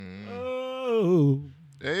Oh.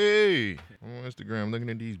 Hey, I'm on Instagram looking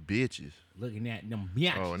at these bitches. Looking at them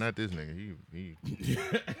bitches. Oh, not this nigga. He.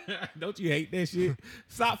 Don't you hate that shit?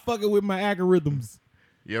 Stop fucking with my algorithms.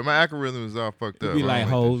 Yeah, my algorithm is all fucked up. Be like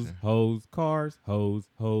hoes, cars,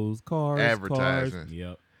 cars. Advertising. Cars.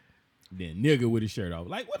 Yep. Then nigga with his shirt off.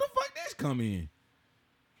 Like, what the fuck this come in?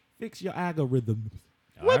 Fix your algorithms.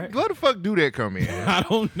 What the fuck do that come in? I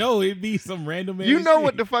don't know. It'd be some random ass You know shit.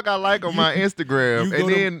 what the fuck I like on my Instagram, and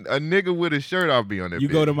then a nigga with his shirt off be on that. You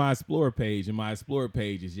bitch. go to my Explore page, and my Explore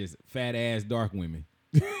page is just fat ass dark women.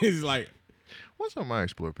 It's like, what's on my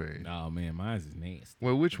Explore page? Oh man, mine's is nasty.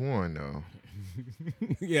 Well, which one though?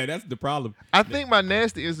 Yeah, that's the problem. I think my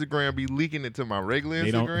nasty Instagram be leaking it to my regular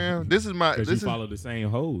Instagram. This is my. Because you follow the same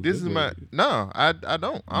hoes. This is my. No, I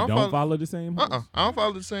don't. I don't follow the same hoes. I don't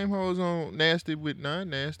follow the same hoes on nasty with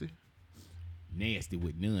non-nasty. Nasty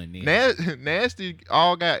with none. Nasty. Nasty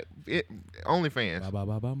all got it,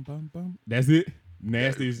 OnlyFans. That's it.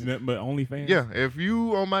 Nasty is nothing but OnlyFans. Yeah, if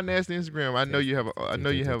you on my nasty Instagram, I know you have. I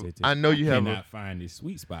cannot find this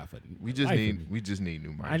sweet spot for. We just need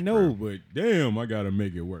new mics. I know, but damn, I gotta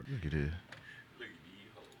make it work. Look at this.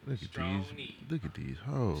 Look at these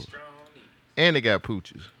hoes. And they got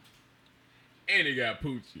pooches.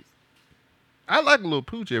 I like a little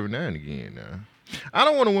pooch every now and again. Now, I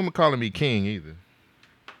don't want a woman calling me king either.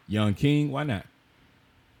 Young king, why not?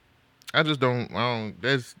 I just don't.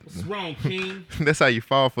 That's what's wrong, king. That's how you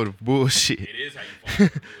fall for the bullshit. It is how you fall for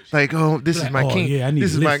the bullshit. Like, oh, this is my king. Yeah, I need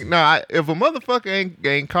this to is listen. my. If a motherfucker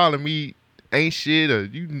ain't calling me ain't shit or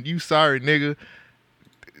you sorry nigga,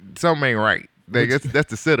 something ain't right. Like that's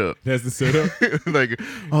the setup. That's the setup. Like,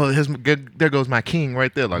 oh, there goes my king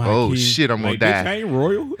right there. Like, oh shit, I'm gonna die. Bitch, I ain't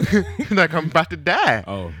royal. Like, I'm about to die.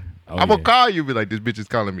 Oh I'm gonna call you. Be like, this bitch is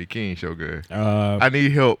calling me king. So good. I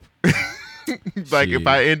need help. Like shit. If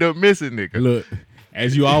I end up missing, nigga. Look,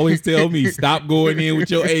 as you always tell me, stop going in with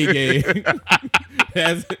your A game.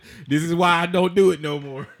 This is why I don't do it no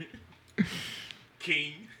more.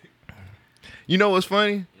 King. You know what's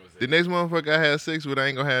funny? The next motherfucker I have sex with, I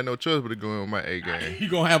ain't gonna have no choice but to go in my A game. You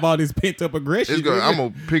gonna have all this pent up aggression. I'm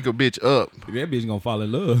gonna pick a bitch up. That bitch gonna fall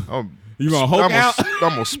in love. You gonna I'm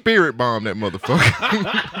gonna spirit bomb that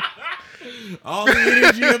motherfucker. All the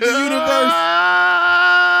energy of the universe.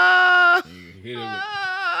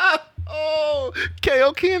 Oh,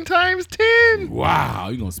 KO Ken times 10. Wow,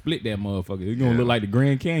 you gonna split that motherfucker. You gonna look like the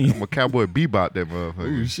Grand Canyon. I'm a Cowboy Bebop that motherfucker.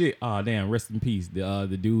 Ooh, shit. Oh damn, rest in peace.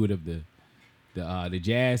 The dude of the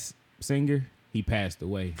jazz singer, he passed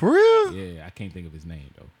away. For real? Yeah, I can't think of his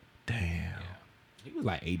name though. Damn. Yeah. He was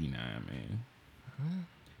like 89, man.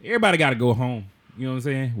 Everybody gotta go home. You know what I'm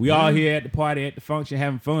saying? We all here at the party, at the function,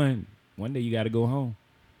 having fun. One day you gotta go home.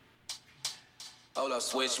 Hold up,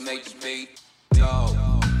 switch, make the beat.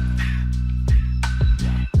 Yo.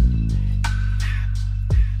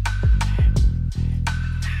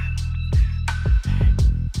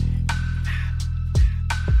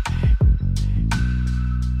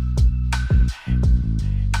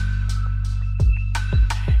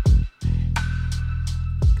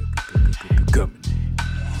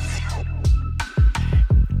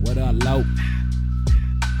 What up, Lo?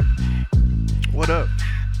 What up?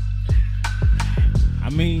 I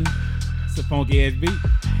mean, it's a funky ass beat.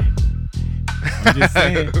 I'm just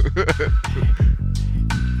saying.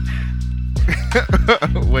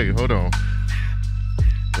 Wait, hold on.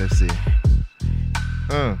 Let's see.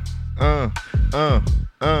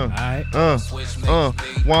 Alright.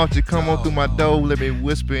 Why don't you come on through my door? Let me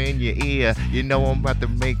whisper in your ear. You know I'm about to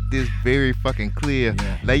make this very fucking clear.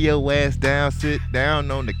 Yeah. Lay your ass down, sit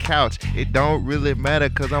down on the couch. It don't really matter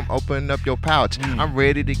cause I'm opening up your pouch. I'm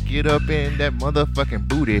ready to get up in that motherfucking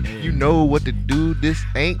booty. Yeah. You know what to do. This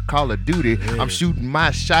ain't Call of Duty. Yeah. I'm shooting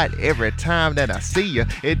my shot every time that I see you.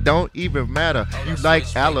 It don't even matter. You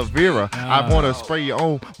like aloe vera. I wanna spray you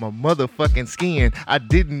on my motherfucking skin. I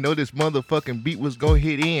didn't know this motherfucking beat was gonna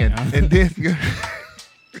hit in. And then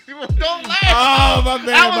don't laugh. Oh, my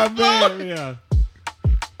bad. Yeah.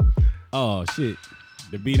 Oh, shit.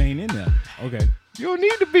 The beat ain't in there. Okay. You don't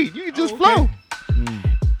need the beat. You can just flow.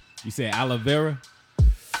 You said aloe vera?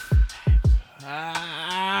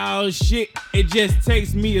 Oh, shit. It just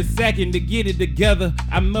takes me a second to get it together.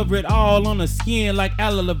 I mother it all on the skin like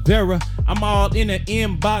aloe vera. I'm all in the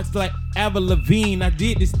inbox like Avril Lavigne. I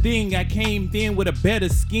did this thing. I came in with a better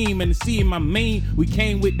scheme. And see, my main, we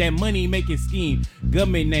came with that money making scheme.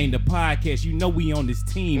 Government name the podcast. You know we on this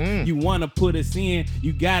team. You want to put us in,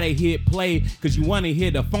 you got to hit play. Because you want to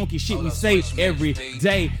hear the funky shit we say every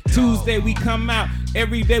day. Tuesday we come out.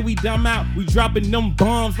 Every day we dumb out, we dropping them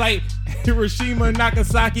bombs like Hiroshima and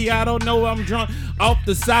Nagasaki. I don't know, I'm drunk off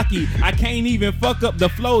the sake. I can't even fuck up the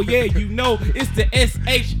flow. Yeah, you know it's the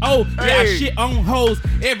SHO. Yeah, I shit on hoes.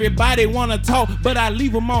 Everybody wanna talk, but I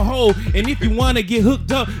leave them on hold. And if you wanna get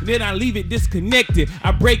hooked up, then I leave it disconnected.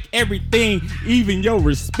 I break everything, even your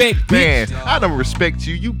respect. Man, I don't respect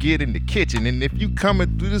you. You get in the kitchen, and if you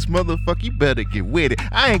coming through this motherfucker, you better get with it.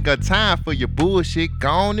 I ain't got time for your bullshit. Go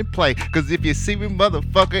on and play. Cause if you see me,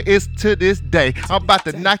 motherfucker, it's to this day. I'm about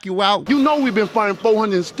to knock you out. You know we've been fighting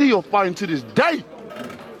 400 and still fighting to this day.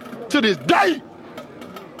 To this day.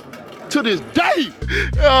 To this day.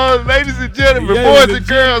 Ladies and gentlemen, boys and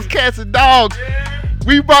girls, cats and dogs,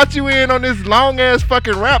 we brought you in on this long ass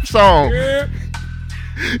fucking rap song.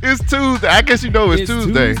 It's Tuesday. I guess you know it's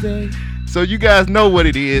Tuesday. So you guys know what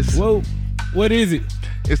it is. Whoa, what is it?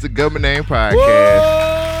 It's the Government Name Podcast. Whoa.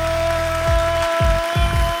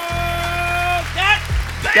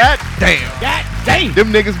 God damn. God damn.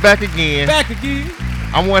 Them niggas back again. Back again.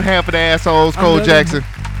 I'm one half of the assholes, Cole Jackson.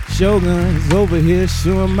 Shogun is over here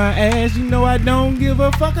showing my ass. You know I don't give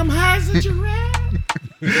a fuck. I'm high as a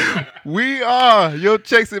giraffe. We are your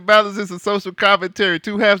checks and balances and social commentary.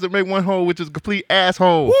 Two halves that make one whole, which is a complete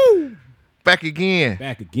asshole. Woo. Back again.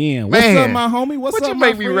 Back again. What's Man, up, my homie? What's what up, you my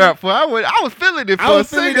make me friend? rap for? I was feeling it for I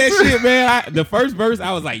was a feeling second. that shit, man. The first verse,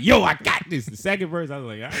 I was like, yo, I got this. The second verse, I was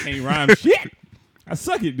like, I can't rhyme shit. I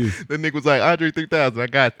suck at this. The nigga was like, Andre 3000, I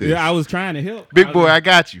got this. Yeah, I was trying to help. Big boy, I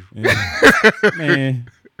got you. Man,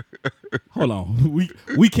 hold on.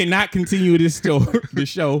 We cannot continue this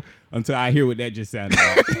show until I hear what that just sounded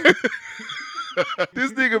like.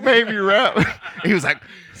 This nigga made me rap. He was like,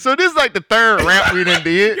 so this is like the third rap we done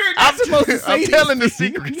did. You're not supposed to say I'm these telling the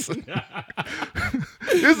things. secrets.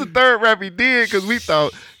 This is the third rap he did because we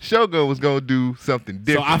thought Shogun was going to do something So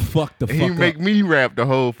different. I fucked the And fuck he make up. me rap the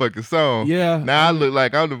whole fucking song. Yeah. Now I look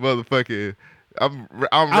like I'm the motherfucking, I'm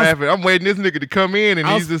rapping. I'm waiting this nigga to come in and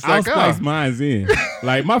he's just like, I'll spice mine's in.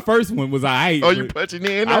 Like my first one was alright. oh, you punching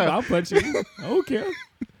in now? I'll punch in. I don't care.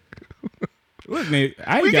 Look, man, We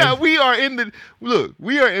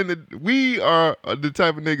are the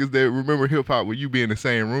type of niggas that remember hip hop where you be in the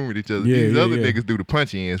same room with each other. Yeah, These yeah, other yeah. niggas do the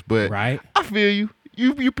punch ins, but right. I feel you.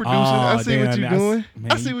 You producing. I see what you damn, doing.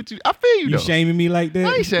 man, I see what you. I feel you You though. shaming me like that?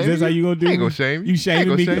 I ain't shaming That's how you gonna do? I ain't gonna shame you. You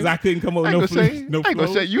shaming me because I couldn't come up with no flows. I ain't gonna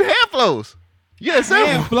shame you. Had flows. You had I several.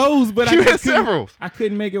 had flows, but You I had couldn't- several. I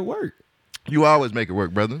couldn't make it work. You always make it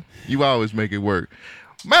work, brother. You always make it work.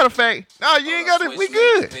 Matter of fact, no, you ain't got it. We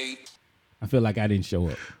good. I feel like I didn't show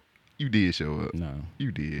up. You did show up. No.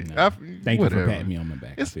 You did. No. Thank whatever. you for patting me on my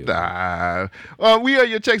back. It's I feel we are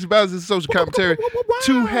your checks and balances and social commentary.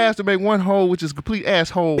 Two halves to make one whole, which is a complete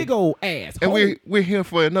asshole. big old ass. And we're here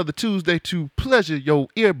for another Tuesday to pleasure your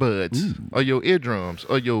earbuds or your eardrums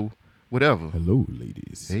or your whatever. Hello,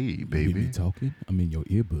 ladies. Hey, You hear baby. me talking? I'm in your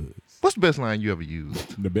earbuds. What's the best line you ever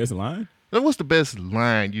used? The best line? Like, what's the best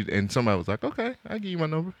line you? And somebody was like, "Okay, I'll give you my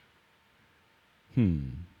number."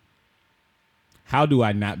 How do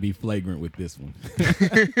I not be flagrant with this one?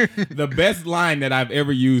 The best line that I've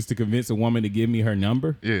ever used to convince a woman to give me her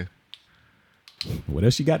number. Yeah. What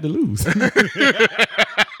else she got to lose?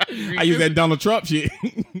 I use that Donald Trump shit.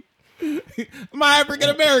 My African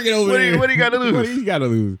American over there. What do you got to lose? What do you got to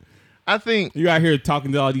lose? I think You out here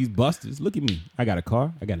talking to all these busters. Look at me. I got a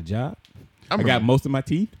car. I got a job. I got most of my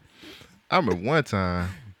teeth. I remember one time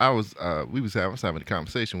I was having a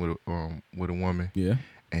conversation with a woman. Yeah.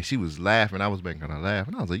 And she was laughing. I was making her laugh.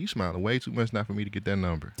 And I was like, you smiling way too much now for me to get that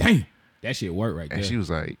number. Damn. That shit worked right And there. she was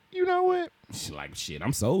like, you know what? She's like, shit,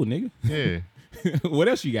 I'm sold, nigga. Yeah. What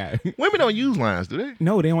else you got? Women don't use lines, do they?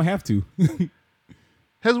 No, they don't have to.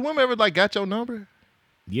 Has a woman ever like got your number?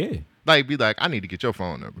 Yeah. Like be like, I need to get your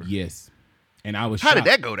phone number. Yes. And I was How did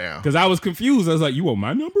that go down? Because I was confused. I was like, you want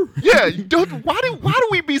my number? Yeah, you don't, why do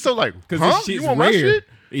we be so like, Because huh? this shit's You want my rare. shit?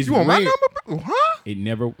 It's You want my rare. number? Bro? Huh? It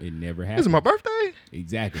never happens. This is my birthday?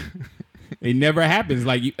 Exactly. It never happens.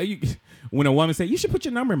 Like when a woman say, you should put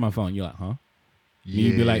your number in my phone. You're like, huh? And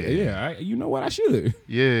you'd be like, yeah, you know what? I should.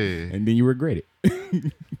 Yeah. And then you regret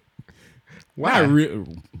it. Why?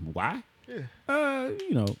 Why? Yeah.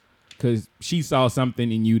 Because she saw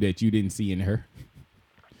something in you that you didn't see in her.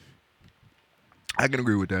 I can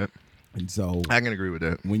agree with that. And so I can agree with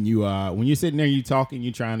that. when you're sitting there, you talking,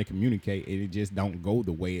 you're trying to communicate, and it just don't go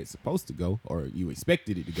the way it's supposed to go, or you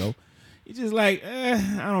expected it to go. You're just like, I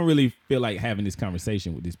don't really feel like having this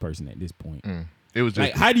conversation with this person at this point. It was just,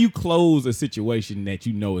 Like, how do you close a situation that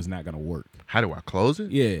you know is not gonna work? how do I close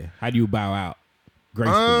it? Yeah. How do you bow out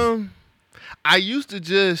gracefully? I used to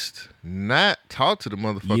just not talk to the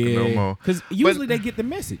motherfucker no more. Because usually they get the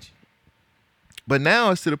message. But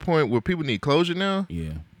now it's to the point where people need closure now.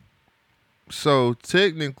 Yeah. So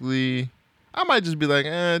technically, I might just be like,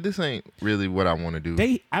 this ain't really what I want to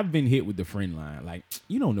do. I've been hit with the friend line. Like,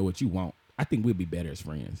 you don't know what you want. I think we'll be better as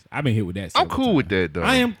friends. I've been hit with that. I'm cool with that though.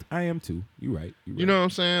 I am too. You're right. You know what I'm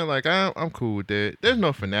saying? Like I'm cool with that. There's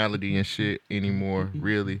no finality in shit anymore,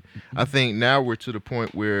 really. I think now we're to the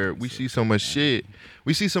point where we see so much shit.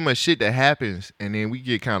 We see so much shit that happens, and then we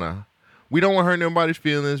get kind of. We don't want to hurt nobody's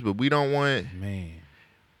feelings, but we don't want. Man.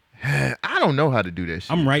 I don't know how to do that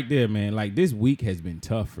shit. I'm right there, man. Like, this week has been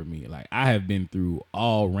tough for me. Like, I have been through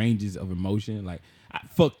all ranges of emotion. Like, I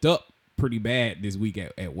fucked up pretty bad this week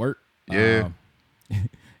at work. Yeah.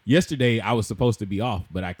 Yesterday, I was supposed to be off,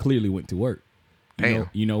 but I clearly went to work.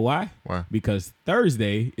 You know why? Why? Because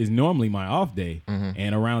Thursday is normally my off day. Mm-hmm.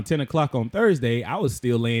 And around 10 o'clock on Thursday, I was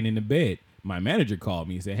still laying in the bed. My manager called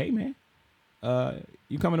me and said, hey, man,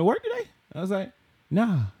 you coming to work today? I was like,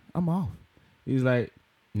 nah, I'm off. He was like,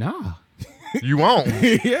 nah. You won't.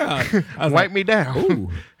 Yeah. I was Wipe me down.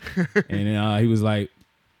 Ooh. And then he was like,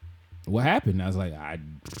 what happened? I was like, I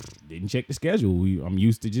didn't check the schedule. I'm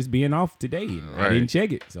used to just being off today. And Right. I didn't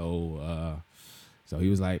check it. So he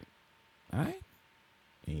was like, all right.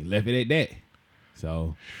 And he left it at that.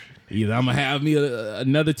 So either I'm going to have me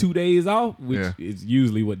another 2 days off, which is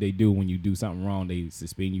usually what they do when you do something wrong. They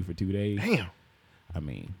suspend you for 2 days. Damn. I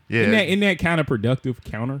mean, Yeah. isn't that counterproductive?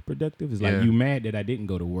 It's like, Yeah. you mad that I didn't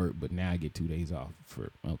go to work, but now I get 2 days off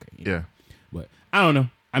for, okay. Yeah. But I don't know.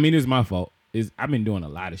 I mean, it's my fault. I've been doing a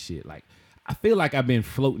lot of shit. Like, I feel like I've been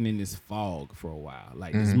floating in this fog for a while.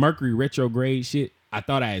 Like, this Mercury retrograde shit, I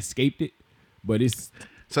thought I escaped it, but it's...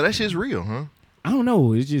 So that shit's real, huh? I don't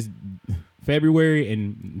know. It's just February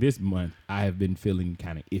and this month, I have been feeling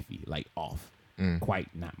kind of iffy, like off.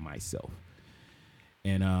 Quite not myself.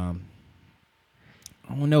 And, I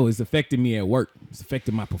don't know. It's affecting me at work. It's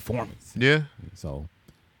affecting my performance. Yeah. So,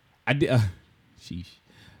 I did... sheesh.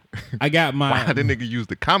 I got my... Wow, that nigga used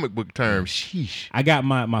the comic book term. Sheesh. I got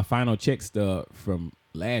my final check stub from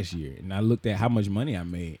last year, and I looked at how much money I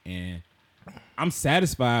made, and I'm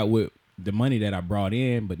satisfied with the money that I brought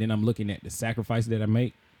in, but then I'm looking at the sacrifice that I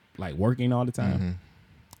make, like working all the time,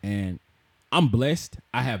 and I'm blessed.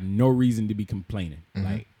 I have no reason to be complaining.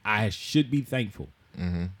 Like, I should be thankful,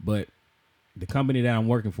 but the company that I'm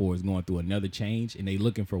working for is going through another change, and they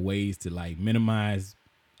looking for ways to like minimize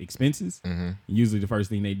expenses. Usually the first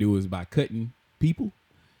thing they do is by cutting people.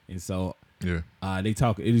 And so they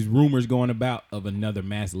talk, it is rumors going about of another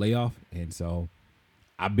mass layoff. And so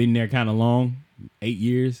I've been there kind of long, 8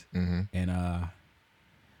 years. And I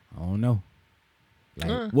don't know.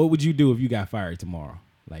 Like, what would you do if you got fired tomorrow?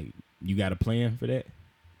 Like, you got a plan for that?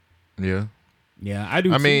 Yeah. Yeah, I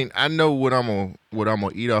do. I mean, I know what I'm gonna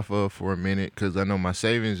eat off of for a minute, because I know my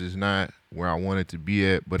savings is not where I want it to be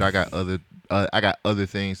at, but I got other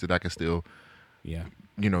things that I can still,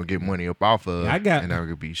 get money up off of, and I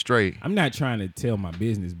could be straight. I'm not trying to tell my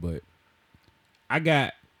business, but I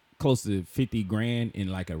got close to 50 grand in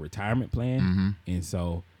like a retirement plan, and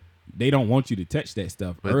so they don't want you to touch that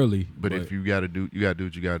stuff early. But if you gotta do what you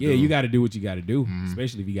gotta do. Yeah, you gotta do what you gotta do,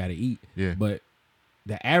 especially if you gotta eat. Yeah. But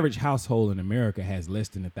the average household in America has less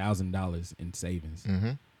than $1,000 in savings.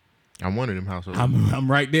 I'm one of them households. I'm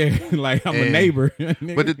right there. Like, I'm a neighbor.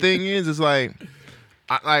 But the thing is like,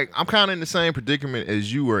 I'm kind of in the same predicament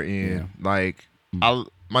as you are in. Yeah. Like,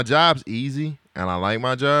 my job's easy, and I like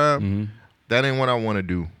my job. That ain't what I want to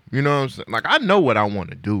do. You know what I'm saying? Like, I know what I want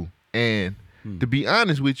to do, and to be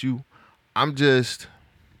honest with you, I'm trying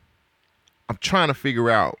to figure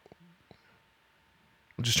out.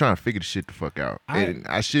 I'm just trying to figure the shit the fuck out. And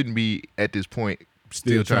I shouldn't be at this point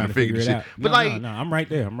still trying to figure the shit out. But no, I'm right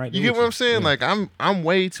there. You get what I'm saying? Yeah. Like, I'm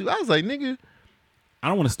way too. I was like, nigga, I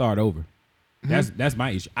don't want to start over. That's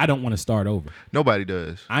my issue. I don't want to start over. Nobody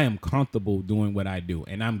does. I am comfortable doing what I do,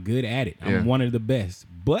 and I'm good at it. I'm one of the best.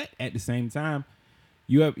 But at the same time,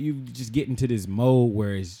 you just get into this mode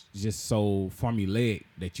where it's just so formulaic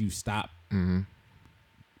that you stop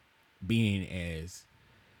being as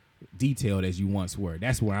detailed as you once were.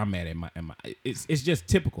 That's where I'm at. It's just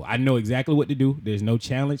typical. I know exactly what to do. There's no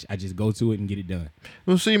challenge. I just go to it and get it done.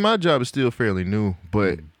 Well, see, my job is still fairly new,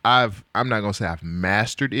 but I'm not gonna say I've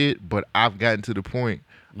mastered it, but I've gotten to the point.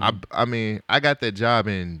 I mean, I got that job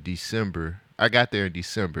in December. I got there in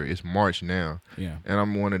December. It's March now. Yeah. And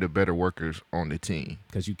I'm one of the better workers on the team.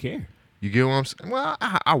 Because you care. You get what I'm saying? Well,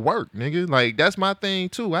 I work, nigga. Like, that's my thing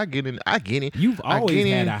too. I get it. You've always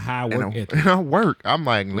had a high work ethic. And I work. I'm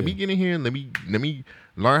like, let me get in here and let me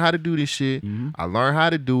learn how to do this shit. I learn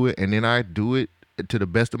how to do it, and then I do it to the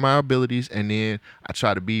best of my abilities, and then I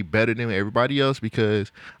try to be better than everybody else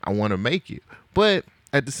because I want to make it. But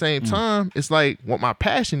at the same time, it's like what my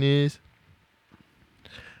passion is.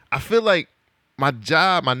 I feel like my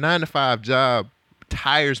 9-to-5 job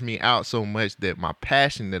tires me out so much that my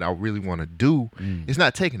passion that I really want to do, it's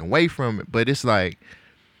not taken away from it, but it's like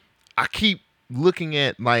I keep looking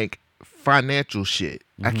at like financial shit.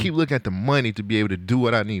 I keep looking at the money to be able to do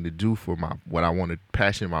what I need to do for what I want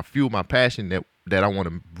to my passion that I want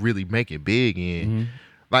to really make it big in.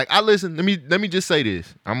 Like I listen, let me just say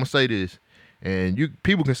this. I'm gonna say this, and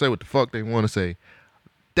people can say what the fuck they want to say.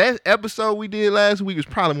 That episode we did last week was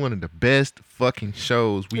probably one of the best fucking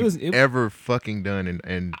shows we've ever fucking done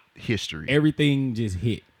in history. Everything just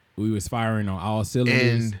hit. We was firing on all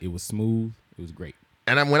cylinders. It was smooth. It was great.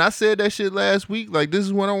 And when I said that shit last week, like this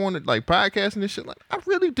is what I wanted, like podcasting this shit. Like I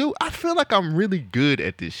really do. I feel like I'm really good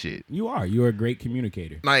at this shit. You are. You're a great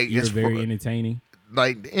communicator. Like you're very entertaining.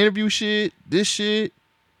 Like the interview shit, this shit,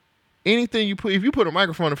 anything you put. If you put a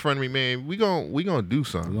microphone in front of me, man, we gonna do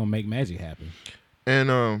something. We gonna make magic happen.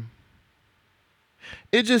 And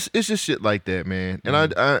it's just shit like that, man. And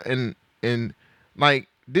I and like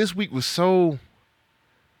this week was so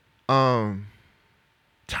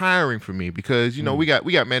tiring for me because you know we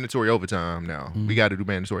got mandatory overtime now. We got to do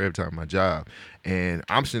mandatory overtime at my job, and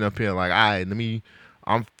I'm sitting up here like, all right,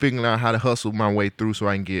 I'm figuring out how to hustle my way through so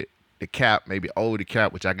I can get the cap, maybe over the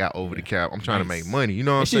cap, which I got over the cap. I'm trying to make money. You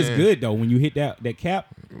know what I'm saying? It's good though when you hit that cap,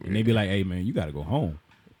 and they be like, hey man, you got to go home.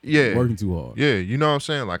 Yeah, working too hard. Yeah, you know what I'm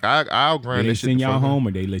saying. Like I'll grind this shit. They send y'all home,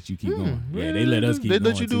 or they let you keep going. Yeah, they let us keep going. They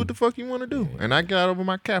let you do what the fuck you want to do. And I got over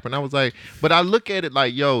my cap, and I was like, but I look at it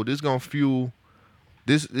like, yo, this gonna fuel.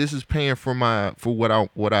 This is paying for what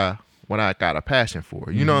I got a passion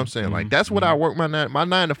for. You know what I'm saying? Like that's what I work my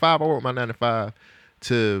 9-to-5. I work my 9-to-5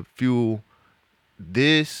 to fuel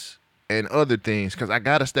this and other things because I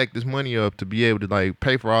gotta stack this money up to be able to like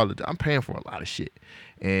pay for all the. I'm paying for a lot of shit,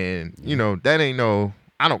 and you know that ain't no.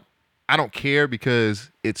 I don't care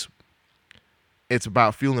because it's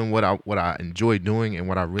about feeling what I enjoy doing and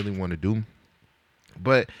what I really want to do.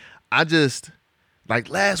 But I just like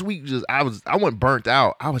last week I went burnt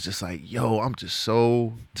out. I was just like, yo, I'm just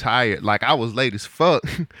so tired. Like I was late as fuck.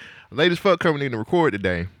 Coming in to record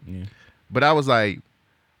today. Yeah. But I was like,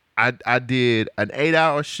 I did an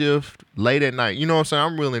 8-hour shift late at night. You know what I'm saying?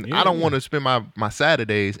 I'm really I don't want to spend my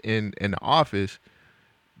Saturdays in the office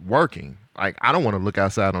working. Like I don't want to look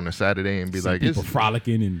outside on a Saturday and be like people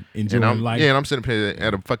frolicking and enjoying life. Yeah, and I'm sitting here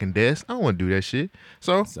at a fucking desk. I don't want to do that shit.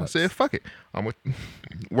 So I said, fuck it. I'm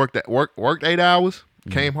worked 8 hours,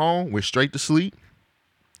 came home, went straight to sleep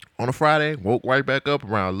on a Friday, woke right back up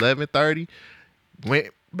around 11:30, went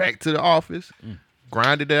back to the office,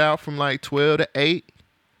 grinded it out from like 12 to 8,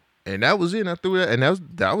 and that was it. I threw that, and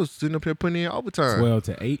that was sitting up here putting in overtime. 12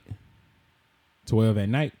 to 8. 12 at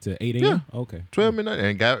night to 8 a.m.? Yeah. Okay. 12 midnight.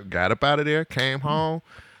 And got up out of there, came home,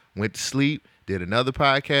 went to sleep, did another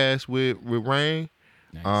podcast with Rain.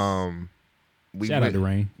 Nice. Shout out to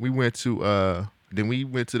Rain. We went to then we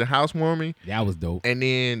went to the housewarming. That was dope. And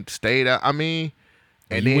then stayed out. I mean,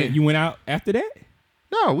 and you went out after that?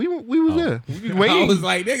 No, we was there. I was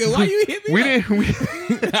like, nigga, why you hit me?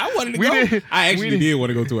 I wanted to go. I actually did want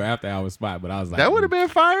to go to an after hour spot, but I was like, that would have been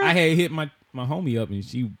fire. I had hit my homie up and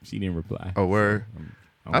she didn't reply. Oh, word.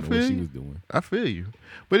 I feel what she was doing. I feel you.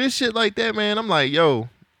 But it's shit like that, man. I'm like, yo,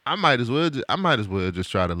 I might as well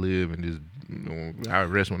just try to live and just I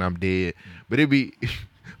rest when I'm dead. But it be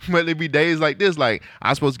days like this, like I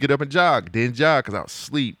was supposed to get up and jog, didn't jog because I was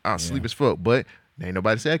asleep. I was asleep as fuck. But ain't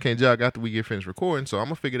nobody say I can't jog after we get finished recording, so I'm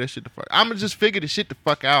gonna figure that shit the fuck. I'm gonna just figure the shit the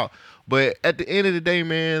fuck out. But at the end of the day,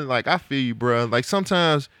 man, like I feel you, bro. Like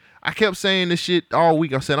sometimes I kept saying this shit all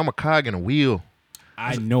week. I said I'm a cog in a wheel.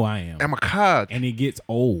 I know I am. I'm a cog, and it gets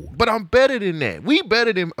old. But I'm better than that. We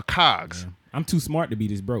better than cogs. Yeah. I'm too smart to be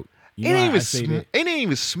this broke. It ain't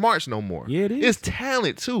even smarts no more. Yeah, it is. It's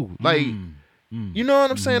talent too. Like you know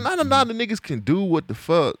what I'm saying? Not a lot of niggas can do what the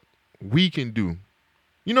fuck we can do.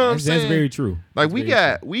 You know what I'm saying? That's very true. Like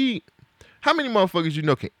how many motherfuckers you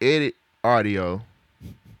know can edit audio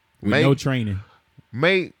with no training?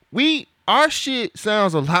 Our shit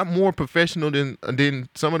sounds a lot more professional than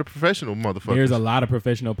some of the professional motherfuckers. There's a lot of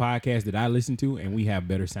professional podcasts that I listen to, and we have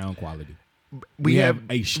better sound quality. We have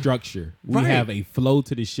a structure. We have a flow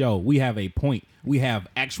to the show. We have a point. We have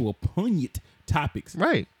actual poignant topics.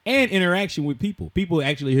 Right. And interaction with people. People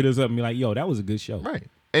actually hit us up and be like, yo, that was a good show. Right.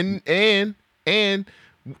 And the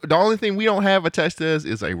only thing we don't have attached to us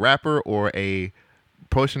is a rapper or a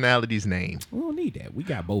personality's name. We don't need that. We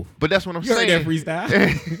got both. But that's what I'm saying. That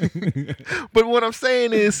freestyle. But what I'm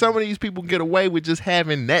saying is some of these people get away with just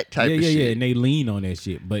having that type of shit. Yeah, and they lean on that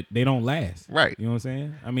shit, but they don't last. Right. You know what I'm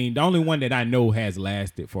saying? I mean, the only one that I know has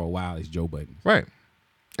lasted for a while is Joe Budden. Right.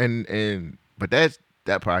 But that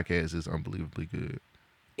podcast is unbelievably good.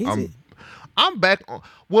 Is it? I'm back on.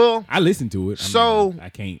 Well, I listened to it. I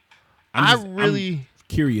can't. I'm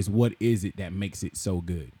curious. What is it that makes it so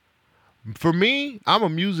good? For me, I'm a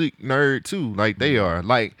music nerd too. Like they are.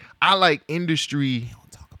 Like I like industry. They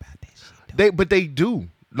don't talk about that shit. But they do.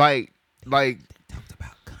 Like they talked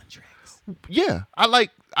about contracts. Yeah, I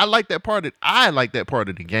like that part of. I like that part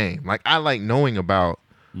of the game. Like I like knowing about.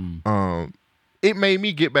 It made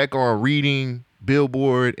me get back on reading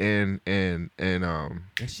Billboard and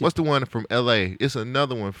what's the one from LA? It's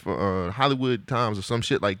another one for Hollywood Times or some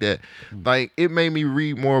shit like that. Like it made me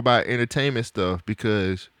read more about entertainment stuff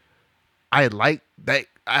because I like that.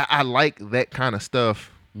 I like that kind of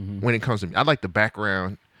stuff when it comes to me. I like the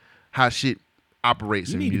background, how shit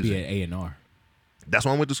operates in music. You need to be at A&R. That's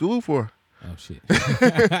what I went to school for. Oh shit!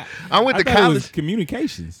 I went to thought college. It was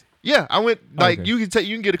communications. Yeah, I went like Okay. you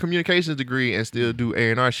can get a communications degree and still do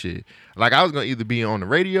A&R shit. Like I was gonna either be on the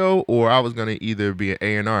radio or I was gonna either be an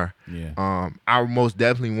A&R. Yeah. I most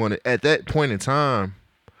definitely wanted at that point in time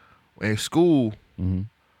in school.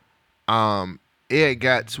 It had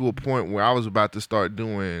got to a point where I was about to start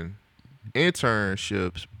doing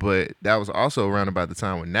internships, but that was also around about the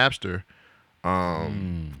time when Napster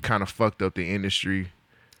kind of fucked up the industry,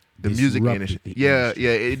 the music industry. Yeah,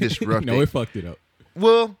 it disrupted. No, it fucked it up.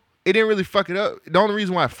 Well, it didn't really fuck it up. The only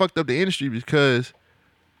reason why it fucked up the industry is because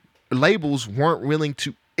labels weren't willing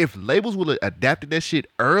to. If labels would have adapted that shit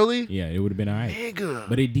early, Yeah, it would have been all right. nigga.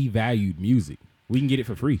 But it devalued music. We can get it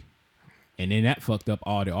for free. And then that fucked up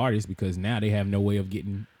all the artists because now they have no way of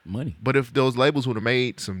getting money. But if those labels would have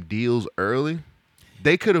made some deals early,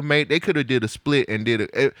 they could have did a split and did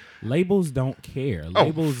it. Labels don't care. Oh,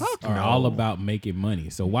 Labels fuck are no. all about making money.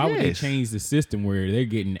 So why would they Yes. change the system where they're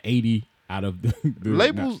getting 80 out of the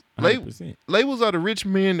Labels, 100%? labels are the rich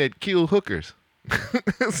men that kill hookers.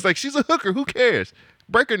 It's like she's a hooker. Who cares?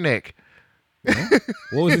 Break her neck.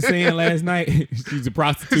 What was it saying last night? She's a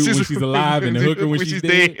prostitute when she's alive and a hooker when she's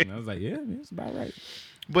dead. And I was like, yeah, that's about right.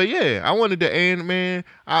 But yeah, I wanted to man.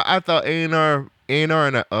 I thought A&R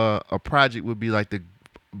and a project would be like the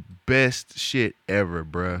best shit ever,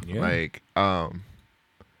 bruh. Yeah. Like, I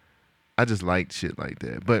just liked shit like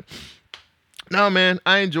that. But no, man,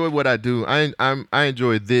 I enjoy what I do. I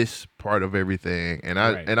enjoy this part of everything, and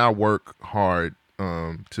I work hard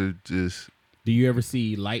to just. Do you ever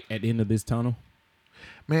see light at the end of this tunnel?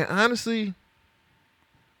 Man, honestly,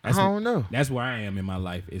 I don't know. That's where I am in my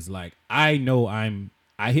life. It's like I know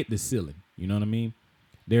I hit the ceiling. You know what I mean?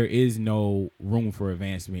 There is no room for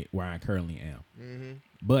advancement where I currently am.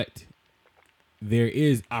 But there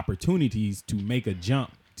is opportunities to make a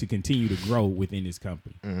jump to continue to grow within this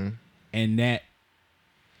company. And that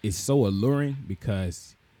is so alluring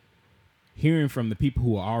because hearing from the people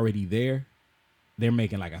who are already there, they're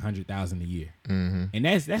making like $100,000 a year, and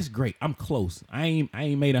that's great. I'm close. I ain't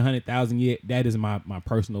made $100,000 yet. That is my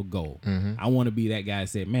personal goal. I want to be that guy that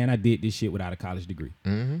said, man, I did this shit without a college degree.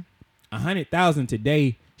 $100,000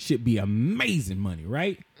 today should be amazing money,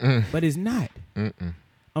 right? But it's not.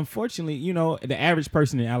 Unfortunately, you know, the average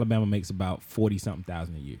person in Alabama makes about 40-something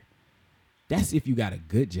thousand a year. That's if you got a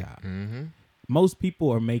good job. Most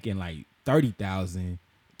people are making like 30,000,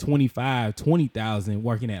 25, 20,000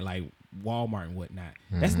 working at like Walmart and whatnot.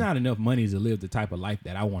 That's not enough money to live the type of life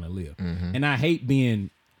that I want to live. And I hate being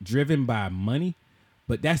driven by money,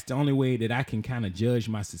 but that's the only way that I can kind of judge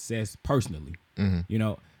my success personally. You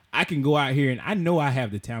know, I can go out here and I know I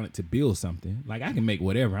have the talent to build something. Like I can make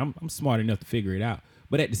whatever. I'm smart enough to figure it out.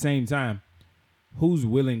 But at the same time, who's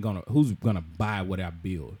gonna buy what I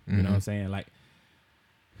build? You know what I'm saying? Like,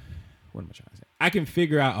 what am I trying to say? I can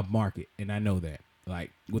figure out a market, and I know that.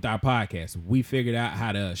 Like with our podcast, we figured out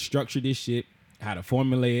how to structure this shit, how to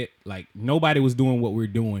formulate it. Like nobody was doing what we're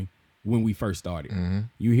doing when we first started.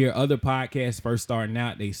 You hear other podcasts first starting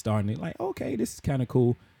out, they starting it like, okay, this is kind of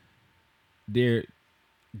cool. They're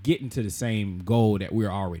getting to the same goal that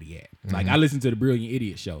we're already at. Like I listened to the Brilliant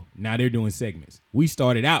Idiot show. Now they're doing segments. We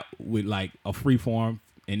started out with like a free form,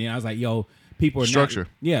 and then I was like, yo, people are Structure.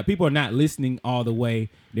 people are not listening all the way.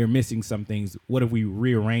 They're missing some things. What if we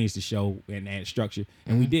rearrange the show and add structure?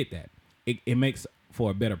 And we did that. It makes for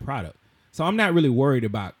a better product. So I'm not really worried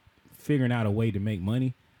about figuring out a way to make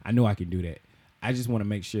money. I know I can do that. I just want to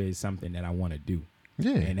make sure it's something that I want to do.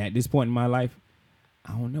 Yeah. And at this point in my life,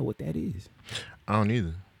 I don't know what that is. I don't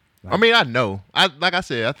either. I mean, I know. Like I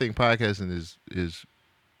said, I think podcasting is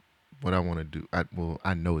what I want to do.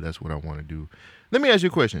 I know that's what I want to do. Let me ask you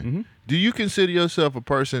a question. Do you consider yourself a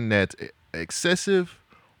person that's excessive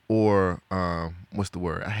or what's the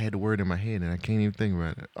word? I had the word in my head and I can't even think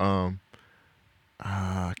about it.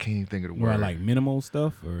 I can't even think of the Where I word. like minimal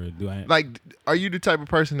stuff, or do I Like, are you the type of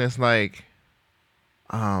person that's like,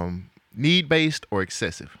 need based or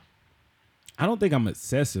excessive? I don't think I'm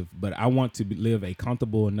excessive, but I want to live a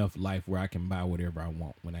comfortable enough life where I can buy whatever I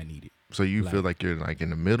want when I need it. So you feel like you're like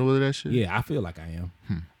in the middle of that shit? Yeah, I feel like I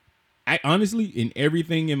am. I honestly, in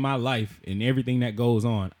everything in my life, in everything that goes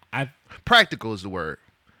on, Practical is the word.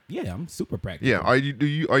 Yeah, I'm super practical. Yeah. Are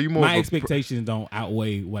you more? My expectations don't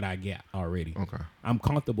outweigh what I get already. Okay. I'm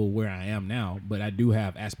comfortable where I am now, but I do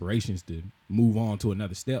have aspirations to move on to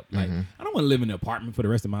another step. Like, I don't want to live in an apartment for the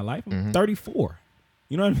rest of my life. I'm 34.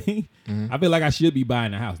 You know what I mean? I feel like I should be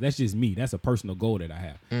buying a house. That's just me. That's a personal goal that I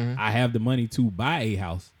have. I have the money to buy a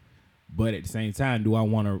house, but at the same time, do I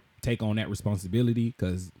want to take on that responsibility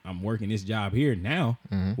because I'm working this job here now?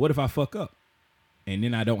 What if I fuck up? And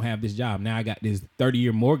then I don't have this job. Now I got this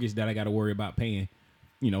 30-year mortgage that I got to worry about paying,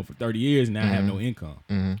 for 30 years. Now I have no income,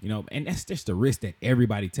 and that's just the risk that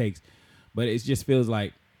everybody takes. But it just feels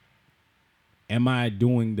like, am I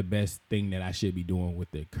doing the best thing that I should be doing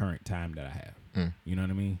with the current time that I have? You know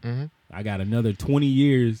what I mean? I got another 20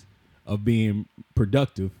 years of being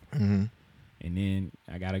productive, and then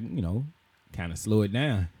I got to, kind of slow it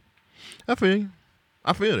down. I feel you.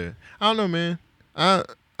 I feel that. I don't know, man.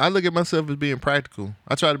 I look at myself as being practical.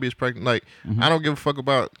 I try to be as practical. Like, I don't give a fuck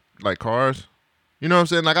about, like, cars. You know what I'm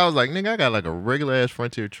saying? Like, I was like, nigga, I got, like, a regular-ass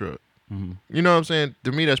Frontier truck. You know what I'm saying?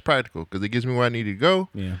 To me, that's practical because it gets me where I need to go.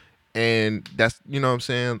 Yeah. And that's, you know what I'm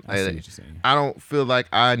saying? I see what you're saying. I don't feel like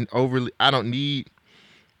I don't need,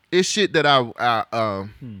 it's shit that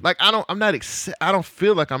like, I don't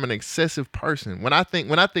feel like I'm an excessive person. When I think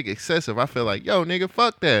excessive, I feel like, yo, nigga,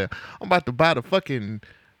 fuck that. I'm about to buy the fucking,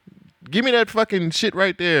 give me that fucking shit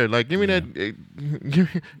right there. Like, give me that,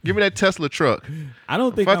 give me that Tesla truck. I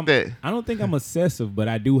don't think Fuck that. I don't think I'm excessive, but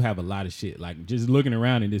I do have a lot of shit. Like, just looking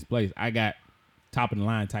around in this place, I got top of the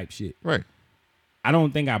line type shit. Right. I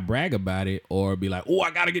don't think I brag about it or be like, oh,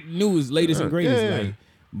 I gotta get the newest, latest and greatest. Yeah. Like,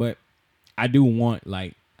 but I do want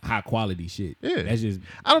like high quality shit. Yeah. That's just,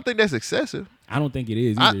 I don't think that's excessive. I don't think it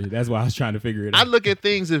is either. That's why I was trying to figure it out. I look at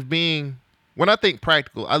things as being, when I think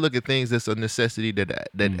practical, I look at things that's a necessity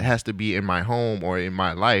that has to be in my home or in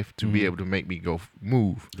my life to be able to make me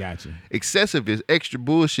move. Gotcha. Excessive is extra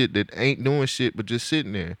bullshit that ain't doing shit but just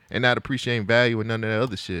sitting there and not appreciating value and none of that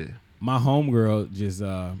other shit. My homegirl just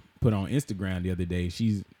put on Instagram the other day.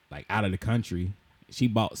 She's like out of the country. She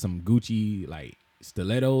bought some Gucci like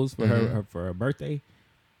stilettos for her birthday.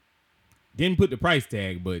 Didn't put the price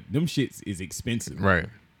tag, but them shits is expensive. Right.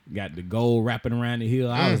 Got the gold wrapping around the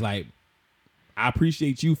heel. I was like, I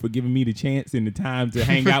appreciate you for giving me the chance and the time to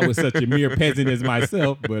hang out with such a mere peasant as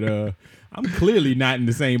myself, but I'm clearly not in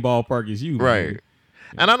the same ballpark as you. Right. Man.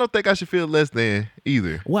 And I don't think I should feel less than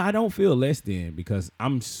either. Well, I don't feel less than because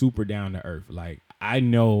I'm super down to earth. Like, I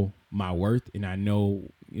know my worth and I know,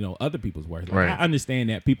 other people's worth. Like, Right. I understand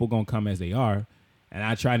that people gonna come as they are, and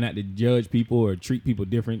I try not to judge people or treat people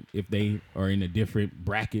different if they are in a different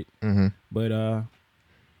bracket. But I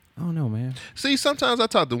don't know, man. See, sometimes I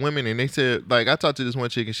talk to women and they said, like, I talked to this one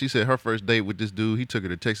chick and she said her first date with this dude, he took her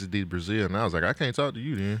to Texas D, Brazil. And I was like, I can't talk to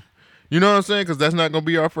you then. You know what I'm saying? Because that's not going to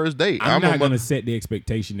be our first date. I'm not going to set the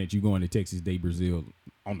expectation that you're going to Texas Day, Brazil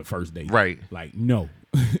on the first date. Right. Like, no.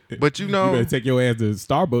 But you You better know, take your ass to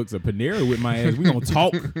Starbucks or Panera with my ass. We gonna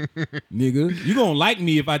talk, nigga. You gonna like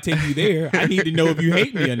me if I take you there. I need to know if you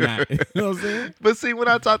hate me or not. You know what I'm saying? but see, when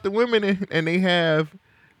I talk to women and they have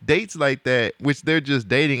dates like that, which they're just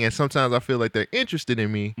dating, and sometimes I feel like they're interested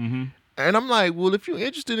in me. And I'm like, well, if you're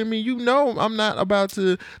interested in me, I'm not about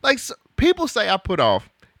to, like, people say I put off,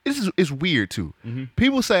 it's weird too.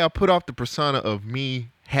 People say I put off the persona of me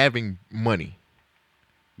having money.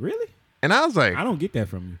 Really? And I was like, I don't get that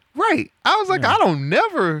from you. right. I was like, Yeah. I don't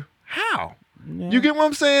never, how? Yeah. You get what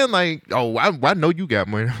I'm saying? Like, oh, I know you got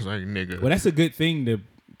money. I was like, nigga. Well, that's a good thing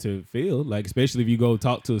to feel, like, especially if you go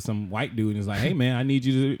talk to some white dude and it's like, hey man, I need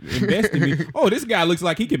you to invest in me. Oh, this guy looks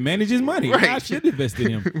like he can manage his money. Right. I should invest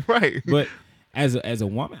in him. Right. But as a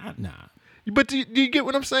woman, nah. But do you get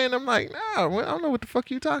what I'm saying? I'm like, nah, well, I don't know what the fuck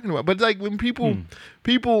you talking about. But like when people,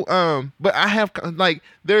 but I have, like,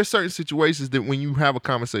 there are certain situations that when you have a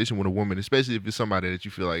conversation with a woman, especially if it's somebody that you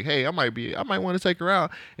feel like, hey, I might want to take her out,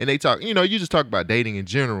 and they talk, you just talk about dating in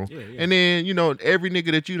general. Yeah. And then, every nigga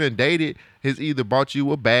that you done dated has either bought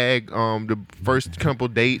you a bag, the first couple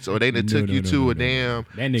dates, or they done took you to a damn,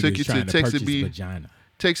 That nigga took is you trying to to purchase vagina.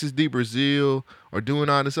 Texas D, Brazil, or doing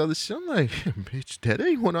all this other shit. I'm like, bitch, that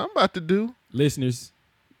ain't what I'm about to do. Listeners,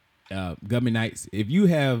 Gummy Nights, if you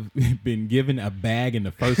have been given a bag in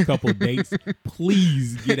the first couple dates,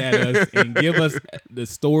 please get at us and give us the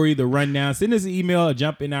story, the rundown. Send us an email or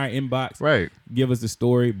jump in our inbox. Right. give us a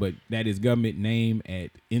story, but that is government name on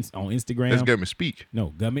Instagram. That's government speak. No,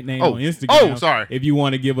 government name Oh. on Instagram. Oh, sorry. If you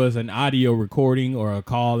want to give us an audio recording or a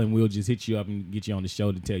call, and we'll just hit you up and get you on the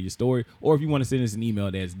show to tell your story. Or if you want to send us an email,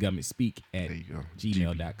 that's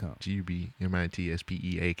governmentspeak@gmail.com.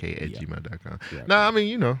 GBMITSPEAK@gmail.com. Yeah. Nah, I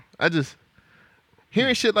mean, I just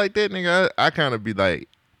hearing shit like that, nigga. I kind of be like,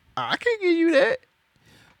 I can't give you that.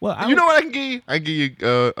 Well, You know what I can give you? I can give you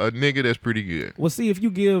a nigga that's pretty good. Well, see, if you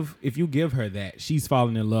give her that, she's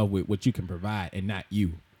falling in love with what you can provide and not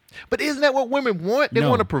you. But isn't that what women want? They No.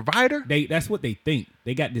 want a provider. That's what they think.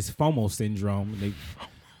 They got this FOMO syndrome.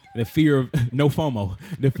 The fear of no FOMO,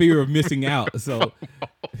 the fear of missing out. So,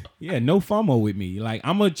 yeah, no FOMO with me. Like,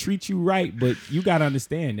 I'm gonna treat you right, but you gotta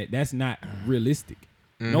understand that that's not realistic.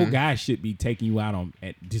 No guy should be taking you out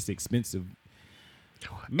at this expensive.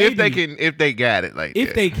 If they got it like if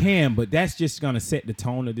that. they can, but that's just gonna set the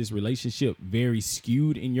tone of this relationship very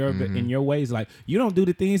skewed in your ways. Like, you don't do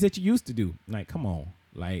the things that you used to do. Like, come on,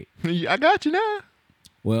 like, I got you now.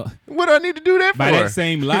 well, What do I need to do that for? by that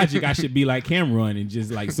same logic, I should be like Cameron and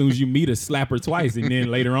just like, as soon as you meet her, slap her twice, and then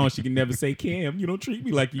later on she can never say, Cam, you don't treat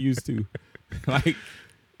me like you used to. Like,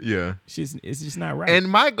 Yeah. it's just not right. And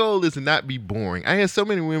my goal is to not be boring. I had so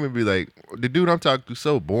many women be like, the dude I'm talking to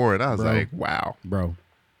so boring. I was Bro. like, wow. Bro,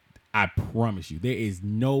 I promise you, there is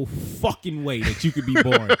no fucking way that you could be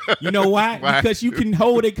boring. You know why? Why? Because you can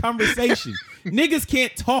hold a conversation. Niggas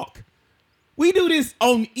can't talk. We do this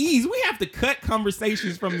on ease. We have to cut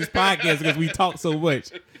conversations from this podcast because we talk so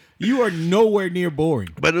much. You are nowhere near boring.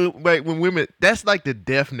 But like when women, that's like the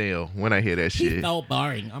death knell when I hear that shit. He's so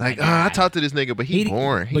boring. Oh Like, my God. I talked to this nigga, but he's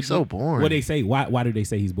boring. He's so boring. What they say? Why do they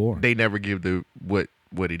say he's boring? They never give what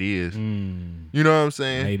it is. You know what I'm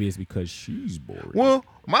saying? Maybe it's because she's boring. Well,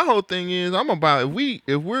 my whole thing is I'm about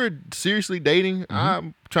if we're seriously dating,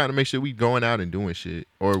 I'm trying to make sure we going out and doing shit.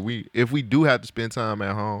 Or if we do have to spend time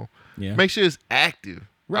at home, Yeah. make sure it's active.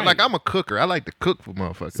 Right. Like, I'm a cooker. I like to cook for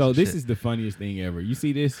motherfuckers. So and this shit. is the funniest thing ever. You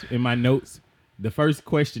see this in my notes? The first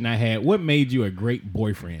question I had, what made you a great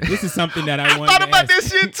boyfriend? This is something that I wanted thought to about ask. this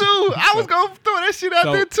shit too. I was gonna throw that shit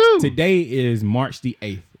out there too. Today is March the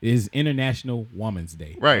 8th. It is International Women's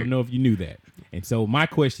Day. Right. I don't know if you knew that. And so my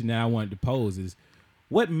question that I wanted to pose is,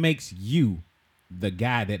 what makes you the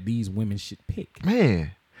guy that these women should pick?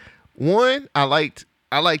 Man, one, I like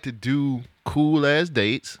to do cool ass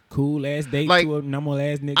dates. Cool ass date Like, to a normal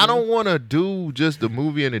ass nigga? I don't want to do just the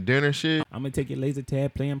movie and the dinner shit. I'm gonna take your laser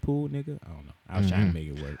tag playing pool, nigga. I don't know. I was trying to make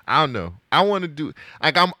it work. I don't know. I want to do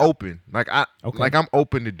like I'm open. Like I'm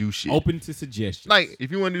open to do shit. Open to suggestions. Like if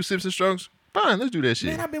you want to do sips and strokes, fine, let's do that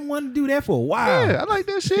shit. Man, I've been wanting to do that for a while. Yeah, I like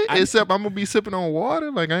that shit. Except I'm gonna be sipping on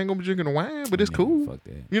water. Like I ain't gonna be drinking the wine, but it's cool. Fuck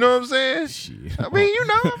that. You know what I'm saying? Shit. I mean, you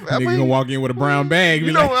know, Nigga gonna walk in with a brown bag. you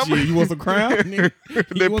You know, like, I'm- shit, you want some crown? Nigga? The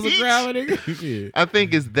You want some peach. crown, nigga? Shit. I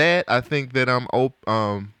think it's that. I think that I'm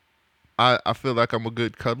open. I feel like I'm a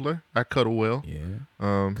good cuddler. I cuddle well.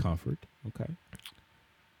 Yeah. Comfort. Okay.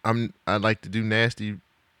 I like to do nasty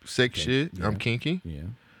sex shit. Yeah. I'm kinky. Yeah.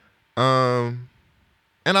 And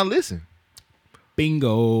I listen.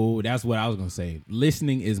 Bingo. That's what I was gonna say.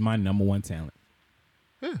 Listening is my number one talent.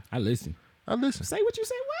 Yeah. I listen. I listen. Say what you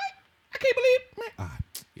say. What? I can't believe, man.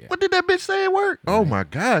 Yeah. What did that bitch say at work? Oh my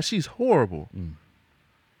God, she's horrible. And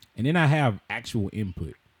then I have actual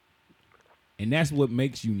input, and that's what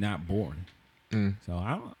makes you not boring. So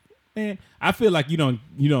I feel like you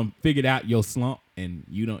don't figured out your slump, and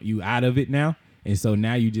you out of it now, and so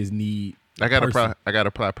now you just need. I gotta person.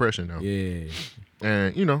 apply pressure though. Yeah.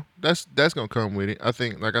 And that's gonna come with it. I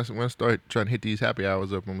think like I said, when I start trying to hit these happy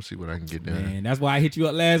hours up, I'm gonna see what I can get done. Man, that's why I hit you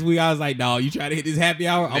up last week. I was like, dog, you try to hit this happy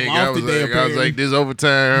hour? I'm Nigga, off today. I was apparently. like, this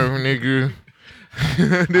overtime, nigga.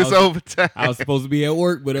 This overtime. I was supposed to be at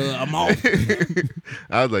work, but I'm off.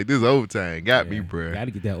 I was like, this overtime got me, bruh. Got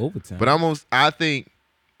to get that overtime. But I think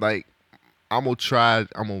like I'm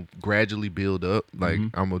gonna gradually build up. Like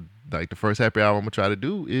like the first happy hour I'm gonna try to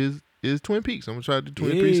do is Twin Peaks. I'm gonna try to do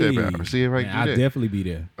Twin Peaks happy hour. See if I can Man, I'll do that. definitely be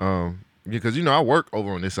there. Because I work over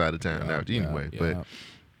on this side of town now anyway. But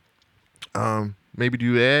maybe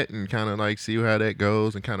do that and kind of like see how that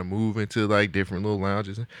goes and kind of move into like different little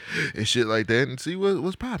lounges and shit like that and see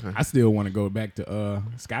what's popping. I still want to go back to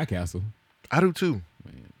Sky Castle. I do too.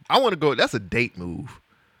 I want to go. That's a date move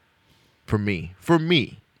for me.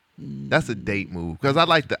 That's a date move because I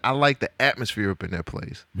like the atmosphere up in that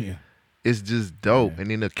place. Yeah. It's just dope.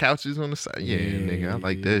 And then the couches on the side. Yeah, nigga, I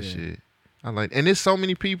like that shit. And there's so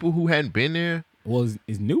many people who hadn't been there. Well,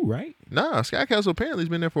 it's new, right? Nah, Sky Castle apparently has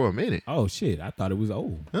been there for a minute. Oh shit! I thought it was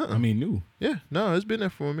old. I mean, new. Yeah, no, it's been there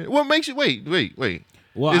for a minute. What makes you wait?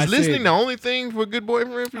 Well, is listening the only thing for a good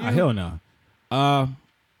boyfriend for you? Hell no.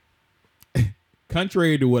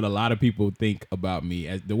 contrary to what a lot of people think about me,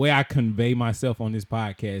 as the way I convey myself on this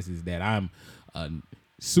podcast is that I'm a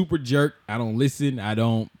super jerk. I don't listen. I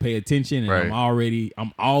don't pay attention, and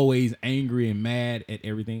I'm always angry and mad at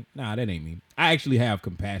everything. Nah, that ain't me. I actually have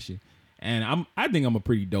compassion, and I think I'm a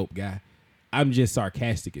pretty dope guy. I'm just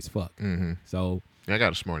sarcastic as fuck. Mm-hmm. So I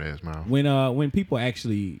got a smart ass mouth. When people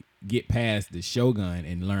actually get past the Shogun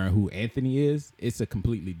and learn who Anthony is, it's a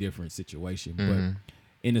completely different situation. But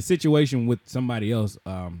in a situation with somebody else,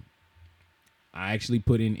 I actually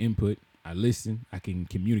put in input. I listen. I can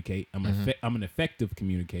communicate. I'm an effective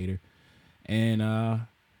communicator. And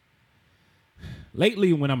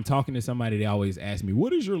lately, when I'm talking to somebody, they always ask me,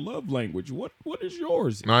 "What is your love language? What is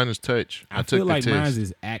yours?" Mine is touch. I feel like mine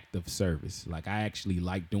is act of service. Like I actually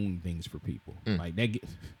like doing things for people. Like that.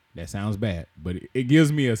 That sounds bad, but it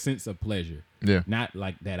gives me a sense of pleasure. Yeah. Not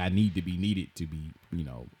like that I need to be needed to be,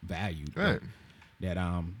 valued. Right. That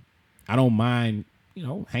I don't mind,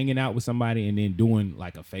 hanging out with somebody and then doing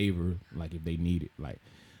like a favor, like if they need it. Like,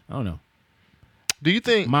 I don't know. Do you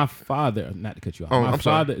think my father, not to cut you off.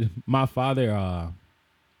 Sorry. My father,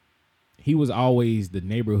 he was always the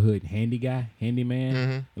neighborhood handyman.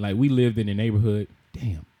 Mm-hmm. Like we lived in the neighborhood.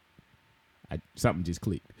 Damn. Something just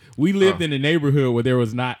clicked. We lived in a neighborhood where there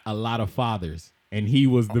was not a lot of fathers, and he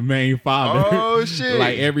was the main father. Oh shit!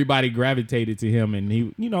 Like everybody gravitated to him, and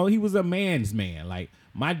he was a man's man. Like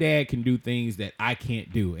my dad can do things that I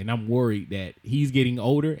can't do, and I'm worried that he's getting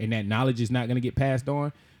older and that knowledge is not going to get passed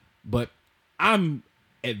on. But I'm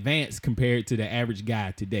advanced compared to the average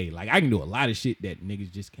guy today. Like I can do a lot of shit that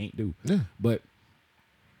niggas just can't do. Yeah. But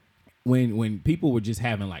when people were just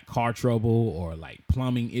having like car trouble or like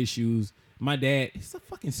plumbing issues. My dad, he's a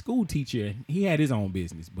fucking school teacher. He had his own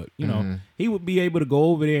business, but he would be able to go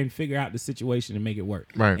over there and figure out the situation and make it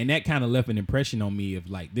work. Right. And that kind of left an impression on me of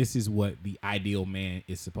like, this is what the ideal man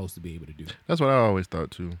is supposed to be able to do. That's what I always thought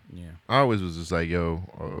too. Yeah. I always was just like, yo,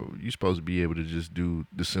 you supposed to be able to just do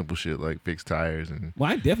the simple shit like fix tires and.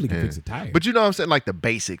 Well, I definitely can fix a tire. But you know what I'm saying? Like the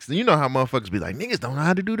basics. You know how motherfuckers be like, niggas don't know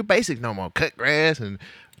how to do the basics no more. Cut grass and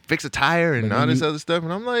fix a tire and all this other stuff.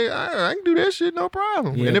 And I'm like, I can do that shit, no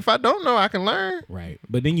problem. Yeah. And if I don't know, I can learn. Right.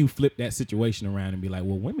 But then you flip that situation around and be like,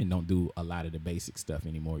 well, women don't do a lot of the basic stuff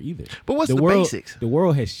anymore either. But what's the basics? The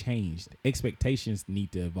world has changed. Expectations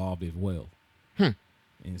need to evolve as well. And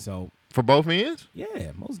so. For both ends?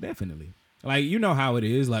 Yeah, most definitely. Like, you know how it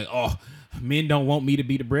is. Like, oh, men don't want me to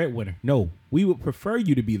be the breadwinner. No, we would prefer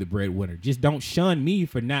you to be the breadwinner. Just don't shun me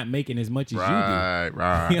for not making as much as you do.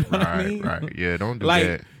 Right, you know what I mean? Right. Yeah, don't do like,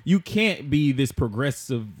 that. You can't be this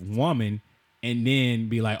progressive woman and then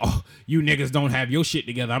be like, oh, you niggas don't have your shit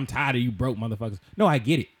together. I'm tired of you broke motherfuckers. No, I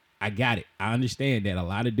get it. I got it. I understand that a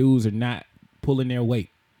lot of dudes are not pulling their weight.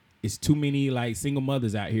 It's too many like single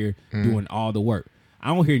mothers out here doing all the work. I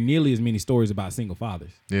don't hear nearly as many stories about single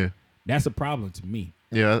fathers. Yeah. That's a problem to me.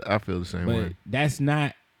 Yeah, I feel the same way. But that's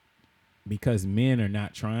not because men are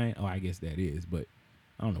not trying. Oh, I guess that is, but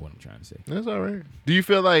I don't know what I'm trying to say. That's all right. Do you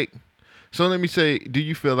feel like, so let me say, do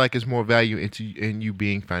you feel like it's more value in you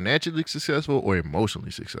being financially successful or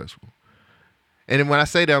emotionally successful? And then when I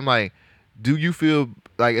say that, I'm like, do you feel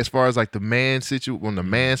like as far as like the man on the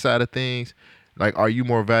man side of things, like are you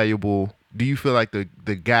more valuable? Do you feel like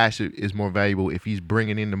the guy is more valuable if he's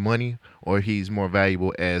bringing in the money or he's more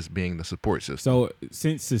valuable as being the support system? So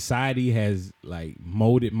since society has like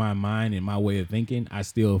molded my mind and my way of thinking, I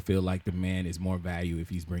still feel like the man is more value if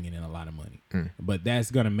he's bringing in a lot of money. But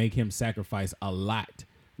that's going to make him sacrifice a lot,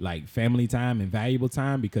 like family time and valuable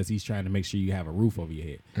time, because he's trying to make sure you have a roof over your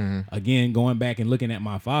head. Again, going back and looking at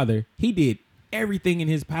my father, he did everything in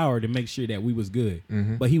his power to make sure that we was good,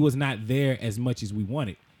 but he was not there as much as we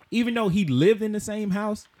wanted. Even though he lived in the same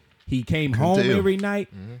house, he came home every night.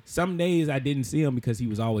 Some days I didn't see him because he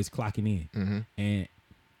was always clocking in. And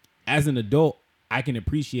as an adult, I can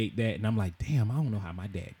appreciate that. And I'm like, damn, I don't know how my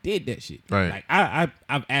dad did that shit. Right. Like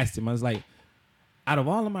I've asked him, I was like, out of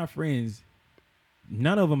all of my friends,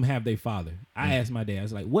 none of them have their father. I asked my dad, I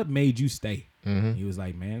was like, what made you stay? He was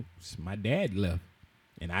like, man, my dad left.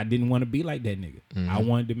 And I didn't want to be like that nigga. I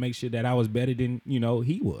wanted to make sure that I was better than,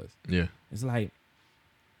 he was. Yeah. It's like,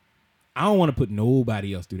 I don't want to put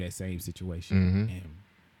nobody else through that same situation. And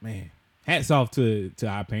man, hats off to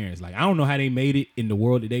our parents. Like, I don't know how they made it in the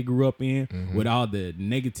world that they grew up in with all the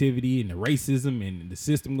negativity and the racism and the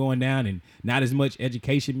system going down and not as much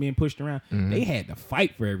education being pushed around. They had to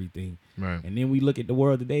fight for everything. Right. And then we look at the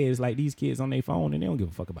world today, it's like these kids on their phone and they don't give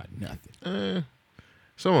a fuck about nothing.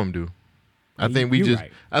 Some of them do. I think we You're just,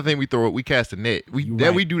 right. I think we cast a net. We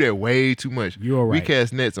You're do that way too much. You're We right.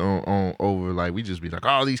 cast nets on over like we just be like,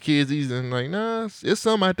 all these kids, and like, nah, it's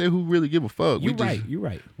some out there who really give a fuck. You're right. You're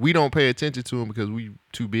right. We don't pay attention to them because we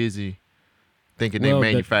too busy thinking Well,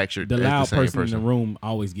 they manufactured the as loud the same person in the room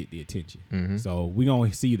always get the attention. Mhm. So we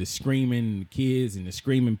gonna see the screaming kids and the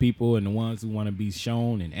screaming people and the ones who want to be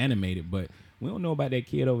shown and animated, but we don't know about that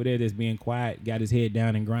kid over there that's being quiet, got his head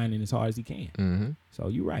down and grinding as hard as he can. Mm-hmm. So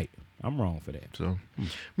you're right. I'm wrong for that. So,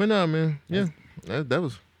 but no, man, yeah, that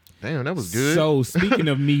was good. So speaking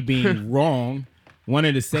of me being wrong, one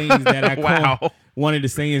of the sayings that I Wow. one of the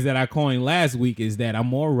sayings that I coined last week is that I'm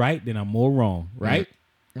more right than I'm more wrong. Right?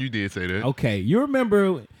 You did say that. Okay. You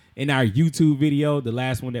remember in our YouTube video, the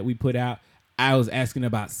last one that we put out, I was asking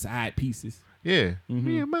about side pieces. Yeah.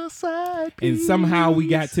 Me and my side And piece. somehow we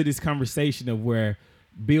got to this conversation of where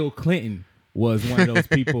Bill Clinton was one of those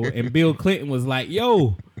people. And Bill Clinton was like,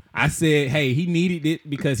 yo, I said, hey, he needed it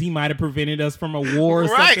because he might have prevented us from a war or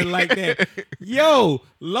Right. something like that. Yo,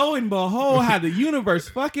 lo and behold, how the universe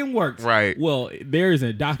fucking works. Right. Well, there's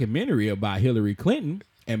a documentary about Hillary Clinton,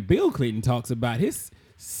 and Bill Clinton talks about his.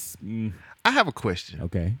 I have a question.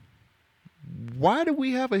 Okay. Why do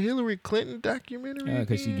we have a Hillary Clinton documentary?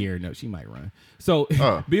 Because she again? gearing up. She might run. So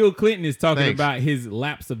Oh. Bill Clinton is talking Thanks. about his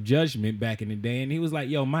lapse of judgment back in the day. And he was like,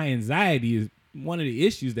 yo, my anxiety is one of the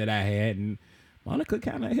issues that I had. And Monica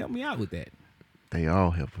kind of helped me out with that. They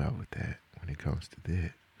all help out with that when it comes to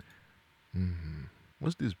that.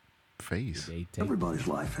 What's this face? They take Everybody's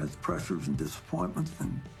life has pressures and disappointments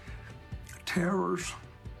and terrors,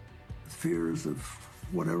 fears of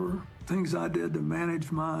whatever. Things I did to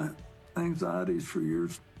manage my anxieties for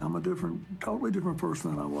years. I'm a totally different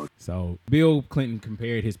person than I was. So Bill Clinton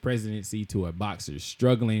compared his presidency to a boxer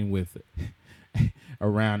struggling with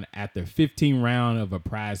around after 15 round of a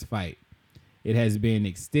prize fight. It has been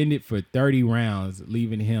extended for 30 rounds,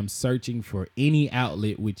 leaving him searching for any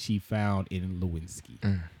outlet which he found in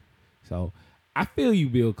Lewinsky. So I feel you,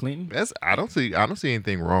 Bill Clinton. I don't see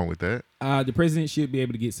anything wrong with that. The president should be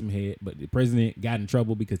able to get some head, but the president got in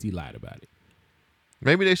trouble because he lied about it.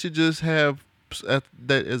 Maybe they should just have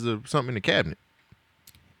that as something in the cabinet.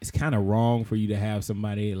 It's kind of wrong for you to have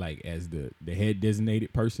somebody like as the head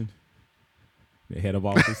designated person, the head of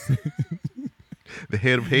office, The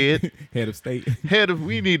head of head. head of state.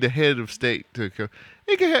 We need the head of state to come.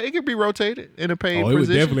 It can be rotated in a paid Oh, it would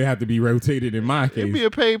position. definitely have to be rotated in my It'd be case.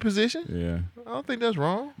 a paid position. Yeah. I don't think that's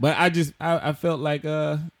wrong. But I felt like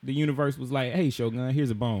the universe was like, hey, Shogun, here's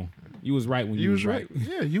a bone. You was right when you was right.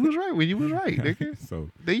 Yeah, you was right when you was right, nigga. So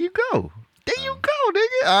There you go. There you go,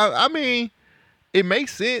 nigga. I mean, it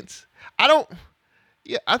makes sense.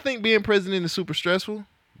 I think being president is super stressful.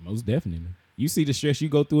 most definitely. You see the stress you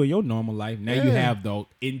go through in your normal life. Now you Yeah. have the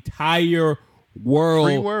entire world,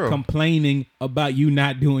 Free world. complaining about you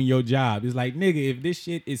not doing your job. It's like, nigga, if this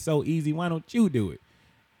shit is so easy, why don't you do it?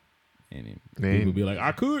 And then Man. people be like,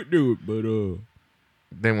 I could do it, but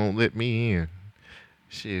They won't let me in.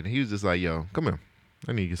 Shit, he was just like, yo, come here.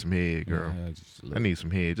 I need to get some head, girl. I just I need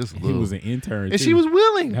some head, just a he little. was an intern. and too. she was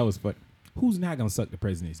willing. That was fun. Who's not gonna suck the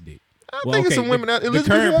president's dick? I think it's some women out. The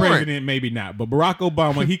Elizabeth current Warren. president, maybe not, but Barack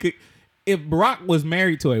Obama, he could. If Barack was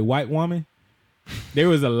married to a white woman, there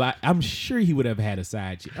was a lot. I'm sure he would have had a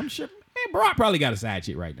side chick. I'm sure. Man, Barack probably got a side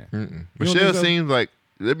chick right now. You don't Michelle think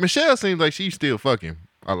so? seems like she's still fucking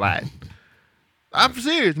a lot. I'm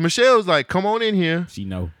serious. Michelle's like, come on in here. She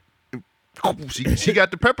know. She got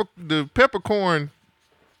the peppercorn.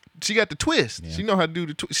 She got the twist. Yeah. She know how to do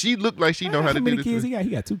the twist. She looked like she know how to do many the kids twist. he got? He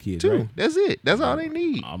got 2 kids. Two. Right? That's it. That's all they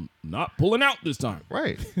need. I'm not pulling out this time.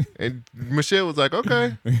 Right. And Michelle was like,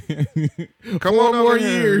 okay. Come 4 on over more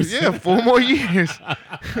here. years. Yeah, 4 more years.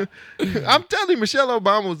 I'm telling you, Michelle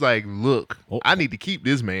Obama was like, look, I need to keep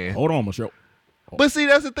this man. Hold on, Michelle. But see,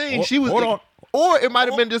 that's the thing. She was, hold on. or it might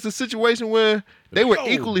have been just a situation where they were Yo.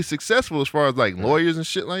 equally successful as far as like lawyers and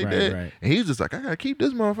shit like Right, that. right. And he was just like, I gotta keep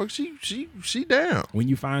this motherfucker. She down. When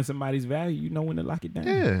you find somebody's value, you know when to lock it down.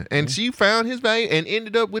 Yeah, and she found his value and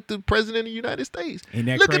ended up with the president of the United States. Ain't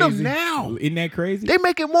that Look crazy? at them now. Isn't that crazy? They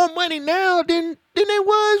making more money now than they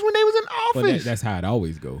was when they was in But office. that's how it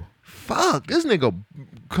always go. Fuck, this nigga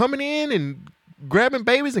coming in and grabbing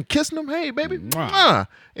babies and kissing them. Hey, baby, Mwah. mwah.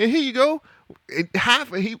 And here you go.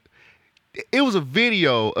 It was a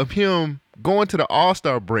video of him going to the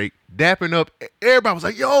All-Star break, dapping up. Everybody was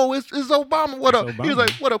like, yo, it's Obama. What up? Obama. He was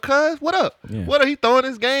like, what up, cuz? What up? Yeah. What up? He throwing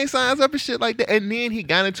his gang signs up and shit like that. And then he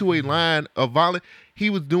got into a line of he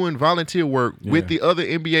was doing volunteer work with Yeah. the other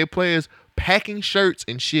NBA players, packing shirts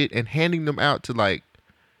and shit and handing them out to like,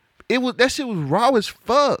 that shit was raw as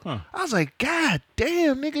fuck. Huh. I was like, God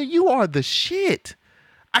damn, nigga, you are the shit.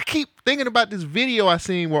 I keep thinking about this video I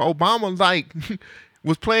seen where Obama like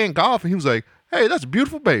was playing golf and he was like, "Hey, that's a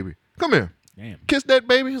beautiful baby. Come here, Damn. kiss that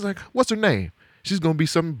baby." He was like, "What's her name?" She's gonna be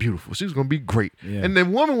something beautiful. She's gonna be great. Yeah. And the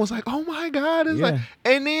woman was like, "Oh my God!" It's like,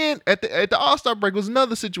 and then at the All-Star break was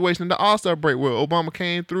another situation. The All-Star break where Obama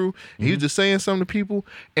came through, and he was just saying something to people,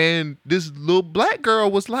 and this little black girl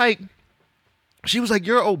was like, she was like,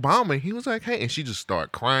 "You're Obama." He was like, "Hey," and she just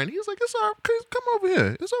started crying. He was like, "It's all right. Come over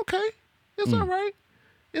here. It's okay. It's all right.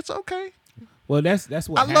 It's okay." Well, that's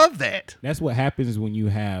what I love that. That's what happens when you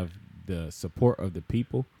have the support of the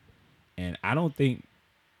people, and I don't think.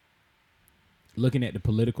 Looking at the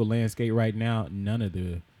political landscape right now, none of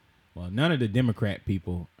the Democrat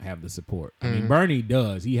people have the support. I mean, Bernie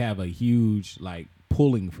does. He have a huge like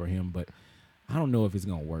pulling for him, but I don't know if it's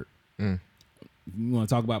gonna work. You want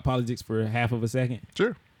to talk about politics for half of a second?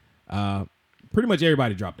 Sure. Pretty much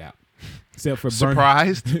everybody dropped out, except for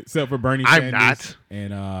Surprised? Bernie, except for Bernie I'm Sanders not.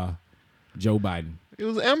 and Joe Biden. It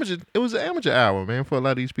was an amateur hour, man, for a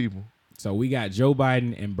lot of these people. So we got Joe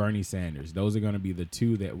Biden and Bernie Sanders. Those are going to be the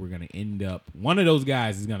two that we're going to end up. One of those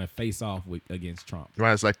guys is going to face off against Trump.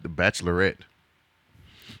 Right, it's like The Bachelorette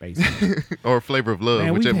Basically. or Flavor of Love,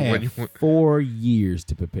 Man, whichever we've one had you want. 4 years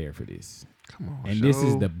to prepare for this. Come on, And this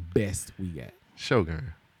is the best we got.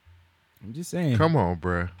 Shogun. I'm just saying. Come on,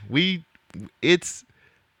 bruh.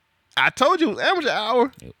 I told you it was amateur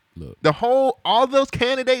hour. Look. All those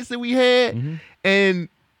candidates that we had, and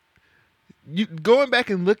you going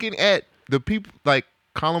back and looking at the people like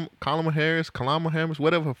Kamala Harris,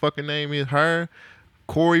 whatever her fucking name is, her,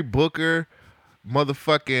 Cory Booker,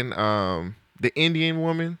 motherfucking the Indian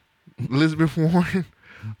woman, Elizabeth Warren.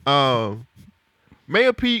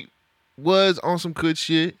 Mayor Pete was on some good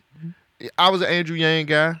shit. I was an Andrew Yang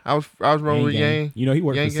guy. I was rolling with Yang. You know, he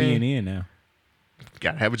works Yang for Gang. CNN now.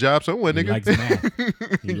 Gotta have a job somewhere, He nigga. likes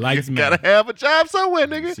math. He likes math. Gotta have a job somewhere,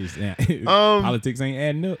 nigga. It's just, politics ain't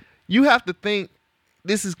adding up. You have to think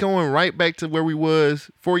this is going right back to where we was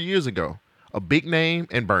 4 years ago. A big name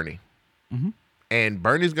and Bernie. And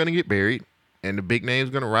Bernie's going to get buried, and the big name's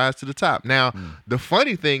going to rise to the top. Now, the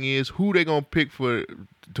funny thing is who they going to pick to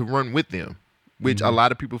run with them, which a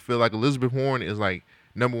lot of people feel like Elizabeth Warren is like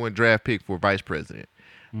 #1 draft pick for vice president.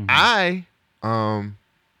 I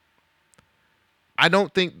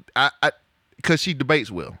don't think, because she debates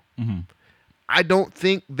well. I don't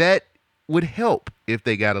think that would help if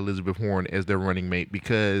they got Elizabeth Warren as their running mate,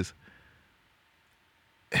 because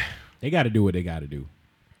they got to do what they got to do.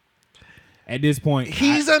 At this point,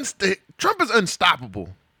 Trump is unstoppable.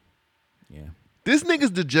 Yeah. This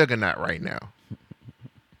nigga's the juggernaut right now.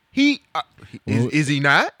 Is he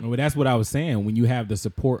not? Well, that's what I was saying. When you have the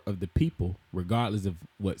support of the people, regardless of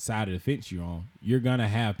what side of the fence you're on, you're going to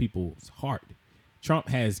have people's heart. Trump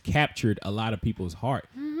has captured a lot of people's heart.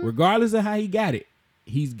 Regardless of how he got it,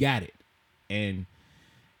 he's got it. And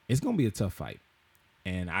it's going to be a tough fight.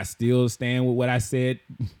 And I still stand with what I said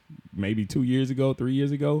maybe 2 years ago, 3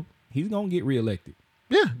 years ago. He's going to get reelected.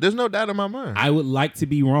 Yeah, there's no doubt in my mind. I would like to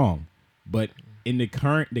be wrong. But in the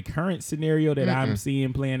current scenario that I'm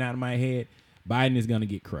seeing playing out in my head, Biden is going to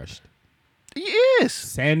get crushed. Yes.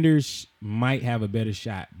 Sanders might have a better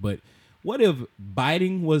shot. But what if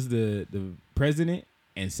Biden was the president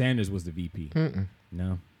and Sanders was the VP?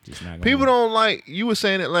 No, just not going to People don't like, you were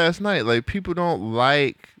saying it last night, like people don't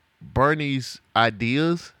like Bernie's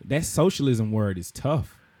ideas. That socialism word is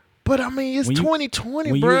tough. But I mean, it's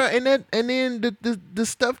 2020, bro, and then the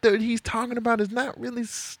stuff that he's talking about is not really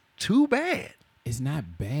too bad. It's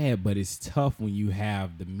not bad, but it's tough when you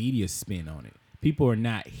have the media spin on it. People are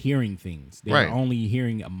not hearing things; they're only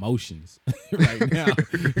hearing emotions right now.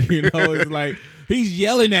 You know, it's like he's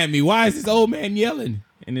yelling at me. Why is this old man yelling?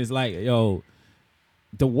 And it's like, yo,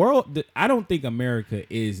 the world. I don't think America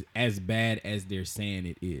is as bad as they're saying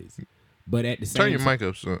it is. But at the same time, turn your mic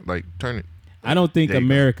up, son. Like turn it. I don't think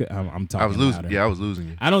America. I'm talking. I was losing. louder. Yeah, I was losing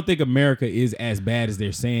you. I don't think America is as bad as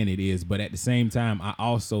they're saying it is, but at the same time, I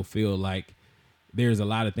also feel like there's a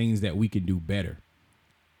lot of things that we can do better.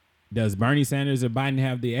 Does Bernie Sanders or Biden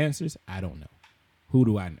have the answers? I don't know. Who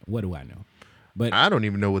do I know? What do I know? But I don't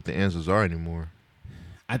even know what the answers are anymore.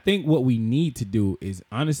 I think what we need to do is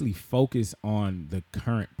honestly focus on the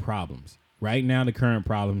current problems. Right now, the current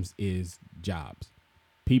problems is jobs.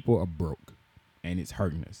 People are broke, and it's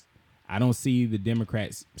hurting us. I don't see the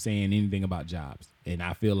Democrats saying anything about jobs. And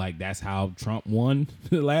I feel like that's how Trump won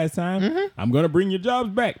the last time. I'm going to bring your jobs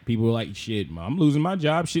back. People were like, shit, I'm losing my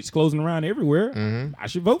job. Shit's closing around everywhere. I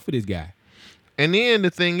should vote for this guy. And then the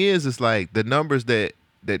thing is, it's like the numbers that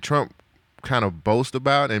Trump kind of boast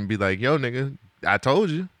about and be like, yo, nigga, I told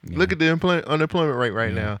you. Look at the unemployment rate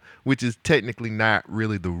right now, which is technically not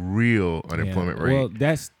really the real unemployment rate. Well,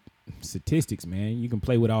 that's statistics, man. You can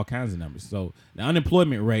play with all kinds of numbers. So the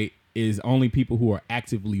unemployment rate is only people who are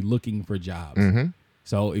actively looking for jobs. Mm-hmm.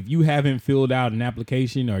 So if you haven't filled out an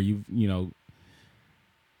application or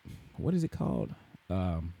what is it called?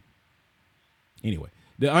 Anyway,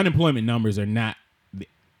 the unemployment numbers are not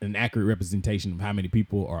an accurate representation of how many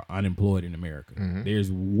people are unemployed in America. Mm-hmm.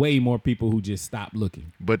 There's way more people who just stop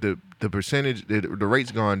looking. But the percentage, the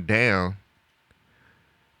rate's gone down,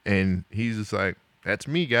 and he's just like, that's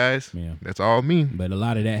me, guys. Yeah. That's all me. But a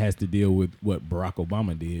lot of that has to deal with what Barack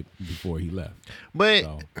Obama did before he left. But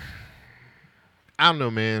So, I don't know,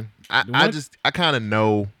 man. I kind of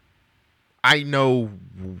know. I know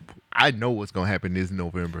what's gonna happen this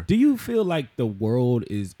November. do you feel like the world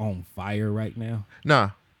is on fire right now?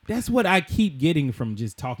 Nah. That's what I keep getting from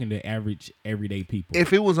just talking to average, everyday people.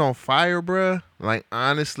 If it was on fire, bruh, like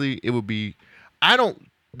honestly, it would be.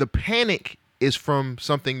 The panic is from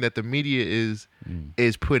something that the media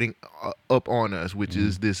is putting up on us, which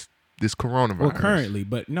is this coronavirus. Well, currently,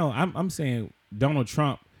 but no, I'm saying Donald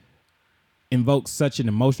Trump invokes such an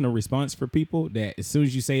emotional response for people that as soon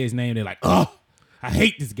as you say his name, they're like, oh, I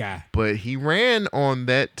hate this guy. But he ran on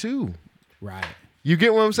that too. Right. You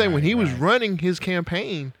get what I'm saying? When he was right. running his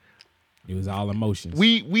campaign, It was all emotions.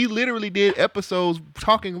 we literally did episodes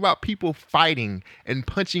talking about people fighting and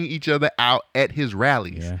punching each other out at his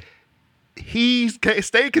rallies. Yeah. He's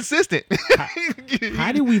stayed consistent.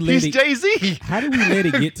 How did we let He's it? Jay-Z. How did we let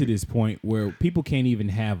it get to this point where people can't even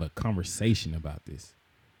have a conversation about this?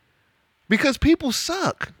 Because people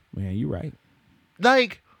suck. Man, you're right.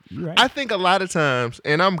 Like, You're right. I think a lot of times,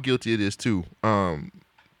 and I'm guilty of this too,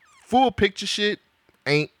 full picture shit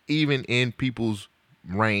ain't even in people's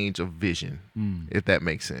range of vision, if that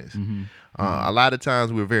makes sense. Mm-hmm. A lot of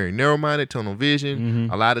times we're very narrow-minded, tunnel vision.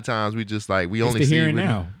 A lot of times we just like, we It's only the see here and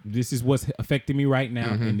now. This is what's affecting me right now,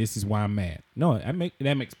 and this is why I'm mad. No,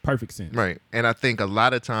 that makes perfect sense. Right. And I think a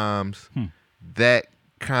lot of times that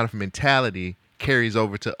kind of mentality carries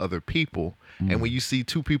over to other people. And when you see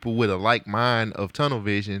two people with a like mind of tunnel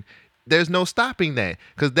vision, there's no stopping that,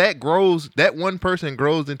 because that one person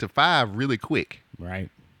grows into five really quick. Right.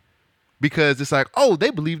 Because it's like, oh,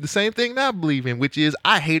 they believe the same thing that I believe in, which is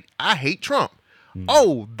I hate Trump.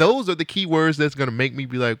 Oh, those are the key words that's gonna make me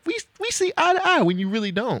be like, we see eye to eye when you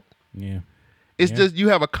really don't. Yeah. It's just you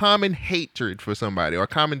have a common hatred for somebody or a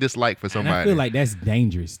common dislike for somebody. And I feel like that's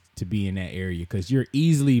dangerous to be in that area because you're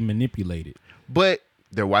easily manipulated. But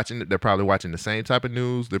they're probably watching the same type of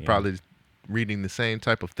news. They're probably reading the same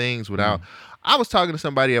type of things without. I was talking to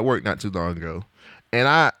somebody at work not too long ago, and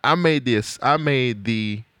I made the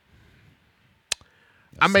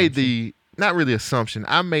not really assumption.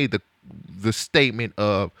 I made the statement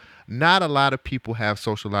of not a lot of people have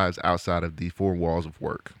social lives outside of the four walls of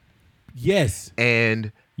work. Yes.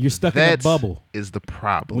 And You're stuck in a bubble. Is the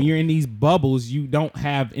problem. When you're in these bubbles, you don't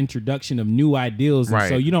have introduction of new ideals. And Right.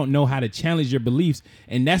 so you don't know how to challenge your beliefs.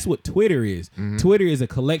 And that's what Twitter is. Twitter is a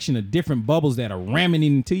collection of different bubbles that are ramming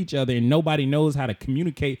into each other and nobody knows how to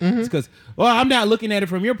communicate. It's because, well, I'm not looking at it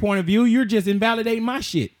from your point of view. You're just invalidating my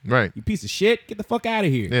shit. Right. You piece of shit. Get the fuck out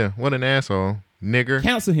of here. Yeah, what an asshole. Nigger.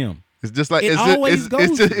 Cancel him. It's just like It it's always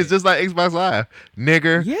goes there. it's just like Xbox Live.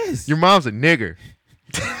 Nigger. Yes. Your mom's a nigger.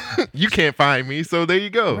 You can't find me, so there you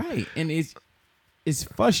go. Right. And it's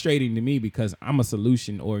frustrating to me because I'm a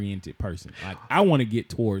solution-oriented person. Like, I want to get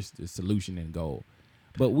towards the solution and goal.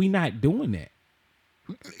 But we not doing that.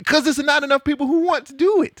 Because there's not enough people who want to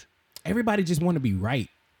do it. Everybody just want to be right.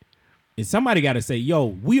 And somebody got to say, yo,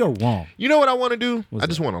 we are wrong. You know what I want to do? What's I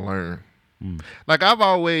just that? want to learn. Like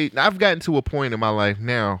I've gotten to a point in my life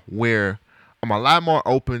now where I'm a lot more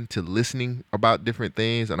open to listening about different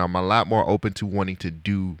things, and I'm a lot more open to wanting to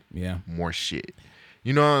do more shit.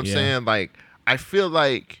 You know what I'm saying? Like, I feel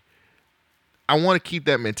like I want to keep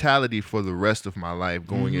that mentality for the rest of my life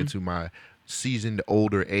going into my seasoned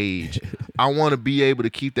older age. I want to be able to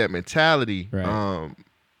keep that mentality. Right.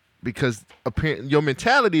 Because your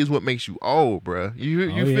mentality is what makes you old, bro.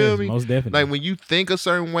 You feel me? Most definitely. Like when you think a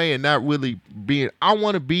certain way and not really I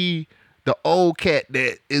want to be the old cat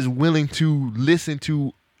that is willing to listen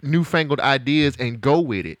to newfangled ideas and go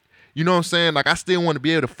with it. You know what I'm saying? Like I still want to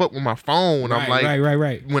be able to fuck with my phone when I'm like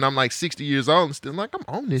right. when I'm like 60 years old and still like I'm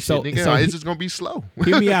on this shit, nigga. So it's just gonna be slow.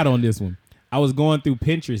 Hear me out on this one. I was going through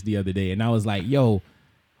Pinterest the other day and I was like, yo,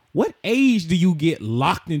 what age do you get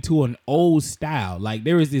locked into an old style? Like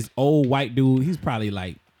there was this old white dude. He's probably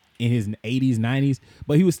like in his 80s, 90s,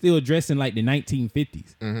 but he was still dressing like the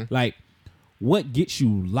 1950s. Like what gets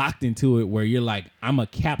you locked into it where you're like, I'm a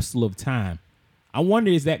capsule of time. I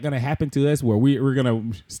wonder, is that going to happen to us where we're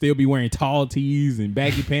going to still be wearing tall tees and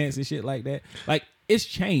baggy pants and shit like that? Like, it's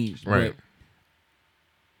changed. Right.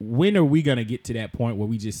 But when are we going to get to that point where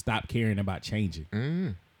we just stop caring about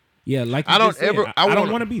changing? Yeah, like you I don't just said, ever. I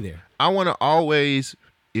don't want to be there. I want to always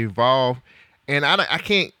evolve, and I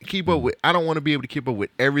can't keep up with. I don't want to be able to keep up with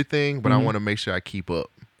everything, but I want to make sure I keep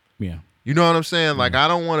up. Yeah. You know what I'm saying? Like, I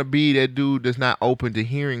don't want to be that dude that's not open to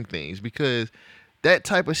hearing things, because that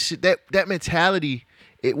type of shit, that mentality,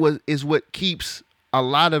 is what keeps a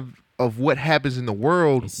lot of what happens in the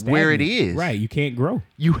world where it is. Right. You can't grow.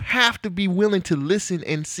 You have to be willing to listen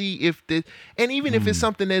and see if and even if it's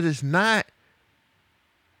something that is not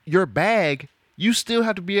your bag, you still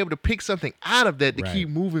have to be able to pick something out of that to keep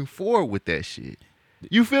moving forward with that shit.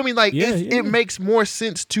 You feel me? Like, it makes more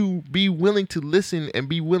sense to be willing to listen and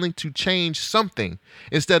be willing to change something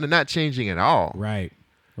instead of not changing at all. Right.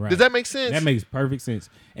 Does that make sense? That makes perfect sense.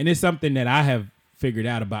 And it's something that I have figured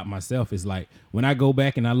out about myself is like, when I go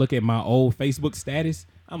back and I look at my old Facebook status,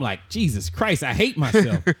 I'm like, Jesus Christ, I hate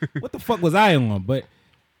myself. What the fuck was I on? But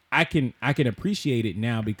I can appreciate it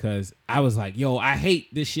now, because I was like, yo, I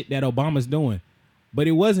hate this shit that Obama's doing. But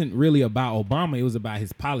it wasn't really about Obama. It was about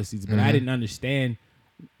his policies. But I didn't understand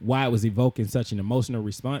why it was evoking such an emotional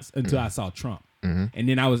response until I saw Trump. And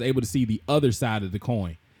then I was able to see the other side of the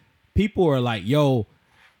coin. People are like, yo,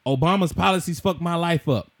 Obama's policies fucked my life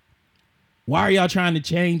up. Why are y'all trying to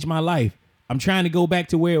change my life? I'm trying to go back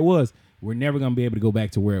to where it was. We're never going to be able to go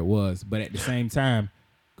back to where it was. But at the same time,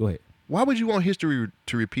 go ahead. Why would you want history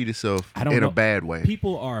to repeat itself I don't in know. a bad way?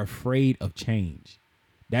 People are afraid of change.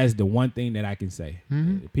 That's the one thing that I can say.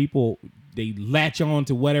 People, they latch on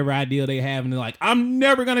to whatever ideal they have, and they're like, I'm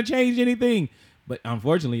never going to change anything. But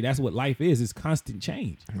unfortunately, that's what life is. It's constant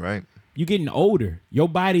change. Right. You're getting older. Your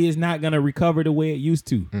body is not going to recover the way it used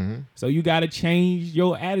to. So you got to change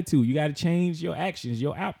your attitude. You got to change your actions,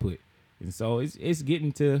 your output. And so it's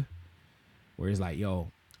getting to where it's like,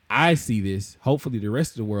 yo, I see this. Hopefully the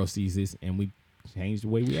rest of the world sees this, and we change the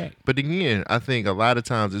way we act. But again, I think a lot of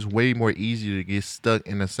times it's way more easier to get stuck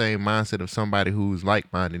in the same mindset of somebody who's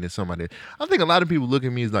like-minded than somebody. I think a lot of people look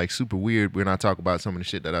at me as like super weird when I talk about some of the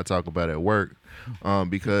shit that I talk about at work.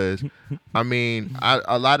 Because I mean,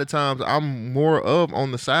 a lot of times I'm more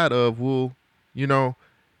on the side of, well, you know,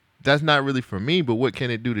 that's not really for me, but what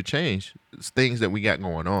can it do to change? It's things that we got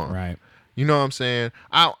going on. Right. You know what I'm saying?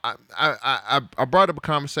 I brought up a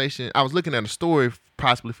conversation. I was looking at a story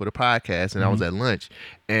possibly for the podcast, and I was at lunch,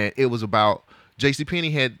 and it was about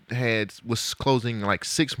JCPenney was closing like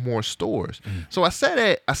 6 more stores. So I sat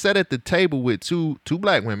at the table with two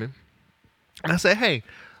black women, and I said, hey,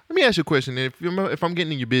 let me ask you a question. If I'm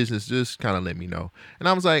getting in your business, just kind of let me know. And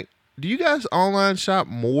I was like, do you guys online shop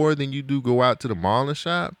more than you do go out to the mall and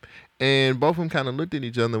shop? And both of them kind of looked at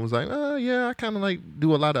each other and was like, oh, yeah, I kind of like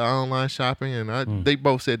do a lot of online shopping. And they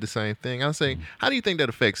both said the same thing. I was saying, how do you think that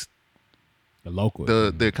affects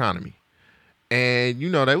the economy? And, you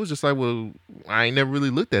know, they was just like, well, I ain't never really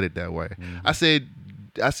looked at it that way. I said,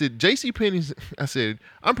 JCPenney's, I said,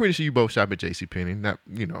 I'm pretty sure you both shop at JCPenney, not,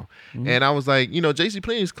 you know. And I was like, you know,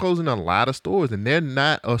 JCPenney's closing a lot of stores, and they're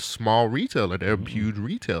not a small retailer. They're a huge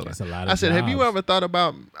retailer. That's a lot of I said, jobs. have you ever thought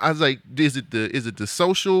about, I was like, is it the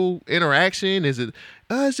social interaction? Is it,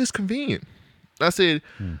 it's just convenient. I said,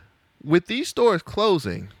 with these stores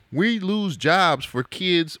closing, we lose jobs for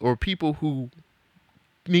kids or people who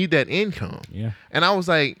need that income. Yeah. And I was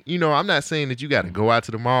like, you know, I'm not saying that you got to go out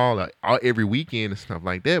to the mall like every weekend and stuff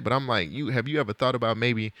like that, but I'm like, have you ever thought about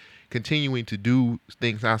maybe continuing to do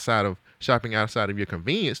things outside of shopping outside of your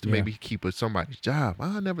convenience to maybe keep somebody's job?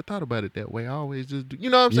 I never thought about it that way. I always just do,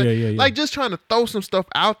 you know what I'm saying? Like just trying to throw some stuff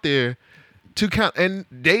out there to count. And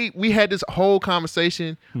we had this whole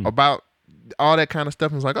conversation about all that kind of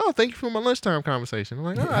stuff. And it's like, oh, thank you for my lunchtime conversation. I'm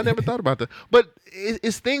like, oh, I never thought about that. But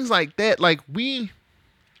it's things like that. Like we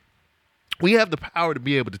have the power to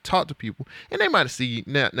be able to talk to people, and they might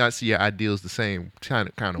not see your ideals the same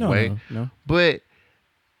kind of way. No. But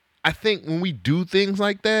I think when we do things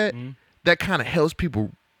like that, that kind of helps people,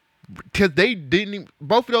 because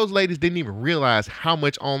both of those ladies didn't even realize how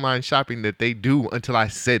much online shopping that they do until I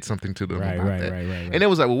said something to them about that. Right. And it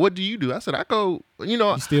was like, well, what do you do? I said, I go, you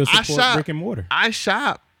know, You still support brick and mortar. I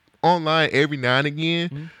shop online every now and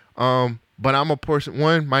again, but I'm a person.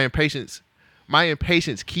 My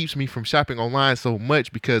impatience keeps me from shopping online so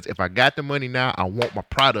much, because if I got the money now, I want my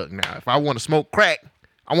product now. If I want to smoke crack,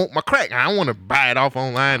 I want my crack. I don't want to buy it off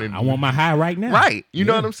online. And I want my high right now. Right. You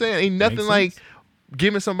know what I'm saying? Ain't nothing like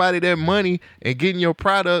giving somebody that money and getting your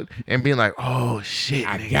product and being like, oh shit,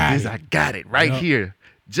 I got it right here.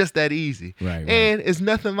 just that easy. Right. And it's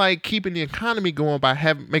nothing like keeping the economy going by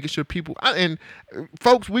making sure people and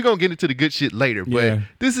folks, we're gonna get into the good shit later, but Yeah.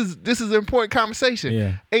 this is an important conversation.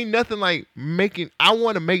 Yeah. Ain't nothing like I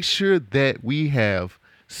want to make sure that we have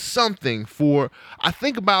something for. I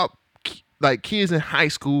think about like kids in high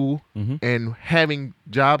school and having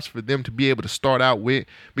jobs for them to be able to start out with,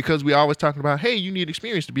 because we always talking about, hey, you need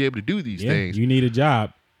experience to be able to do these things. You need a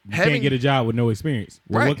job. You Having- can't get a job with no experience.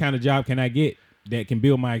 Well, Right. what kind of job can I get that can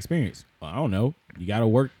build my experience? Well, I don't know. You got to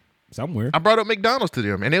work somewhere. I brought up McDonald's to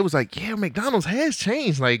them, and it was like, yeah, McDonald's has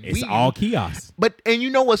changed. Like It's all kiosks. And you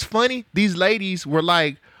know what's funny? These ladies were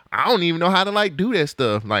like, I don't even know how to like do that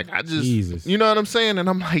stuff. Like I just, Jesus. you know what I'm saying? And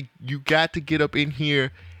I'm like, you got to get up in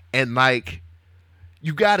here and like,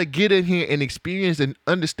 you got to get in here and experience and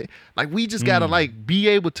understand. Like we just got to like be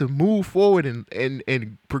able to move forward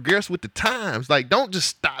and progress with the times. Like don't just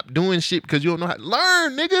stop doing shit because you don't know how to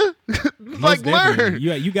learn, nigga. Like Most definitely.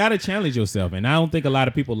 learn. You got to challenge yourself. And I don't think a lot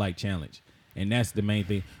of people like challenge. And that's the main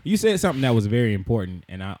thing. You said something that was very important,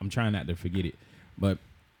 and I'm trying not to forget it. But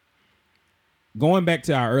going back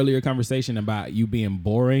to our earlier conversation about you being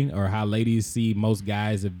boring, or how ladies see most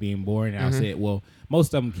guys as being boring, I said, well,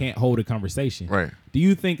 most of them can't hold a conversation. Right. Do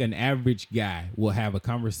you think an average guy will have a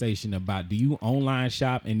conversation about, do you online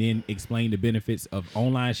shop, and then explain the benefits of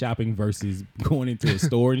online shopping versus going into a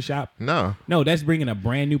store and shop? No. No, that's bringing a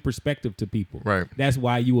brand new perspective to people. Right. That's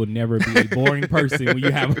why you will never be a boring person when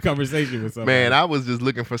you have a conversation with somebody. Man, I was just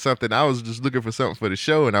looking for something. I was just looking for something for the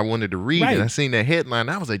show, and I wanted to read Right. it. I seen that headline.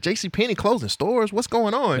 I was like, JCPenney closing stores? What's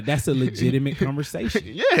going on? But that's a legitimate conversation.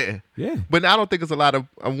 Yeah. Yeah. But I don't think there's a lot of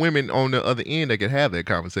women on the other end that can have that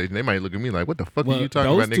conversation. They might look at me like, what the fuck are you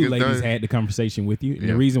talking those about, two niggas? ladies had the conversation with you. And Yeah.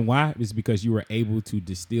 the reason why is because you were able to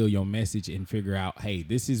distill your message and figure out, hey,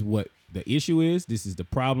 this is what the issue is. This is the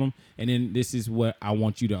problem. And then this is what I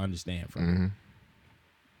want you to understand from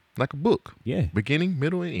it. Like a book. Yeah. Beginning,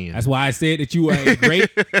 middle, and end. That's why I said that you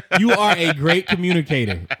are a great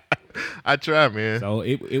communicator. I try, man. So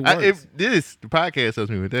it works. The podcast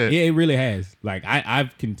helps me with that. Yeah, it really has. Like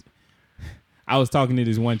I was talking to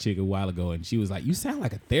this one chick a while ago, and she was like, "You sound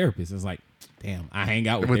like a therapist." It's like, damn, I hang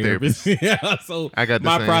out with therapists. Yeah, so I got the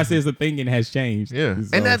my same. process of thinking has changed. Yeah. So-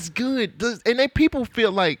 And that's good. And then people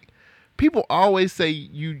feel like, people always say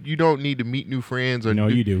you don't need to meet new friends. Or No,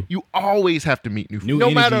 you do. You always have to meet new friends. New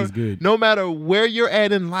energy is good. No matter where you're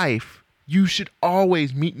at in life, you should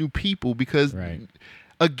always meet new people because, Right.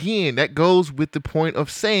 again, that goes with the point of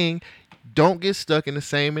saying, don't get stuck in the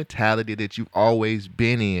same mentality that you've always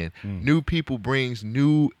been in. New people brings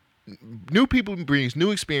new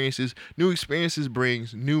experiences. New experiences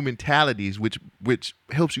brings new mentalities, which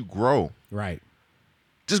helps you grow. right.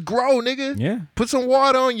 Just grow, nigga. Yeah. Put some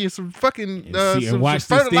water on you, some fucking And watch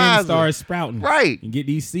some the stem fertilizer. start sprouting. Right. And get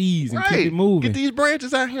these seeds and Right. keep it moving. Get these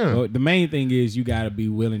branches out here. So the main thing is you got to be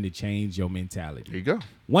willing to change your mentality. There you go.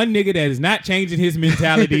 One nigga that is not changing his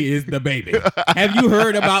mentality is the baby. Have you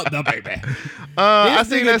heard about the baby? I This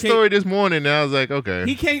seen nigga that can't- story this morning, and I was like, okay.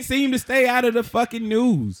 He can't seem to stay out of the fucking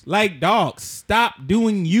news. Like, dog, stop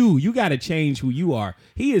doing you. You got to change who you are.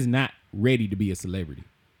 He is not ready to be a celebrity.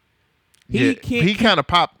 He can't. He kind of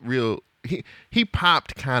popped real. He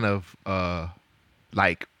popped kind of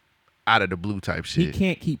like out of the blue type shit. He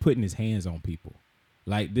can't keep putting his hands on people.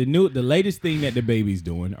 Like the latest thing that the baby's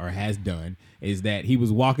doing or has done is that he was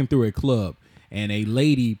walking through a club and a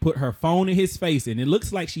lady put her phone in his face, and it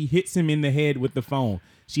looks like she hits him in the head with the phone.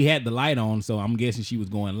 She had the light on, so I'm guessing she was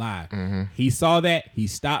going live. Mm-hmm. He saw that. He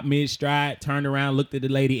stopped mid-stride, turned around, looked at the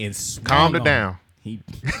lady, and swung Calmed her on down. He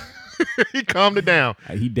He calmed it down.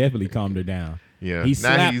 he definitely calmed her down. Yeah. He Now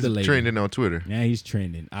slapped he's the lady. trending on Twitter. Now he's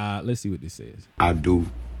trending. Let's see what this says. I do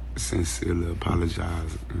sincerely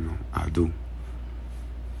apologize. I do.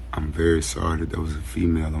 I'm very sorry that there was a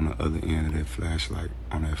female on the other end of that flashlight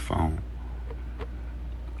on that phone.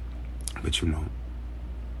 But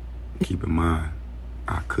keep in mind,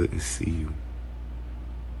 I couldn't see you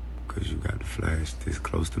because you got the flash this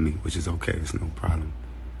close to me, which is okay. It's no problem.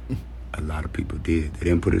 A lot of people did. They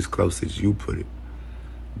didn't put it as close as you put it,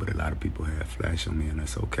 but a lot of people had flash on me, and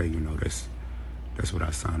that's okay. That's what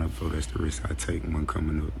I signed up for. That's the risk I take when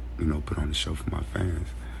coming to, put on the show for my fans.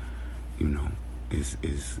 It's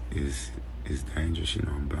dangerous.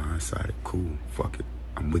 I'm blindsided. Cool. Fuck it.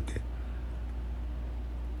 I'm with that.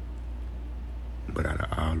 But out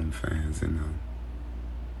of all them fans,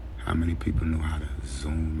 how many people knew how to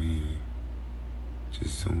zoom in?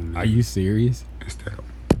 Just zoom in. Are you serious? Instead of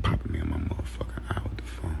popping me in my motherfucking eye with the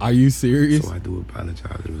phone. Are you serious? So I do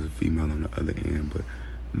apologize. There was a female on the other end, but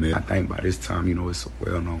man, I think by this time, it's a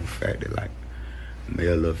well-known fact that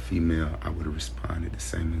male or female, I would have responded the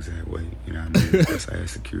same exact way. You know what I mean? Of course, I had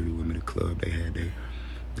security with me. The club, they had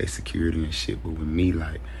their security and shit. But with me,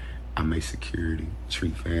 like, I make security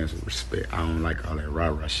treat fans with respect. I don't like all that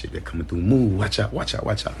rah-rah shit that coming through. Move, watch out,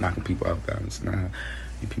 knocking people off balance. Nah,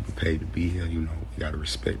 you people paid to be here, you know. We gotta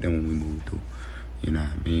respect them when we move through. You know what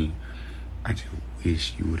I mean? I just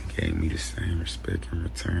wish you would have gave me the same respect in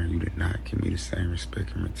return. You did not give me the same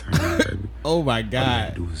respect in return, baby. Oh my All you God.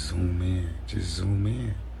 gotta do is zoom in. Just zoom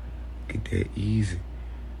in. Ain't that easy.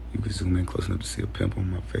 You can zoom in close enough to see a pimple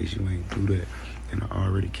on my face. You ain't do that. And I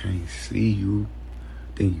already can't see you.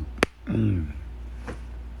 Then you,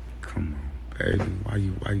 come on, baby.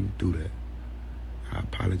 Why you do that? I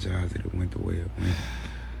apologize that it went the way it went.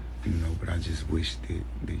 You know, but I just wish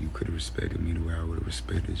that you could have respected me the way I would have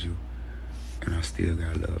respected you. And I still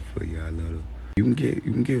got love for you. I love you. You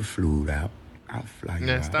can get flued out. I'll fly you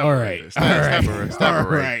out. Stop All it right. right there. Stop it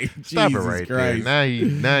right. Stop it Jesus right there. Christ.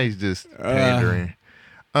 Now he's just pandering.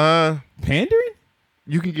 Pandering?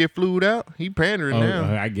 You can get flued out. He pandering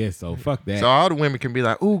now. I guess so. Fuck that. So all the women can be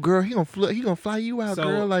like, "Ooh, girl, he gonna fly you out, So-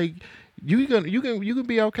 girl." Like you can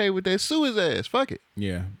be okay with that. Sue his ass. Fuck it.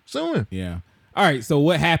 yeah. Sue him. Yeah. All right. So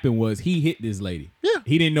what happened was he hit this lady. Yeah.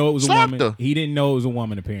 He didn't know it was Slapped a woman. her. He didn't know it was a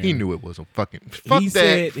woman. Apparently, He knew it was a fucking. Fuck he that.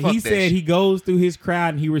 said fuck he that said shit. he goes through his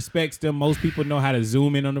crowd and he respects them. Most people know how to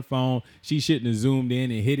zoom in on the phone. She shouldn't have zoomed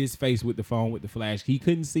in and hit his face with the phone with the flash. He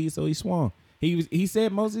couldn't see, so he swung. He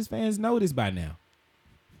said most of his fans know this by now.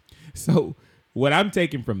 So what I'm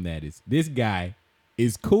taking from that is this guy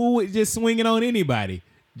is cool with just swinging on anybody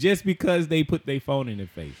just because they put their phone in their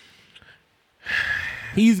face.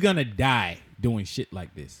 He's gonna die doing shit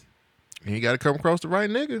like this. He got to come across the right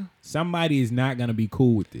nigga. Somebody is not gonna be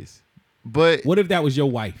cool with this. But What if that was your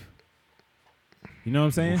wife? You know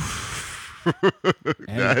what I'm saying?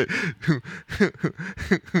 Hey,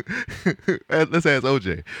 let's ask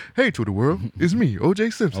OJ. Hey, to the world, it's me,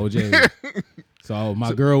 OJ Simpson. OJ. So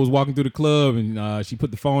my girl was walking through the club and she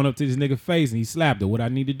put the phone up to this nigga face and he slapped her. What I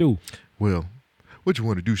need to do? Well, what you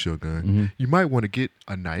want to do, Shogun? You might want to get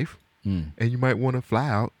a knife, and you might want to fly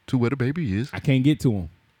out to where the baby is. I can't get to him.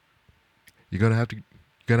 You're gonna have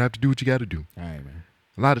to do what you got to do. All right, man.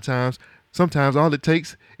 A lot of times, sometimes all it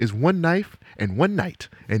takes is one knife and one night,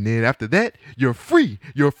 and then after that, you're free.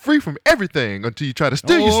 You're free from everything until you try to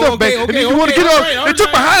steal your stuff back, and then you want to get off. They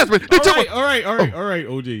took my husband. They took my. All right,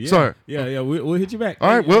 OJ. Yeah. Sorry. Yeah. We'll hit you back. All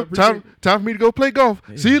right, Hey, well, appreciate time for me to go play golf.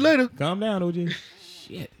 See you later. Calm down, OJ.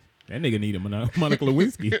 Shit. That nigga need a Monica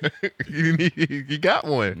Lewinsky. He got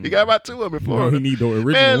one. He got about two of them in No, Florida. he need the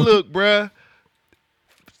original Man, one. look, bruh.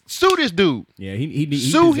 Sue this dude. Yeah, he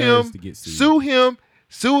Sue deserves him. to get sued.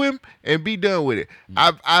 Sue him, and be done with it.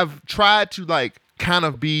 I've tried to like kind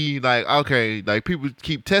of be like, okay, like people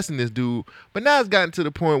keep testing this dude, but now it's gotten to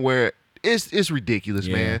the point where it's ridiculous,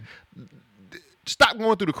 Yeah. man. Stop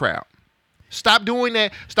going through the crowd. Stop doing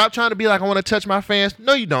that. Stop trying to be like, I want to touch my fans.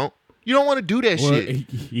 No, you don't. You don't want to do that Well, shit.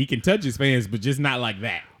 he can touch his fans, but just not like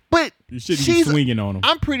that. But You shouldn't be swinging on him.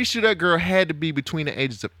 I'm pretty sure that girl had to be between the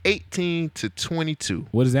ages of 18 to 22.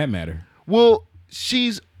 What does that matter? Well,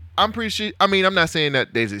 I'm pretty sure. I mean, I'm not saying that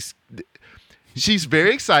she's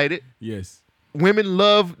very excited. Yes. Women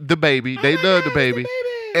love the baby. They love the baby.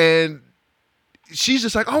 And she's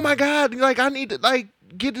just like, oh my God, like I need to like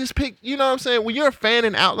get this pic. You know what I'm saying? When you're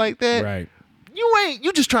fanning out like that, Right.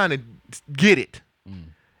 you just trying to get it.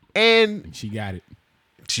 And She got it.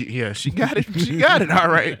 she got it. She got it. All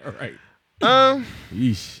right. All right.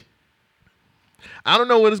 Yeesh. I don't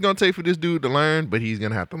know what it's gonna take for this dude to learn, but he's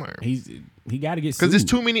gonna have to learn. He got to get sued. Because it's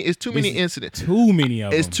too many incidents. Too many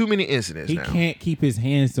of It's them. too many incidents He now. can't keep his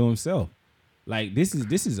hands to himself. Like this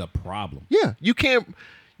is a problem. Yeah, you can't.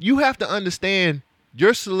 You have to understand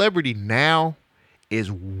your celebrity now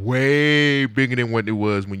is way bigger than what it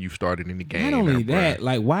was when you started in the game. Not only that,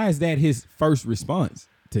 like why is that his first response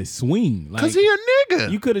to swing? Like, because he a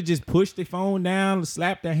nigga. you could have just pushed the phone down,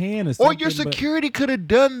 slapped the hand, or something. Or your but security could have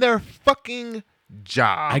done their fucking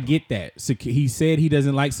job. I get that. He said he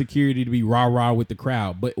doesn't like security to be rah-rah with the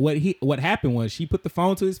crowd. But what happened was she put the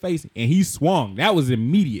phone to his face and he swung. That was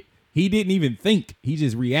immediate. He didn't even think. He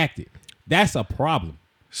just reacted. That's a problem.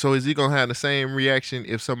 So is he gonna have the same reaction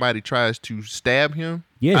if somebody tries to stab him?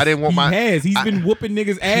 Yes, I didn't want He's been whooping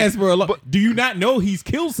niggas' ass for a long. Do you not know he's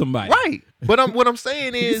killed somebody? Right. But what I'm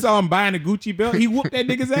saying You is, saw him buying a Gucci belt. He whooped that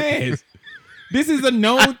nigga's ass. This is a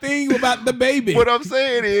known thing about the baby. what I'm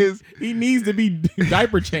saying is, He needs to be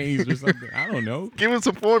diaper changed or something. I don't know. give him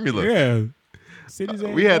some formula. Yeah. Sit his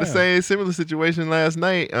ass We had the down. same similar situation last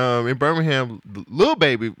night in Birmingham. Lil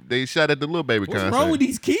Baby, they shot at the Lil Baby What's concert. wrong with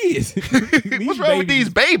these kids? What's wrong with these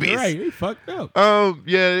babies? Right, they fucked up.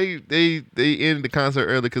 Yeah, they ended the concert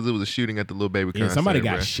early because it was a shooting at the Lil Baby concert. Yeah, somebody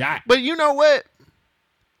got bruh. shot. But you know what?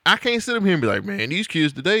 I can't sit up here and be like, man, these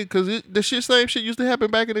kids today, because the same shit used to happen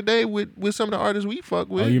back in the day with some of the artists we fuck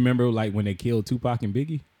with. Oh, you remember like when they killed Tupac and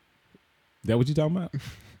Biggie? Is that what you talking about?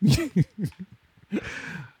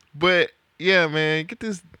 But yeah, man, get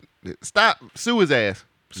this. Stop. Sue his ass.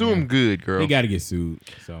 Sue him good, girl. They got to get sued.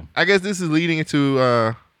 So I guess this is leading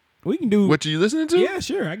into we can do what you listening to? Yeah,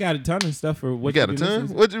 sure. I got a ton of stuff for what You got you a been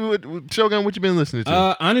ton? listening to. What Shogun, what you been listening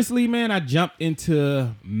to? Honestly, man, I jumped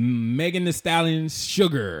into Megan Thee Stallion's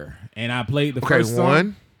Sugar, and I played the Okay, first song.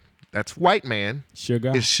 one. That's White Man.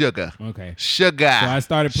 Sugar. It's Sugar. Okay. Sugar. So I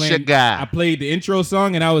started playing. Sugar. I played the intro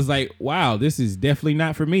song, and I was like, "Wow, this is definitely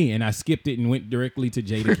not for me." And I skipped it and went directly to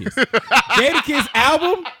Jadakiss. Jadakiss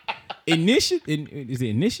album, Ignition. Is it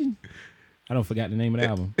Ignition? I don't forgot the name of the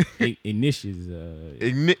album. Ignition.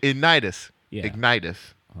 Ignitus. Yeah. Ignitus.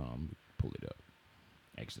 Pull it up.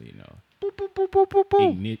 Actually, no. Boop, boop, boop, boop, boop,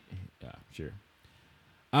 boop. Ignite. Sure.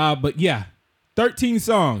 But yeah, 13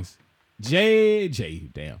 songs.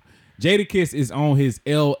 Jadakiss is on his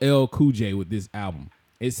LL Cool J with this album.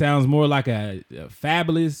 It sounds more like a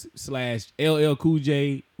Fabulous / LL Cool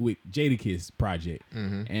J with Jadakiss project,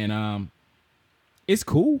 and it's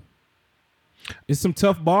cool. It's some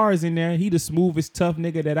tough bars in there. He the smoothest tough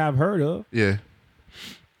nigga that I've heard of. Yeah.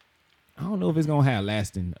 I don't know if it's gonna have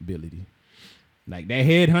lasting ability. Like that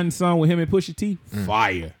Headhunting song with him and Pusha T,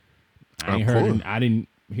 fire. I ain't heard. Cool. I didn't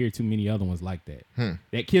hear too many other ones like that.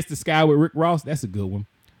 That Kiss the Sky with Rick Ross, that's a good one.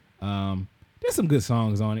 There's some good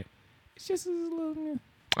songs on it. It's just a little.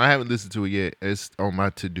 I haven't listened to it yet. It's on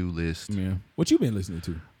my to-do list. Yeah. What you been listening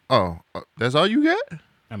to? Oh, that's all you got?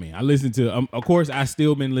 I mean, I listened to. Of course, I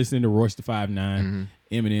still been listening to Royce the 5'9",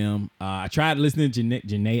 Eminem. I tried listening to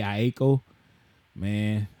Janae Aiko.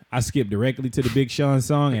 Man, I skipped directly to the Big Sean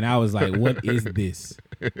song, and I was like, "What is this?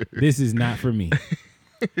 This is not for me."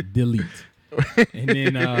 Delete. And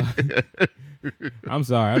then I'm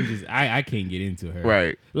sorry, I can't get into her.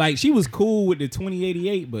 Right. Like she was cool with the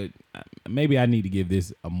 2088, but maybe I need to give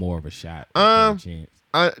this a more of a shot. A chance.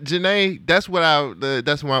 Janae, that's what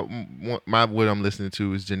what I'm listening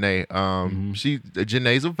to is Janae.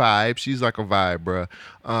 Janae's a vibe. She's like a vibe, bruh.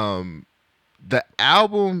 The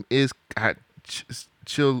album is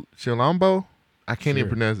Chilombo. I can't even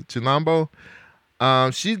pronounce it. Chilombo.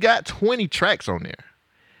 She's got 20 tracks on there.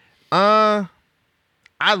 I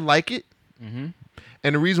like it. And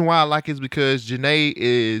the reason why I like it is because Janae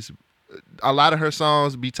is, a lot of her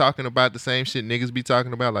songs be talking about the same shit niggas be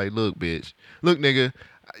talking about. Like, look, bitch. Look, nigga,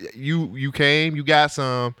 you came, you got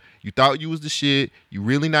some, you thought you was the shit, you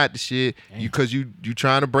really not the shit. Because you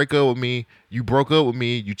trying to break up with me, you broke up with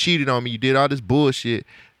me, you cheated on me, you did all this bullshit.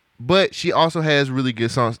 But she also has really good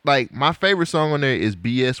songs. Like, my favorite song on there is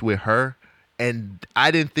BS with her. And I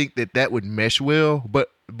didn't think that would mesh well, but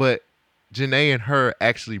Janae and her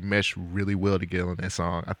actually mesh really well together on that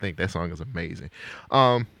song. I think that song is amazing.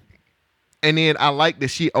 And then I like that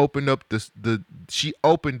she opened up the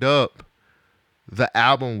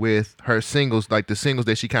album with her singles, like the singles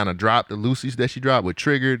that she kind of dropped, the Lucy's that she dropped with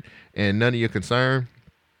Triggered and None of Your Concern.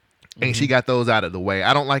 And she got those out of the way.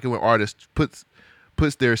 I don't like it when artists puts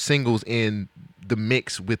their singles in the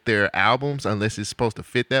mix with their albums unless it's supposed to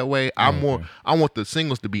fit that way. I want the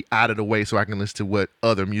singles to be out of the way so I can listen to what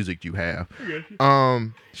other music you have.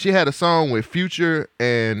 She had a song with Future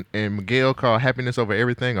and Miguel called Happiness Over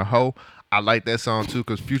Everything, a hoe. I like that song too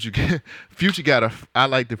because Future got I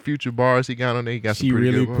like the Future bars he got on there. He got some She pretty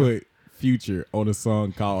really good ones. put Future on a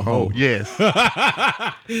song called Oh, Ho. yes.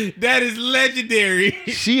 That is legendary.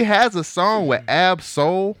 She has a song with Ab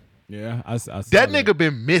Soul. Yeah, I saw That nigga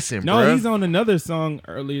been missing, No, bruh. he's on another song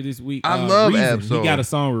earlier this week. I love Reason. Ab Soul. He got a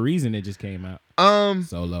song with Reason that just came out.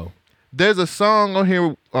 Solo. There's a song on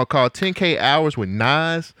here called 10K Hours with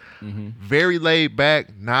Nas. Very laid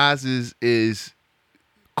back. Nas is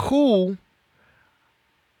cool.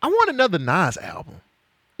 I want another Nas album.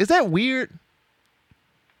 Is that weird?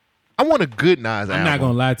 I want a good Nas album. I'm not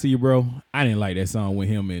gonna lie to you, bro. I didn't like that song with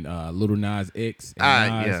him and Little Nas X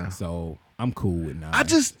and Nas, yeah. so I'm cool with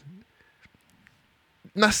Nas.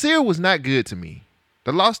 Nasir was not good to me.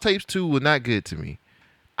 The Lost Tapes 2 was not good to me.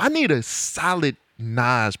 I need a solid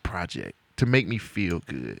Nas project to make me feel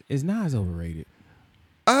good. Is Nas overrated?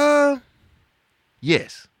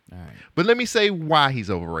 Yes. All right. But let me say why he's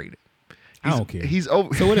overrated. I don't care. He's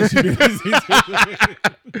over. So what else you been listening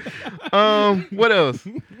to? What else?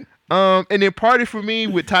 And then Party For Me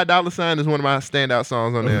with Ty Dolla $ign is one of my standout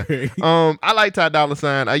songs on there. Okay. I like Ty Dolla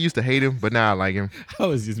 $ign. I used to hate him, but now I like him. I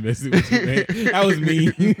was just messing with you, man. That was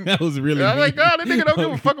mean. That was really I'm mean. like, God, that nigga don't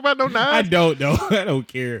give a fuck about no Nas. I don't know. I don't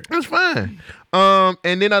care. It's fine.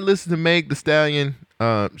 And then I listened to Meg Thee Stallion,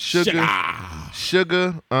 Sugar.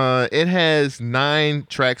 It has 9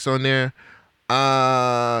 tracks on there.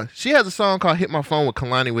 She has a song called Hit My Phone with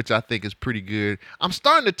Kalani, which I think is pretty good. I'm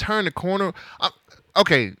starting to turn the corner.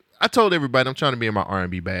 Okay, I told everybody I'm trying to be in my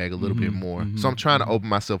R&B bag a little bit more. So I'm trying to open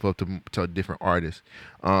myself up to different artists.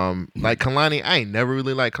 Like Kalani, I ain't never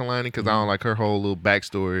really liked Kalani because I don't like her whole little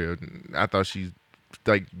backstory. I thought she's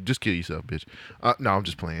like, just kill yourself, bitch. No, I'm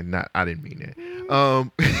just playing. I didn't mean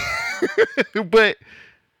that. But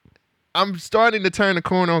I'm starting to turn the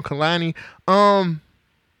corner on Kalani.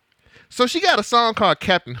 So she got a song called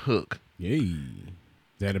Captain Hook. Yay.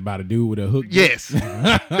 Is that about a dude with a hook? Yes.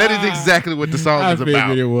 That is exactly what the song is about. I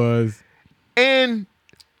figured it was. And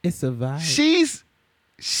it's a vibe.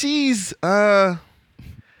 She's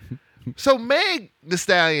so Meg Thee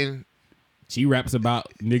Stallion, she raps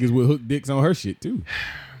about niggas with hook dicks on her shit too.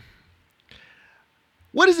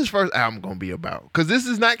 What is this first album gonna be about? Because this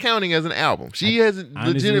is not counting as an album. She hasn't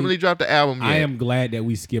legitimately dropped the album yet. I am glad that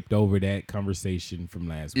we skipped over that conversation from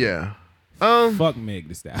last week. Yeah. Fuck Meg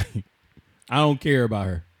Thee Stallion. I don't care about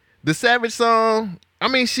her. The Savage song, I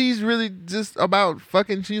mean, she's really just about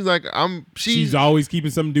fucking. She's like, she's always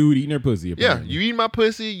keeping some dude eating her pussy. Apparently. Yeah, you eat my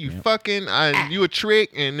pussy, you fucking, you a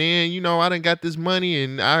trick, and then I done got this money,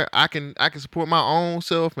 and I can support my own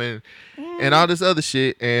self and all this other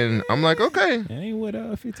shit, and I'm like, okay, that ain't what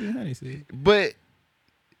 1500 said. But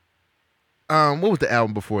what was the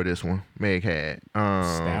album before this one? Meg had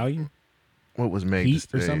Stallion. What was Meg? Heat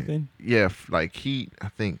or something? Yeah, like Heat. I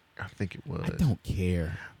think it was. I don't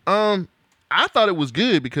care. I thought it was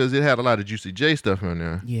good because it had a lot of Juicy J stuff on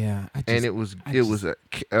there. Yeah, I don't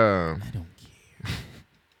care.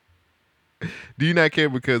 Do you not care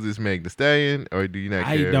because it's Meg Thee Stallion, or do you not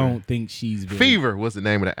care? I don't think she's Fever was the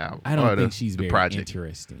name of the album. I don't think she's very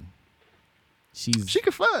interesting. She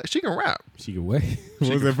can fuck. She can rap. She can what?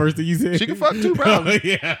 What was the first thing you said? She can fuck too, probably.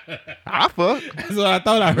 Yeah. I fuck. That's what I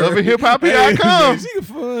thought I heard. LoveItHipHop.com. She can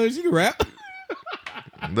fuck. She can rap.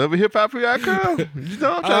 LoveItHipHop.com. You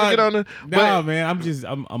know, I'm trying to get on the. Nah,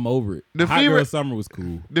 man, I'm over it. The Hot Girl Summer was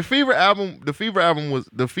cool. The Fever album was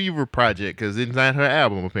the Fever project, because it's not her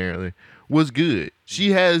album apparently, was good.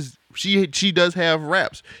 She does have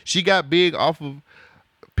raps. She got big off of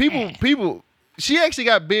people. She actually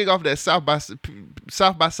got big off that South by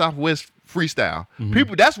Southwest freestyle.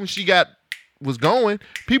 People, that's when she was going.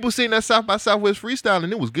 People seen that South by Southwest freestyle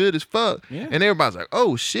and it was good as fuck. Yeah. And everybody's like,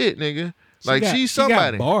 "Oh shit, nigga!" She's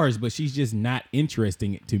somebody. She got bars, but she's just not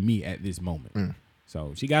interesting to me at this moment.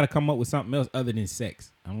 So she got to come up with something else other than sex.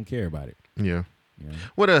 I don't care about it. Yeah.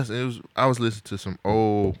 What else? I was listening to some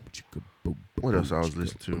old. What else I was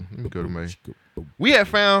listening to? Let me go to my. We had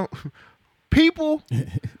found. People,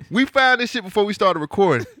 we found this shit before we started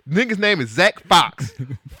recording. Nigga's name is Zach Fox.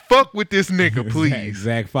 Fuck with this nigga, please.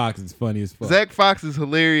 Zach Fox is funny as fuck. Zach Fox is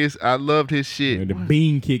hilarious. I loved his shit. When the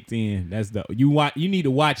bean kicked in. That's you need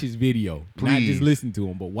to watch his video. Please. Not just listen to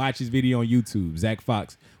him, but watch his video on YouTube. Zach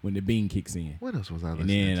Fox, when the bean kicks in. What else was I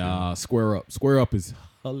listening to? And then Square Up. Square Up is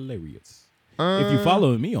hilarious. If you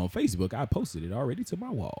follow me on Facebook, I posted it already to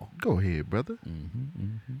my wall. Go ahead, brother.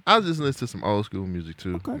 I was just listening to some old school music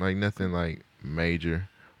too. Okay. Like nothing like major.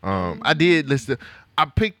 I did listen to, I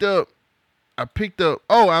picked up I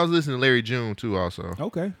was listening to Larry June too also.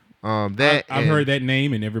 Okay. I've heard that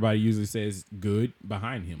name and everybody usually says good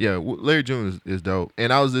behind him. Yeah, Larry June is dope.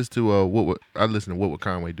 And I was listening to What Would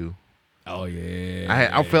Conway Do. Oh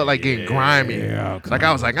yeah, I felt like getting grimy. Yeah,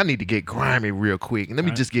 I was like, I need to get grimy real quick, and let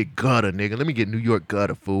me just get gutter, nigga. Let me get New York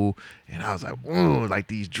gutter, fool. And I was like, ooh, like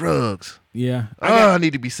these drugs. Yeah, I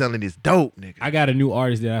need to be selling this dope, nigga. I got a new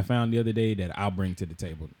artist that I found the other day that I'll bring to the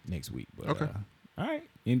table next week. But, okay. All right.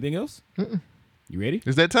 Anything else? You ready?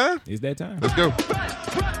 Is that time? It's that time. Let's go.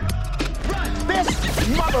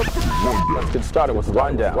 Let's get started with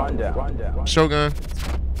Rundown. Shogun.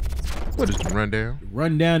 What is the rundown?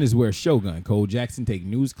 Rundown is where Shogun, Cole Jackson, take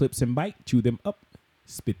news clips and bite, chew them up,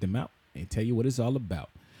 spit them out, and tell you what it's all about.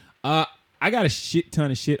 I got a shit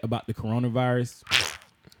ton of shit about the coronavirus,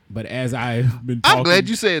 but as I've been talking, I'm glad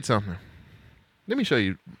you said something. Let me show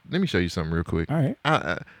you something real quick. All right.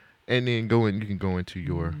 And then you can go into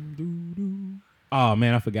your. Oh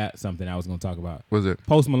man, I forgot something I was gonna talk about. What's it?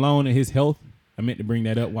 Post Malone and his health. I meant to bring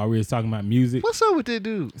that up while we was talking about music. What's up with that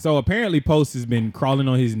dude? So apparently Post has been crawling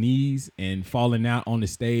on his knees and falling out on the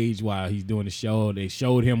stage while he's doing the show. They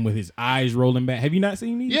showed him with his eyes rolling back. Have you not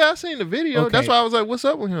seen these? Yeah, I seen the video. Okay. That's why I was like, what's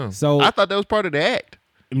up with him? So I thought that was part of the act.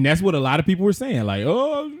 And that's what a lot of people were saying. Like,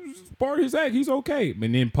 oh, it's part of his act. He's okay.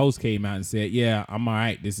 But then Post came out and said, yeah, I'm all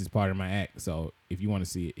right. This is part of my act. So if you want to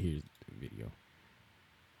see it, here's the video.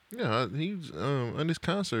 Yeah, he's on this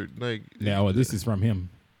concert. Like, Yeah, well, this is from him.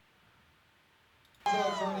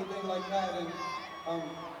 Or anything like that, and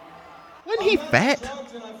wasn't he fat?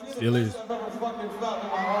 Still is. I've ever fucking felt in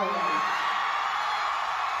my whole life.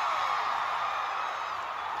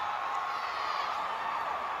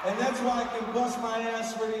 And that's why I can bust my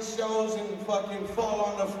ass for these shows and fucking fall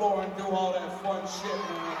on the floor and do all that fun shit,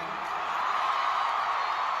 man.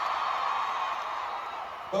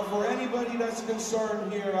 But for anybody that's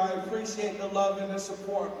concerned here, I appreciate the love and the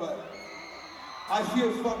support, but I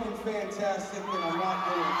feel fucking fantastic and I'm not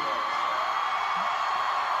doing it.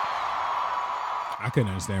 I couldn't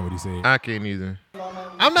understand what he said. I can't either.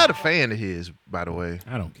 I'm not a fan of his, by the way.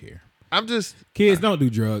 I don't care. I'm just Kids don't do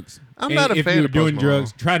drugs. I'm And not a if fan you're of Post doing Malone.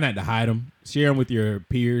 drugs, try not to hide them. Share them with your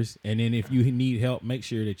peers, and then if you need help, make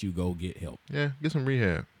sure that you go get help. Yeah, get some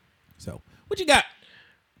rehab. So, what you got?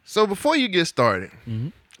 So before you get started, Mm-hmm.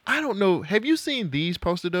 I don't know. Have you seen these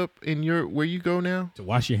posted up in your where you go now? To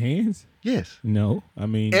wash your hands? Yes. No, I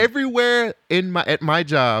mean Everywhere at my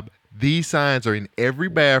job, these signs are in every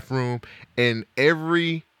bathroom and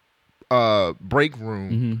every break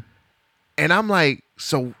room, Mm-hmm. and I'm like,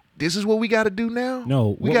 so this is what we got to do now?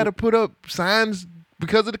 No, we what- got to put up signs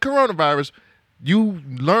because of the coronavirus. You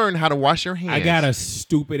learn how to wash your hands. I got a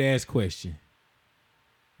stupid ass question.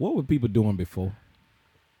 What were people doing before?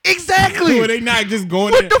 exactly. Were they not just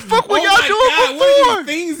going? What the fuck were y'all my doing God, What are before? these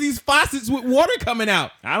things? These faucets with water coming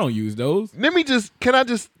out. I don't use those.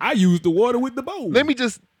 I use the water with the bowl. Let me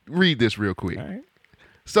just read this real quick. All right.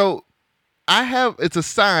 So it's a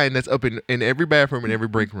sign that's up in every bathroom and every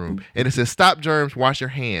break room, and it says "Stop germs, wash your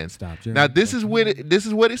hands." Stop germs, Now this is what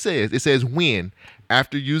it says. It says when,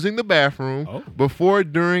 after using the bathroom, Oh. before,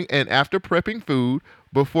 during, and after prepping food,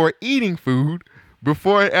 before eating food,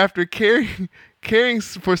 before and after caring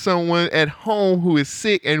for someone at home who is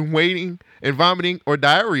sick and waiting and vomiting or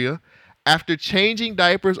diarrhea, after changing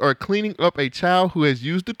diapers or cleaning up a child who has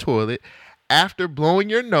used the toilet, after blowing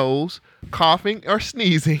your nose, coughing or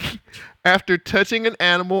sneezing, after touching an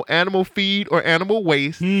animal feed or animal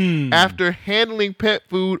waste, after handling pet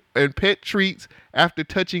food and pet treats, after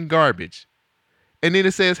touching garbage. And then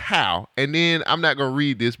it says how. And then I'm not going to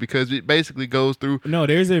read this because it basically goes through. No,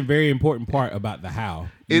 there's a very important part about the how.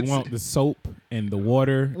 You It's- want the soap and the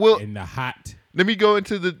water Well- and the hot. Let me go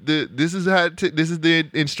into this is the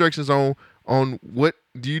instructions on what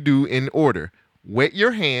do you do in order. Wet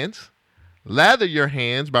your hands, lather your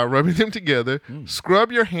hands by rubbing them together,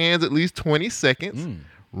 scrub your hands at least 20 seconds,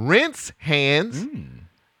 rinse hands,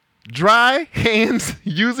 dry hands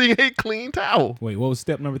using a clean towel. Wait, what was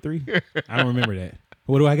step number 3? I don't remember that.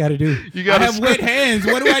 What do I got to do? You gotta I have wet hands.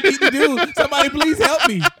 What do I need to do? Somebody please help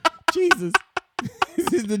me. Jesus.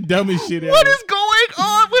 This is the dumbest shit ever. What is going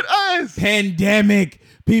on with us? Pandemic.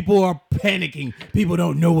 People are panicking. People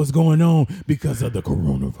don't know what's going on because of the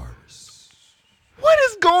coronavirus. What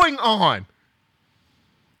is going on?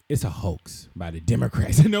 It's a hoax by the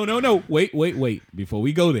Democrats. No. Wait. Before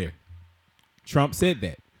we go there, Trump said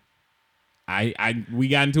that. We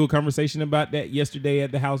got into a conversation about that yesterday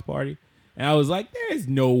at the house party, and I was like, "There's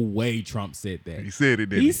no way Trump said that." He said it,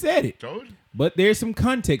 didn't He said it. Told you. But there's some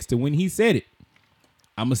context to when he said it.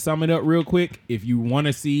 I'm gonna sum it up real quick. If you want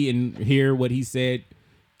to see and hear what he said,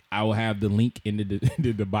 I will have the link in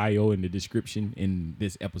the bio and the description in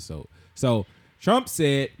this episode. So Trump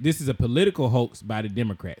said this is a political hoax by the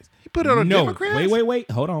Democrats. He put it on the Democrats?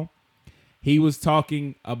 Wait. Hold on. He was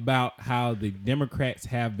talking about how the Democrats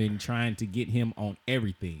have been trying to get him on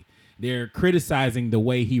everything. They're criticizing the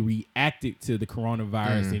way he reacted to the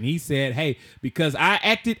coronavirus. And he said, hey, because I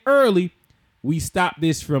acted early, we stopped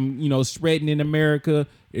this from, spreading in America.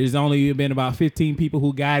 There's only been about 15 people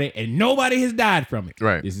who got it, and nobody has died from it.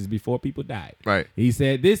 Right. This is before people died. Right. He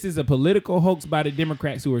said, this is a political hoax by the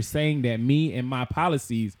Democrats who are saying that me and my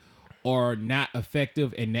policies are not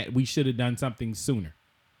effective and that we should have done something sooner.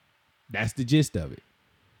 That's the gist of it.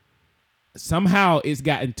 Somehow it's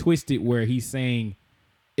gotten twisted where he's saying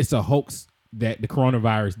it's a hoax that the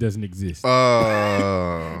coronavirus doesn't exist.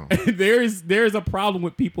 There's a problem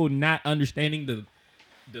with people not understanding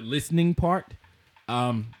the listening part.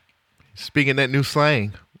 Speaking that new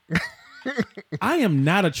slang. I am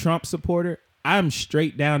not a Trump supporter. I'm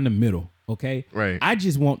straight down the middle, okay? Right. I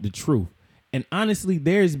just want the truth. And honestly,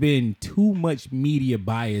 there's been too much media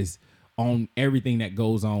bias on everything that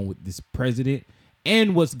goes on with this president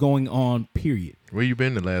and what's going on, period. Where you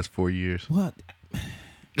been the last 4 years? What?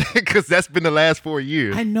 Because that's been the last 4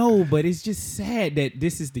 years. I know, but it's just sad that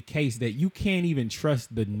this is the case, that you can't even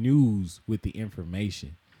trust the news with the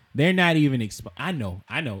information. They're not even I know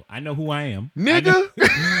who I am. Nigga.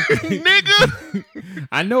 Nigga.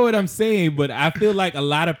 I know what I'm saying, but I feel like a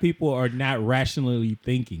lot of people are not rationally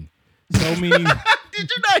thinking. So many. Did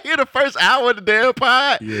you not hear the first hour of the damn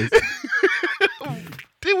pod? Yes.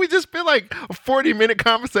 Did we just spend like a 40-minute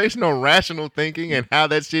conversation on rational thinking and how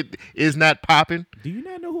that shit is not popping? Do you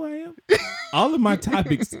not know who I am? All of my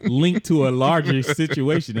topics link to a larger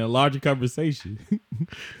situation, a larger conversation.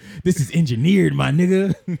 This is engineered, my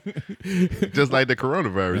nigga. Just like the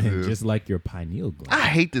coronavirus is. Just like your pineal gland. I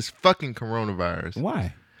hate this fucking coronavirus.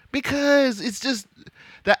 Why? Because it's just,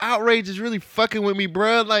 the outrage is really fucking with me,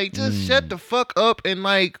 bruh. Like, just shut the fuck up and,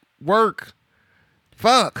 like, work.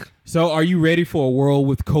 Fuck. So are you ready for a world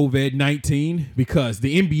with COVID-19? Because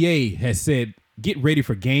the NBA has said, get ready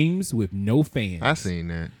for games with no fans. I seen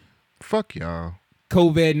that. Fuck y'all.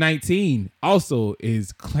 COVID-19 also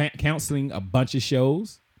is canceling a bunch of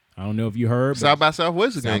shows. I don't know if you heard. South by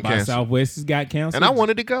Southwest is getting canceled. South by Southwest has got canceled. And I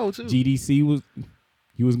wanted to go, too. GDC was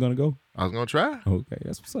going to go? I was going to try. Okay,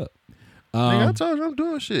 that's what's up. Nigga, I told you I'm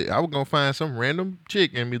doing shit. I was going to find some random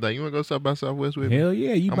chick and be like, you want to go South by Southwest with me? Hell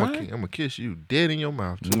yeah, you I'm buying? going to kiss you dead in your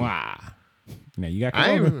mouth, too. Mwah. Now you got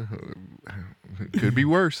corona. Could be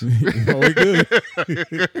worse. Oh,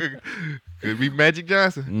 it Could be Magic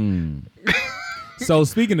Johnson. So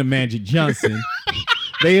speaking of Magic Johnson,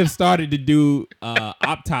 they have started to do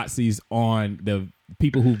autopsies on the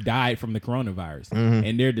people who've died from the coronavirus,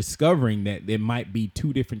 and they're discovering that there might be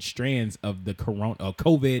two different strands of the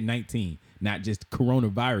COVID-19, not just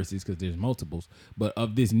coronaviruses because there's multiples, but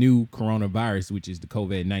of this new coronavirus, which is the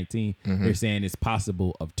COVID-19. They're saying it's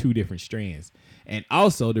possible of two different strands. And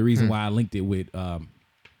also the reason why I linked it with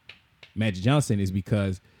Magic Johnson is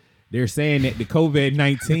because they're saying that the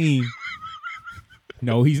COVID-19.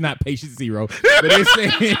 No, he's not patient zero. But they're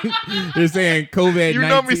saying COVID-19. You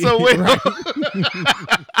know me so well. Right?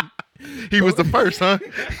 He was the first, huh?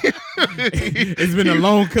 It's been a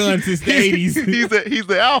long con since the 80s. He's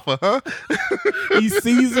the alpha, huh? He's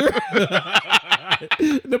Caesar.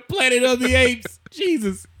 The Planet of the Apes.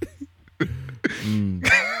 Jesus.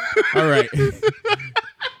 All right.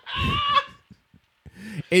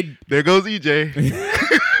 There goes EJ.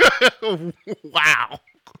 Wow.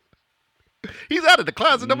 He's out of the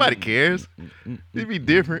closet. Nobody cares. He'd be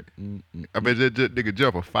different. I bet that nigga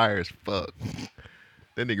jump a fire as fuck.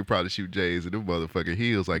 That nigga probably shoot J's in them motherfucking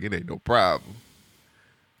heels like it ain't no problem.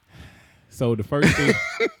 So the first thing,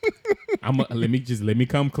 let me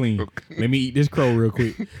come clean. Okay. Let me eat this crow real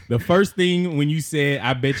quick. The first thing when you said,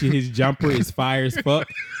 I bet you his jumper is fire as fuck.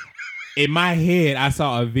 In my head, I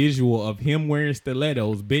saw a visual of him wearing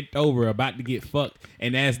stilettos, bent over, about to get fucked.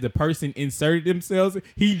 And as the person inserted themselves,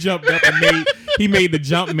 he jumped up and made the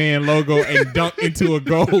Jumpman logo and dunked into a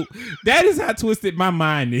goal. That is how twisted my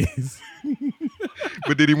mind is.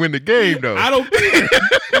 But did he win the game, though? I don't care.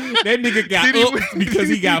 That nigga got up because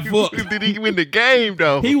he got fucked. Did he win the game,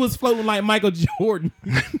 though? He was floating like Michael Jordan.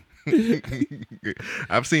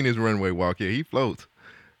 I've seen his runway walk. Yeah, he floats.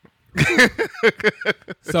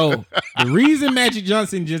 So the reason Magic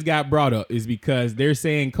Johnson just got brought up is because they're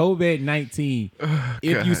saying COVID-19,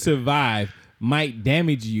 if you survive, might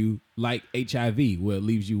damage you like HIV, where it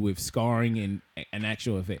leaves you with scarring and an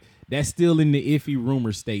actual effect. That's still in the iffy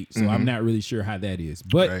rumor state, so I'm not really sure how that is.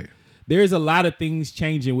 But there's a lot of things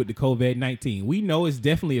changing with the COVID-19. We know it's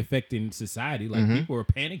definitely affecting society. Like people are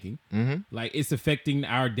panicking. Like it's affecting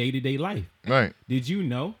our day-to-day life. Right. Did you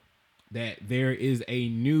know that there is a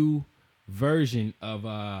new version of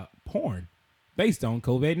porn based on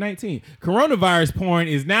COVID-19? Coronavirus porn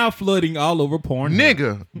is now flooding all over porn.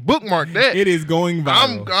 Nigga, bookmark that. It is going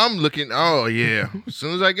viral. I'm looking. Oh, yeah. As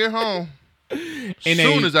soon as I get home. In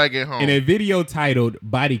a video titled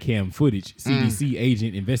Body Cam Footage, CDC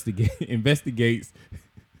agent investigates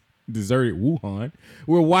deserted Wuhan.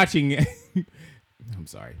 We're watching... I'm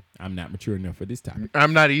sorry. I'm not mature enough for this topic.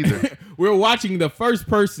 I'm not either. We're watching the first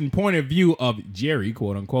person point of view of Jerry,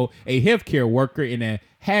 quote unquote, a healthcare worker in a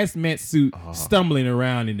hazmat suit stumbling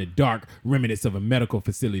around in the dark remnants of a medical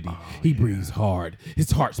facility. He breathes hard.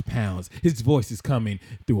 His heart pounds. His voice is coming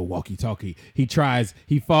through a walkie-talkie.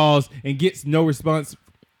 He falls and gets no response.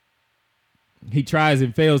 He tries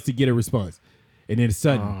and fails to get a response. And then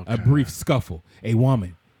sudden, a brief scuffle. A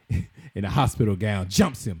woman in a hospital gown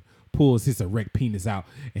jumps him, pulls his erect penis out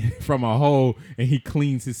from a hole, and he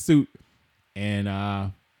cleans his suit.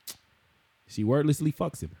 And She wordlessly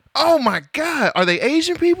fucks him. Oh my God. Are they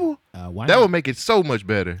Asian people? Why That not? would make it so much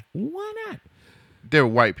better. Why not? They're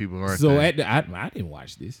white people, aren't So they? I didn't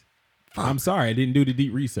watch this. I'm sorry, I didn't do the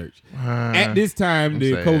deep research. At this time,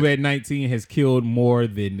 the sad. COVID-19 has killed more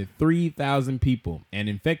than 3,000 people and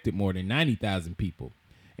infected more than 90,000 people.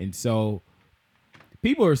 And so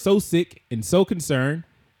people are so sick and so concerned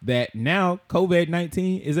that now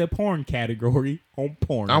COVID-19 is a porn category on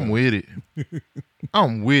porn. I'm with it.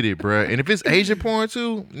 I'm with it, bruh. And if it's Asian porn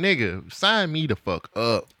too, nigga, sign me the fuck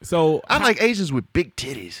up. So I like Asians with big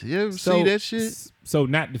titties. You ever see that shit? So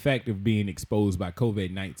not the fact of being exposed by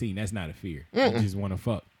COVID-19. That's not a fear. You just want to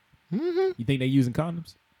fuck. Mm-hmm. You think they using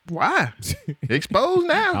condoms? Why? Exposed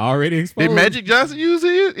now. Already exposed. Did Magic Johnson use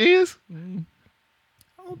his?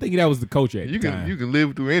 I don't think that was the culture at the time. You can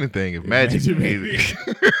live through anything if Magic made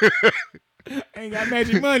it. Ain't got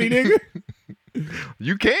magic money, nigga.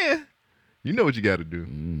 You can. You know what you got to do.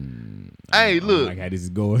 Hey, look. Like how this is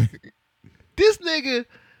going. This nigga,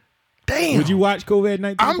 damn. Would you watch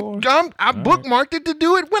COVID-19 porn? I bookmarked it to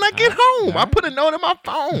do it when I get home. I put a note in my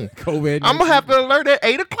phone. COVID-19. I'm going to have to alert at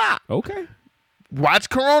 8 o'clock. Okay. Watch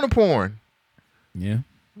Corona porn. Yeah.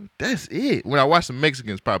 That's it. When I watch some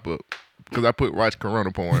Mexicans pop up. Because I put watch Corona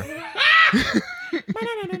porn.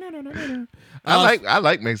 I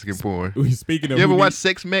like Mexican porn. Speaking of, you ever watch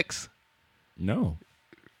Sex Mex? No.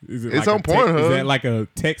 Is It's like on Pornhub. Is that like a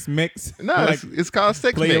text mix? No, like it's called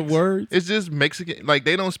Sex play Mix. of words? It's just Mexican. Like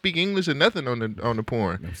they don't speak English or nothing on the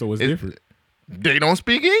porn. So it's different. They don't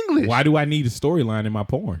speak English. Why do I need a storyline in my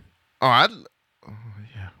porn? Oh,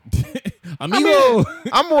 Amigo.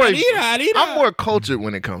 I'm more Anita. I'm more cultured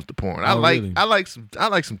when it comes to porn. I like some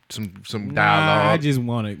dialogue. Nah, I just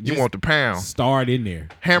want to. You want the pound. Start in there.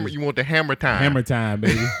 Hammer. You want the hammer time. Hammer time,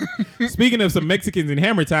 baby. Speaking of some Mexicans and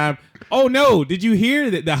hammer time. Oh no! Did you hear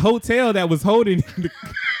that the hotel that was holding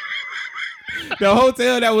the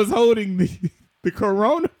hotel that was holding the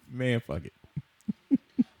Corona? Man, fuck it.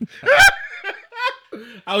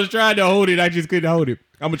 I was trying to hold it. I just couldn't hold it.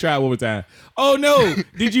 I'm going to try it one more time. Oh, no.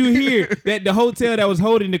 Did you hear that the hotel that was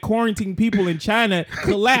holding the quarantine people in China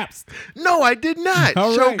collapsed? No, I did not.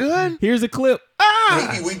 All right. Shogun. Here's a clip.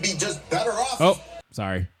 Maybe we'd be just better off. Oh,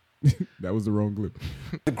 sorry. That was the wrong clip.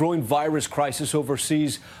 The growing virus crisis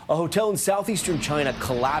overseas, a hotel in southeastern China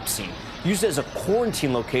collapsing, used as a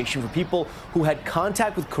quarantine location for people who had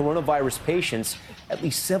contact with coronavirus patients, at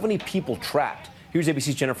least 70 people trapped. Here's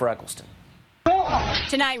ABC's Jennifer Eccleston.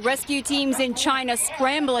 Tonight, rescue teams in China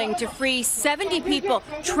scrambling to free 70 people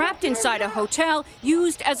trapped inside a hotel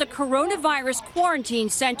used as a coronavirus quarantine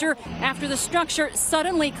center after the structure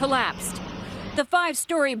suddenly collapsed. The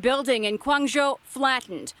 5-story building in Guangzhou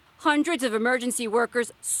flattened. Hundreds of emergency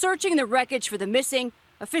workers searching the wreckage for the missing.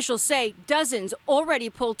 Officials say dozens already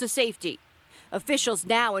pulled to safety. Officials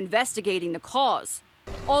now investigating the cause.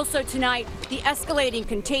 Also tonight, the escalating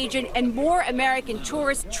contagion and more American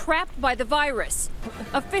tourists trapped by the virus.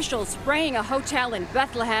 Officials spraying a hotel in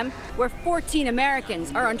Bethlehem where 14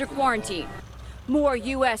 Americans are under quarantine. More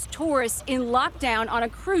U.S. tourists in lockdown on a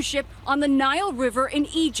cruise ship on the Nile River in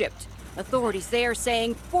Egypt. Authorities there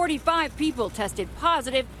saying 45 people tested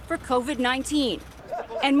positive for COVID-19.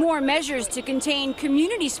 And more measures to contain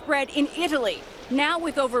community spread in Italy. Now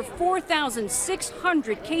with over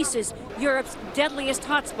 4,600 cases, Europe's deadliest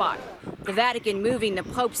hotspot. The Vatican moving the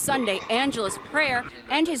Pope's Sunday Angelus prayer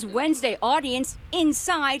and his Wednesday audience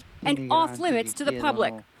inside and off limits to the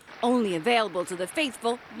public. Only available to the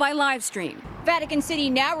faithful by live stream. Vatican City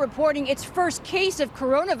now reporting its first case of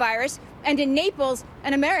coronavirus, and in Naples,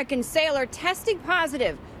 an American sailor testing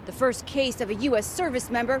positive, the first case of a U.S. service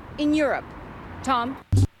member in Europe. Tom?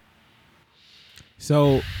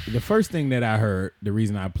 So the first thing that I heard, the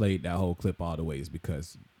reason I played that whole clip all the way is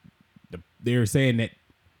because they were saying that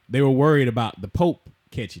they were worried about the Pope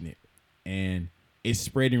catching it, and it's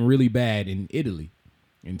spreading really bad in Italy.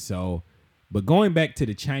 And so, but going back to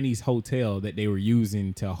the Chinese hotel that they were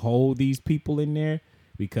using to hold these people in there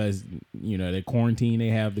because, you know, they're quarantined, they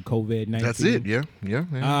have the COVID-19. That's it. Yeah.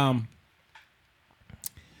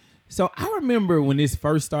 So I remember when this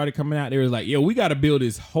first started coming out, they was like, yo, we got to build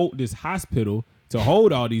this hospital to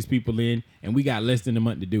hold all these people in, and we got less than a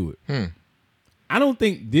month to do it. I don't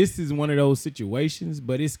think this is one of those situations,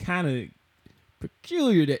 but it's kind of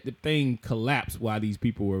peculiar that the thing collapsed while these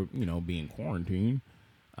people were, you know, being quarantined.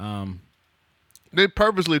 They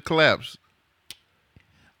purposely collapsed.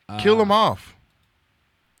 Kill them off.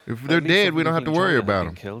 If they're dead, we don't have to worry about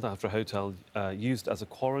them. Killed after a hotel used as a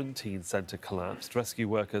quarantine centre collapsed. Rescue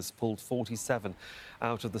workers pulled 47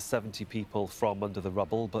 out of the 70 people from under the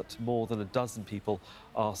rubble, but more than a dozen people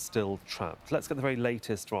are still trapped. Let's get the very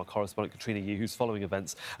latest from our correspondent Katrina Yu, who's following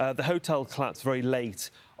events. The hotel collapsed very late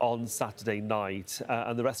on Saturday night,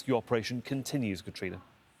 and the rescue operation continues, Katrina.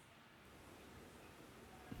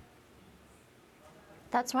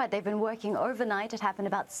 That's right. They've been working overnight. It happened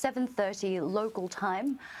about 7:30 local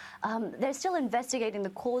time. They're still investigating the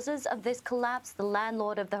causes of this collapse. The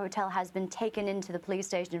landlord of the hotel has been taken into the police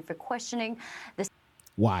station for questioning.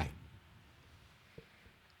 Why?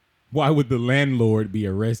 Why would the landlord be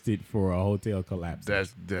arrested for a hotel collapse?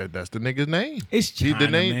 That's the nigga's name. It's China,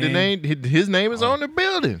 man. His name is on the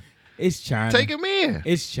building. It's China. Take him in.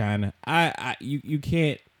 It's China. You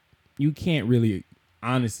can't really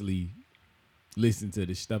honestly listen to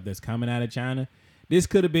the stuff that's coming out of China. This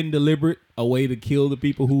could have been deliberate, a way to kill the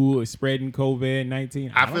people who were spreading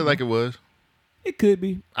COVID-19. I feel like it was. It could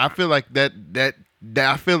be. I feel like that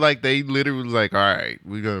I feel like they literally was like, all right,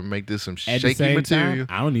 we're gonna make this some At shaky the same material.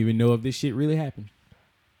 Time, I don't even know if this shit really happened.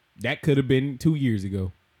 That could have been 2 years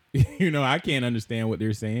ago. I can't understand what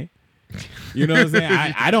they're saying. You know what I'm saying?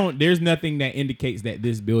 I don't. There's nothing that indicates that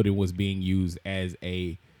this building was being used as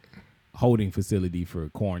a holding facility for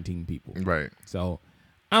quarantine people. Right. So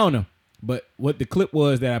I don't know. But what the clip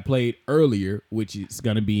was that I played earlier, which is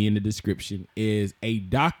going to be in the description, is a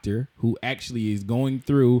doctor who actually is going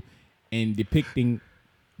through and debunking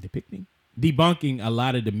a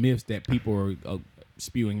lot of the myths that people are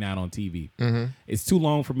spewing out on TV. Mm-hmm. It's too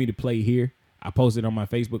long for me to play here. I posted on my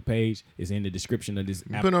Facebook page. It's in the description of this.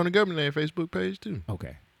 Put it on the government Facebook page too.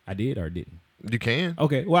 Okay. I did or didn't? You can.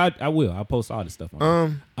 Okay. Well, I will. I'll post all this stuff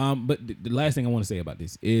on there. But the last thing I want to say about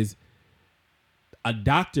this is a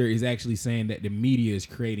doctor is actually saying that the media is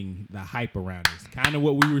creating the hype around this. Kind of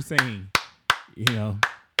what we were saying,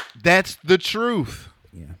 That's the truth.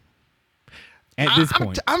 Yeah. At this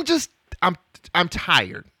point. I'm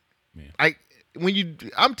tired. Yeah.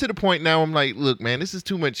 I'm to the point now, I'm like, look, man, this is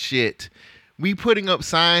too much shit. We putting up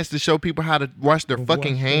signs to show people how to wash their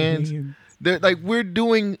fucking hands. They're like, we're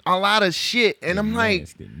doing a lot of shit. And I'm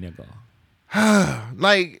like,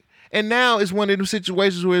 and now it's one of them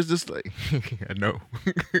situations where it's just like, I know.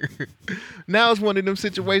 Now it's one of them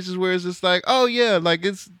situations where it's just like, oh yeah, like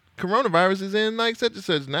it's coronavirus is in like such and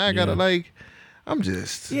such. Now I gotta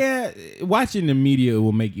watching the media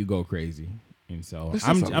will make you go crazy. And so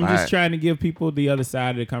I'm just trying to give people the other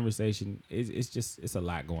side of the conversation. It's a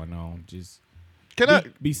lot going on. Just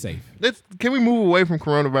be safe. Can we move away from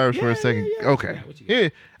coronavirus for a second? Yeah. Okay.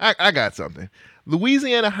 Here, I got something.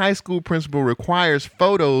 Louisiana high school principal requires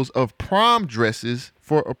photos of prom dresses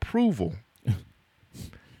for approval.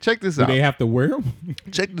 Check this out. Do they have to wear them?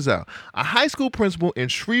 Check this out. A high school principal in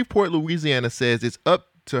Shreveport, Louisiana says it's up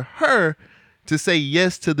to her to say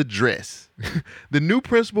yes to the dress. The new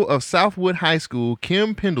principal of Southwood High School,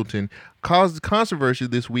 Kim Pendleton, caused controversy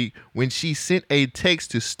this week when she sent a text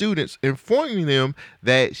to students informing them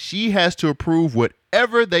that she has to approve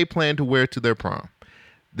whatever they plan to wear to their prom.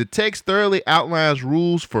 The text thoroughly outlines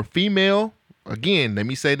rules for female. Again, let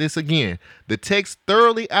me say this again. The text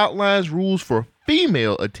thoroughly outlines rules for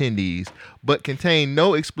female attendees, but contain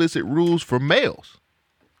no explicit rules for males.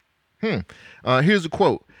 Here's a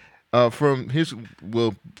quote from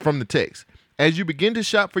the text. As you begin to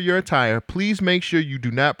shop for your attire, please make sure you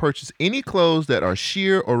do not purchase any clothes that are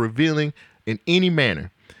sheer or revealing in any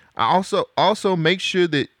manner. I also make sure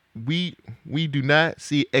that we do not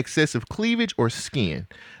see excessive cleavage or skin.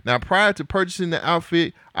 Now, prior to purchasing the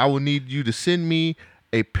outfit, I will need you to send me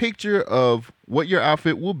a picture of what your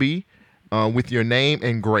outfit will be with your name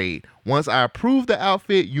and grade. Once I approve the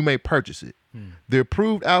outfit, you may purchase it. The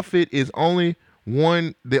approved outfit is the only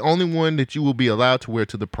one that you will be allowed to wear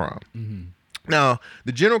to the prom. Mm-hmm. Now,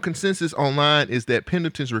 the general consensus online is that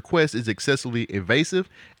Pendleton's request is excessively evasive,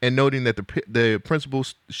 and noting that the principal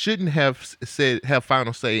shouldn't have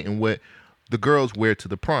final say in what the girls wear to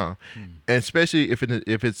the prom, and especially if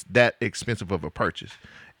it's that expensive of a purchase.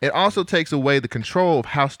 It also takes away the control of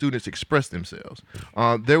how students express themselves.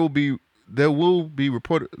 There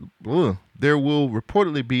will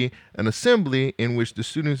reportedly be an assembly in which the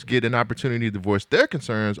students get an opportunity to voice their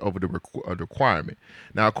concerns over the requirement.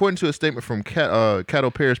 Now, according to a statement from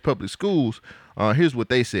Caddo Parish Public Schools, here's what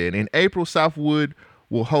they said. In April, Southwood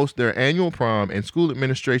will host their annual prom, and school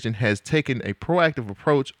administration has taken a proactive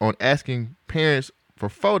approach on asking parents for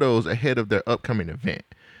photos ahead of their upcoming event.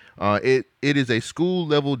 It is a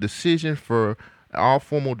school-level decision for all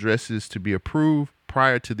formal dresses to be approved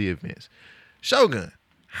prior to the events. Shogun,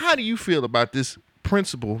 how do you feel about this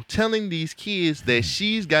principal telling these kids that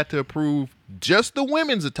she's got to approve just the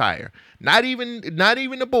women's attire, not even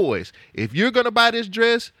the boys. If you're gonna buy this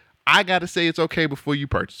dress, I gotta say it's okay before you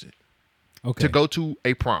purchase it. Okay. To go to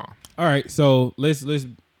a prom. All right, so let's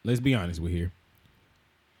be honest with here.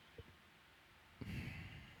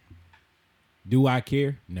 Do I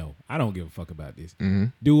care? No, I don't give a fuck about this. Mm-hmm.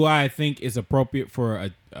 Do I think it's appropriate for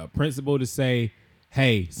a principal to say,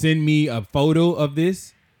 hey, send me a photo of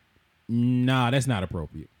this? Nah, that's not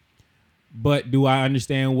appropriate. But do I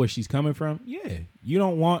understand where she's coming from? Yeah. You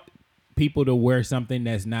don't want people to wear something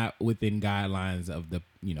that's not within guidelines of the,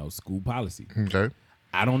 school policy. Okay.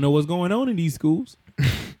 I don't know what's going on in these schools.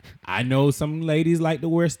 I know some ladies like to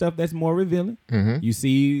wear stuff that's more revealing. Mm-hmm. You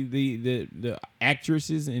see the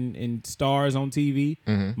actresses and stars on TV.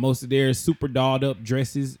 Mm-hmm. Most of their super dolled up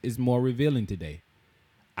dresses is more revealing today.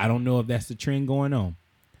 I don't know if that's the trend going on.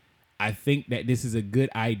 I think that this is a good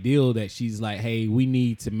ideal that she's like, hey, we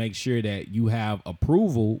need to make sure that you have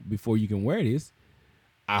approval before you can wear this.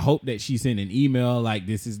 I hope that she sent an email like,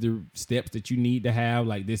 this is the steps that you need to have.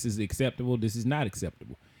 Like, this is acceptable. This is not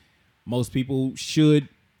acceptable. Most people should,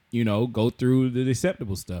 go through the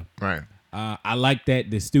acceptable stuff. Right. I like that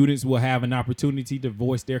the students will have an opportunity to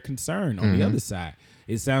voice their concern on the other side.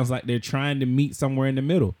 It sounds like they're trying to meet somewhere in the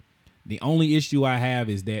middle. The only issue I have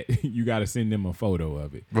is that you got to send them a photo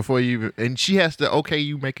of it. Before you even, and she has to okay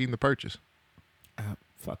you making the purchase.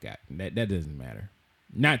 Fuck that. That doesn't matter.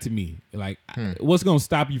 Not to me. Like, what's going to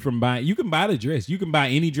stop you from buying? You can buy the dress. You can buy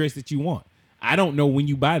any dress that you want. I don't know when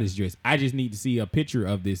you buy this dress. I just need to see a picture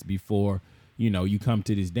of this before, you come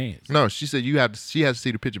to this dance. No, she said she has to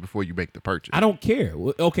see the picture before you make the purchase. I don't care.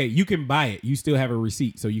 Okay, you can buy it. You still have a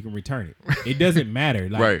receipt, so you can return it. It doesn't matter.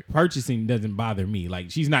 Like, right. Purchasing doesn't bother me.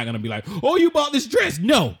 Like, she's not going to be like, oh, you bought this dress.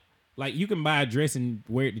 No. Like, you can buy a dress and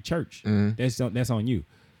wear it to church. Mm-hmm. That's on you.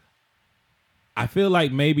 I feel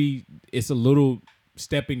like maybe it's a little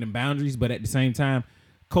stepping the boundaries, but at the same time,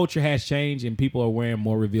 culture has changed and people are wearing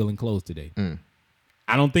more revealing clothes today.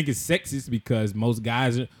 I don't think it's sexist because most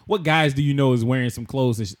guys are. What guys do you know is wearing some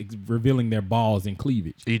clothes that's revealing their balls and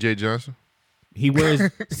cleavage? E.J. Johnson. He wears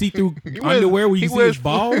see-through underwear where you see his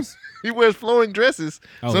balls. He wears flowing dresses.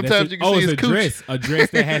 Sometimes you can see his cooch. A dress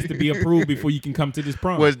that has to be approved before you can come to this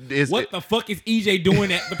prom. What the fuck is EJ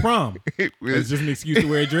doing at the prom? It's just an excuse to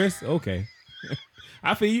wear a dress? Okay.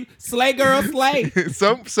 I feel you. Slay, girl, slay.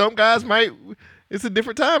 Some guys might. It's a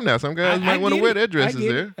different time now. Some guys might want to wear their dresses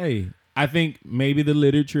there. Hey, I think maybe the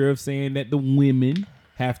literature of saying that the women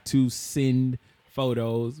have to send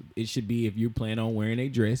photos. It should be if you plan on wearing a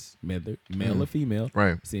dress, whether male or female,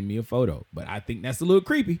 right? Send me a photo. But I think that's a little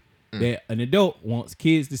creepy that an adult wants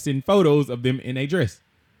kids to send photos of them in a dress.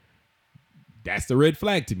 That's the red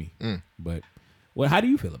flag to me. But how do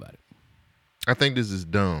you feel about it? I think this is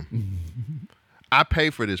dumb. I pay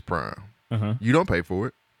for this prom. You don't pay for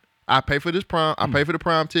it. I pay for this prom. I pay for the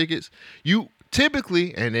prom tickets. You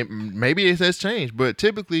typically, and maybe it has changed, but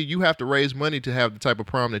typically you have to raise money to have the type of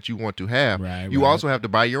prom that you want to have. You also have to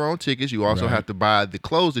buy your own tickets. You also have to buy the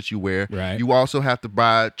clothes that you wear. You also have to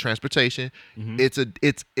buy transportation. It's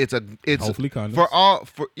hopefully condoms. For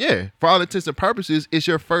all intents and purposes, it's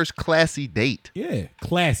your first classy date. Yeah,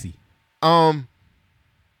 classy. I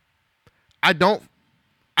don't.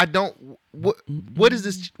 What is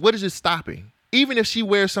this? What is this stopping? Even if she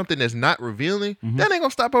wears something that's not revealing, that ain't gonna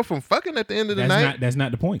stop her from fucking at the end of the night. That's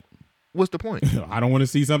not the point. What's the point? I don't want to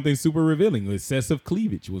see something super revealing. Excessive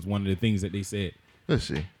cleavage was one of the things that they said. Let's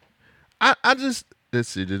see. Let's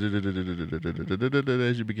see.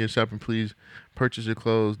 As you begin shopping, please purchase your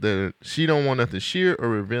clothes that she don't want nothing sheer or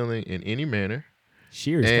revealing in any manner.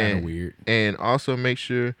 Sheer is kind of weird. And also make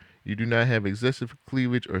sure you do not have excessive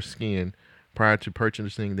cleavage or skin prior to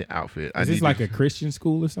purchasing the outfit. Is this like a Christian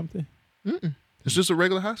school or something? It's just a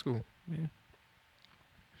regular high school. Yeah.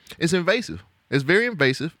 It's invasive. It's very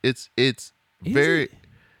invasive. It's very.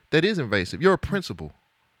 That is invasive. You're a principal.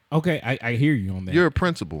 Okay, I hear you on that. You're a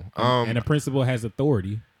principal. And a principal has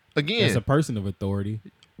authority. Again, as a person of authority,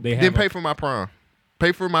 they didn't pay for my prom.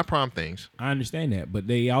 Pay for my prom things. I understand that, but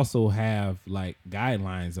they also have like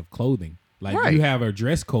guidelines of clothing. Like you have a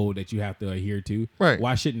dress code that you have to adhere to. Right.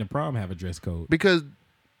 Why shouldn't the prom have a dress code? Because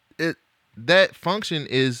that function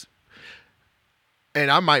is, and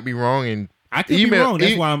I might be wrong. And I could be wrong.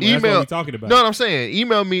 That's why that's what we're talking about. No, what I'm saying,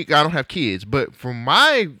 email me. I don't have kids, but from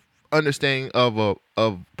my understanding of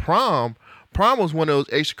prom was one of those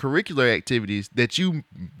extracurricular activities that you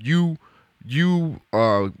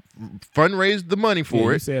fundraise the money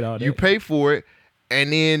for it. You pay for it,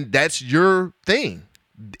 and then that's your thing.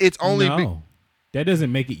 It's only that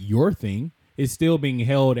doesn't make it your thing. It's still being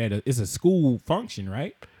held at it's a school function,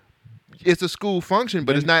 right? it's a school function,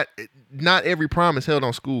 but it's not every prom is held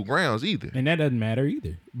on school grounds either. And that doesn't matter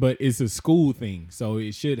either. But it's a school thing, so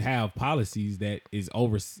it should have policies that is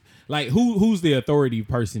over. Like who's the authority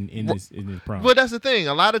person in this prom? But that's the thing.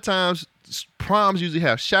 A lot of times proms usually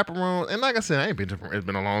have chaperones, and like I said, I ain't been to. It's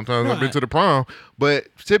been a long time since I've been to the prom. But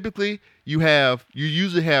typically, you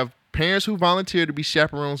usually have parents who volunteer to be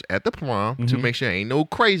chaperones at the prom to make sure ain't no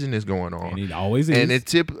craziness going on. And it always is.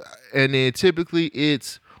 And then typically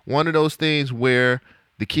it's one of those things where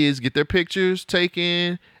the kids get their pictures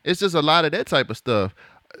taken. It's just a lot of that type of stuff.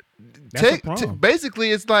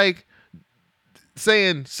 Basically, it's like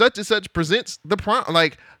saying such and such presents the prom.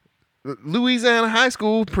 Like Louisiana High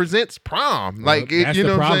School presents prom. Like that's you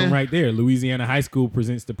know the what I'm problem saying? right there. Louisiana High School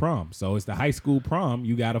presents the prom, so it's the high school prom.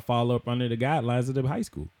 You got to follow up under the guidelines of the high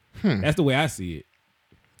school. That's the way I see it.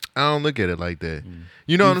 I don't look at it like that.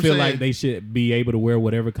 You know what I'm saying? saying? Like they should be able to wear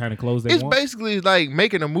whatever kind of clothes they It's want. basically like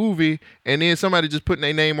making a movie and then somebody just putting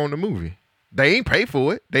their name on the movie. They ain't pay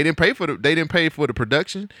for it. They didn't pay for the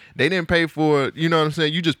production. They didn't pay for, you know what I'm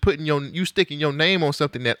saying? You just sticking your name on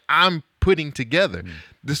something that I'm putting together.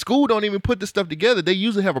 The school don't even put the stuff together. They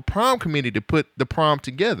usually have a prom committee to put the prom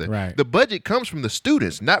together. Right. The budget comes from the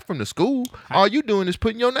students, not from the school. All you doing is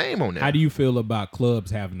putting your name on there. How do you feel about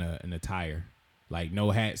clubs having an attire? Like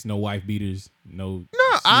no hats, no wife beaters, no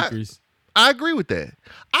sneakers? I agree with that.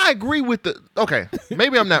 I agree with okay,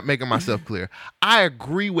 maybe I'm not making myself clear. I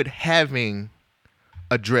agree with having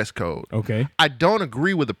a dress code. Okay. I don't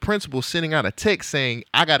agree with the principal sending out a text saying,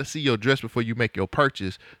 I got to see your dress before you make your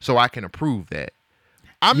purchase so I can approve that.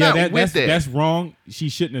 I'm not with that. That's wrong. She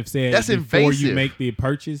shouldn't have said that's before invasive. You make the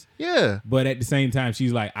purchase. Yeah. But at the same time,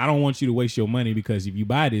 she's like, I don't want you to waste your money because if you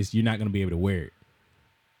buy this, you're not going to be able to wear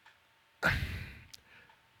it.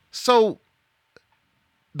 So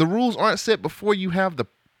the rules aren't set before you have the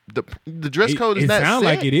dress code is not set. It sounds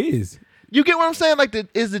like it is. You get what I'm saying? Like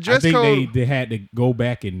is the dress code? I think they had to go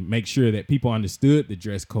back and make sure that people understood the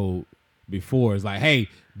dress code before. It's like, hey,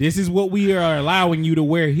 this is what we are allowing you to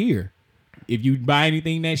wear here. If you buy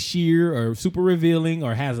anything that's sheer or super revealing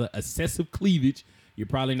or has an excessive cleavage, you're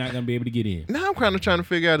probably not going to be able to get in. Now I'm kind of trying to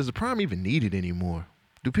figure out, is the prom even needed anymore?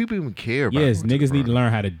 Do people even care about Yes, niggas need to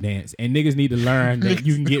learn how to dance. And niggas need to learn that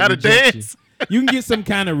you can get rejection. You can get some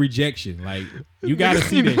kind of rejection. Like, you got to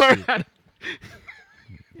see that shit.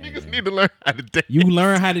 Niggas need to learn how to dance. You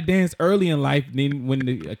learn how to dance early in life, then when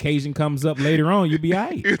the occasion comes up later on, you'll be all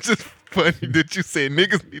right. It's just funny that you said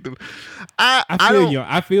niggas need to.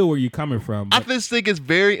 I feel where you're coming from. I just think it's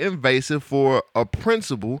very invasive for a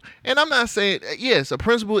principal. And I'm not saying, yes, a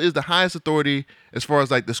principal is the highest authority as far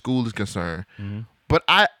as like the school is concerned. Mm-hmm. But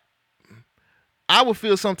I would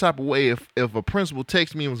feel some type of way if a principal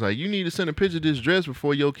texts me and was like, you need to send a picture of this dress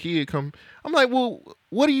before your kid come. I'm like, well,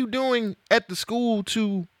 what are you doing at the school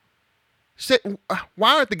to set?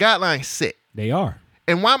 Why aren't the guidelines set? They are.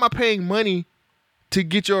 And why am I paying money to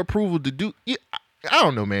get your approval to do? I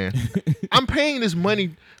don't know, man. I'm paying this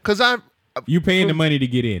money because you paying the money to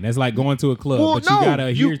get in. That's like going to a club, well, but you gotta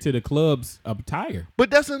adhere to the club's attire.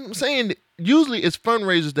 But that's what I'm saying. Usually, it's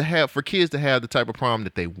fundraisers to have for kids to have the type of prom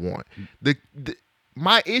that they want.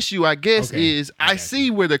 My issue, I guess, is I see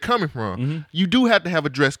where they're coming from. Mm-hmm. You do have to have a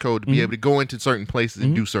dress code to be able to go into certain places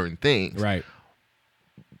and do certain things. Right.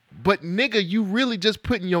 But nigga, you really just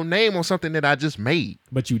putting your name on something that I just made.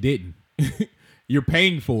 But you didn't. You're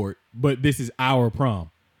paying for it, but this is our prom.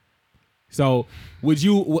 So would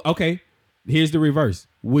you, okay, here's the reverse.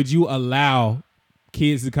 Would you allow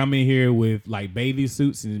kids to come in here with like bathing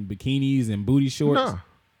suits and bikinis and booty shorts? No.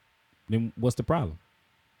 Then what's the problem?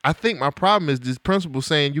 I think my problem is this principal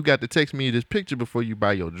saying you got to text me this picture before you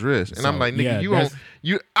buy your dress. And I'm like, nigga,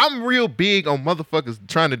 I'm real big on motherfuckers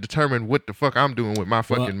trying to determine what the fuck I'm doing with my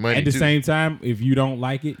fucking money. At the same time, if you don't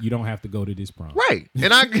like it, you don't have to go to this prom. Right.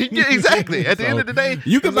 And exactly. At the end of the day,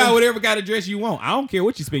 you can buy whatever kind of dress you want. I don't care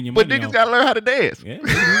what you spend your money on. But niggas gotta learn how to dance. Yeah.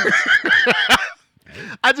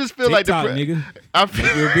 I just feel TikTok, like nigga. I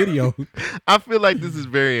feel your video. I feel like this is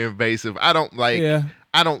very invasive. I don't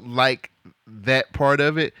like that part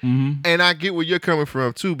of it. Mm-hmm. And I get where you're coming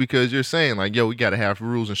from too, because you're saying like, yo, we got to have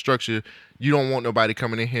rules and structure. You don't want nobody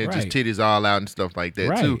coming in here just titties all out and stuff like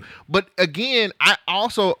that too. But again, I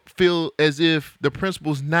also feel as if the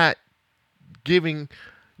principal's not giving.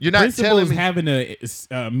 You're not telling me having a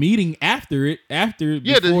meeting before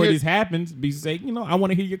this happens. Be say, I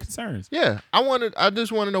want to hear your concerns. Yeah, I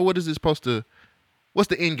just want to know, what is this supposed to? What's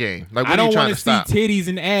the end game? Like, what I don't want to see titties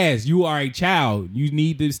and ass. You are a child. You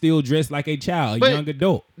need to still dress like a child, a young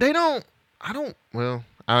adult. Well,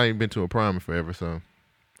 I ain't been to a prom in forever, so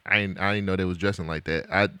I didn't know they was dressing like that.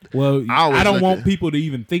 I don't want people to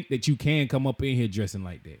even think that you can come up in here dressing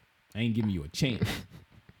like that. I ain't giving you a chance.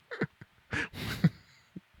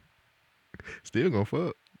 Still gonna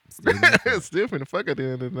fuck. Still finna fuck at the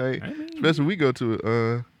end of the night. Especially we go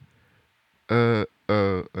to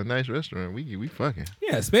a nice restaurant. We fucking.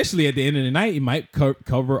 Yeah, especially at the end of the night, it might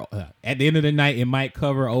cover. At the end of the night, it might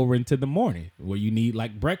cover over into the morning where you need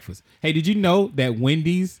like breakfast. Hey, did you know that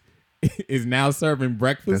Wendy's is now serving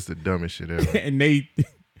breakfast? That's the dumbest shit ever. And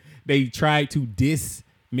they tried to diss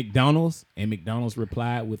McDonald's, and McDonald's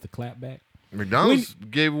replied with a clapback. McDonald's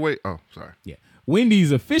gave away. Oh, sorry. Yeah,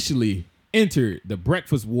 Wendy's officially entered the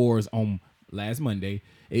breakfast wars on last Monday.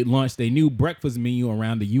 It launched a new breakfast menu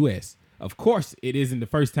around the U.S. Of course, it isn't the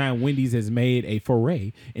first time Wendy's has made a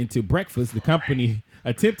foray into breakfast. The company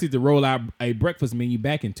attempted to roll out a breakfast menu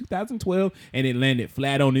back in 2012, and it landed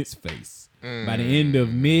flat on its face. By the end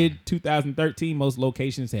of mid-2013, most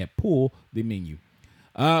locations had pulled the menu.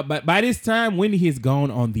 But by this time, Wendy has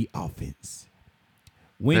gone on the offense.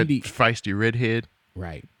 That feisty redhead.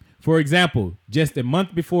 Right. For example, just a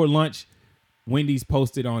month before lunch, Wendy's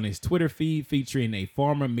posted on its Twitter feed featuring a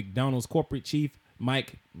former McDonald's corporate chief,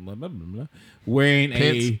 Mike, blah, blah, blah, blah, wearing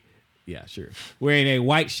Pence. wearing a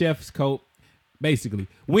white chef's coat. Basically,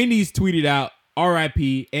 Wendy's tweeted out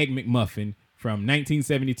 "R.I.P. Egg McMuffin" from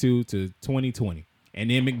 1972 to 2020,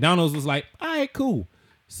 and then McDonald's was like, "All right, cool.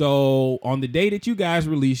 So on the day that you guys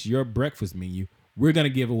release your breakfast menu, we're gonna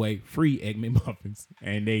give away free Egg McMuffins,"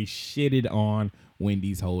 and they shitted on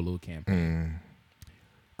Wendy's whole little campaign.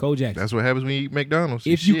 Cole Jackson. That's what happens when you eat McDonald's.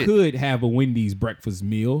 If you could have a Wendy's breakfast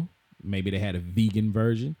meal, maybe they had a vegan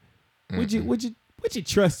version, would you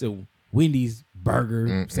trust a Wendy's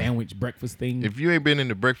burger sandwich breakfast thing? If you ain't been in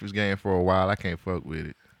the breakfast game for a while, I can't fuck with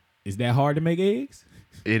it. Is that hard to make eggs?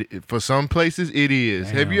 It for some places it is.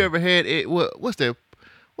 Damn. Have you ever had it? What's that?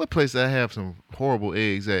 What place did I have some horrible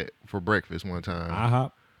eggs at for breakfast one time?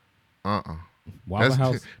 IHOP. Waffle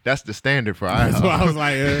House. That's the standard for IHOP. That's why I was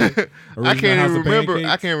like, I can't House even of remember.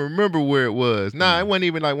 Pancakes? I can't remember where it was. Nah, it wasn't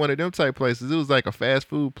even like one of them type places. It was like a fast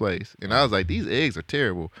food place, and I was like, these eggs are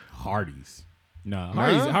terrible. Hardee's. No,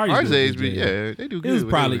 Hardee's Hardee's eggs, do good. they do It good. was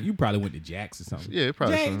probably whatever. you probably went to Jack's or something. Yeah,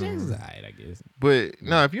 probably. Jack's something. is alright, I guess. But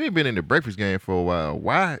no, if you ain't been in the breakfast game for a while,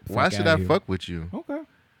 why should I outta here. fuck with you? Okay.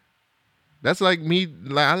 That's like me.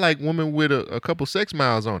 Like, I like women with a couple sex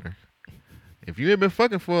miles on her. If you ain't been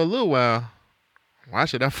fucking for a little while, why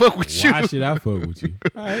should I fuck with you? Why should I fuck with you?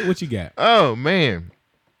 All right, what you got? Oh man,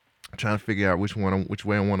 I'm trying to figure out which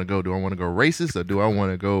way I want to go. Do I want to go racist or do I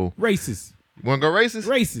want to go Racist. You want to go racist?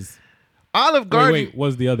 Racist. Olive Garden. Wait,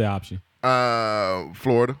 what's the other option?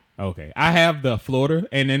 Florida. Okay, I have the Florida,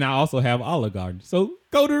 and then I also have Olive Garden. So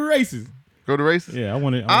go to the racist. Go to racist? Yeah, I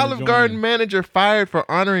want to. Olive Garden manager fired for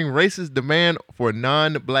honoring racist demand for a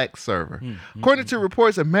non-black server. According to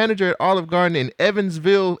reports, a manager at Olive Garden in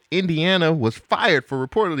Evansville, Indiana, was fired for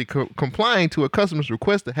reportedly complying to a customer's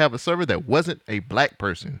request to have a server that wasn't a black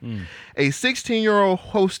person. A 16-year-old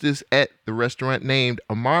hostess at the restaurant named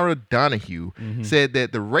Amara Donahue said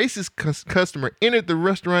that the racist customer entered the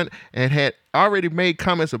restaurant and had already made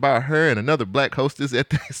comments about her and another black hostess at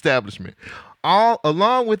the establishment.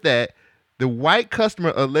 Along with that, the white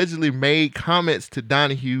customer allegedly made comments to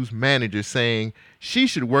Donahue's manager saying she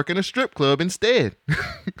should work in a strip club instead.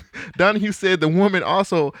 Donahue said the woman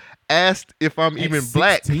also asked if I'm even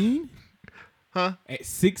black. 16? Huh? At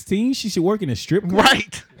 16, she should work in a strip club?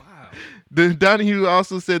 Right. Wow. The Donahue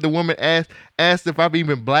also said the woman asked if I'm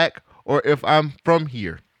even black or if I'm from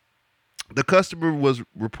here. The customer was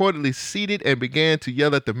reportedly seated and began to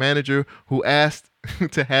yell at the manager, who asked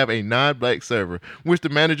to have a non-black server, which the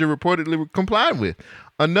manager reportedly complied with.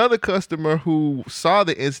 Another customer who saw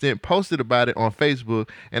the incident posted about it on Facebook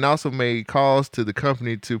and also made calls to the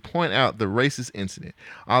company to point out the racist incident.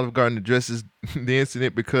 Olive Garden addresses the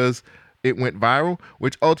incident because it went viral,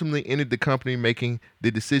 which ultimately ended the company making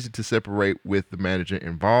the decision to separate with the manager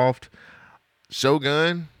involved.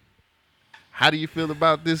 Shogun, how do you feel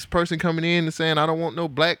about this person coming in and saying, I don't want no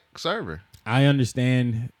black server? I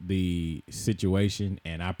understand the situation,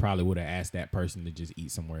 and I probably would have asked that person to just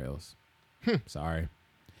eat somewhere else. Sorry.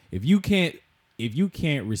 If you can't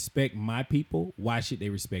respect my people, why should they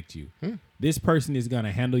respect you? This person is going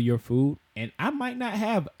to handle your food, and I might not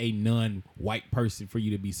have a non-white person for you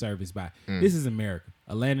to be serviced by. This is America,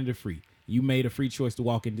 a land of the free. You made a free choice to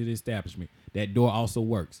walk into the establishment. That door also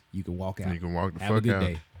works. You can walk out. You can walk the Have fuck a good out.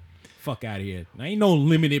 day. Fuck out of here. There ain't no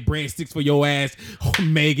limited breadsticks for your ass,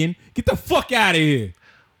 Megan. Get the fuck out of here.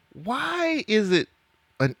 Why is it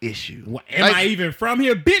an issue? Am I even from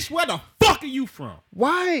here? Bitch, where the fuck are you from?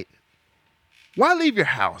 Why leave your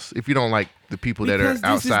house if you don't like the people that are Because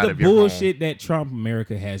outside this of is the your bullshit that Trump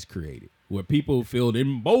America has created, where people feel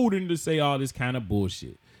emboldened to say all this kind of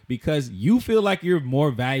bullshit. because you feel like you're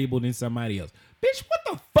more valuable than somebody else. Bitch, what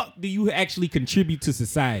the fuck do you actually contribute to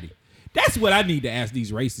society? That's what I need to ask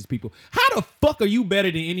these racist people. How the fuck are you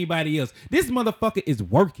better than anybody else? This motherfucker is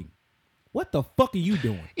working. What the fuck are you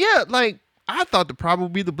doing? Yeah, like, I thought the problem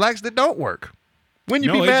would be the blacks that don't work. When you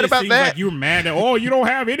No, be it mad just about seems that, like you're mad at, oh, you don't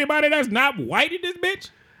have anybody that's not white in this bitch?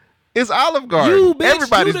 it's Olive Garden. You, bitch,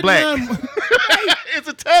 Everybody's you the black. damn- It's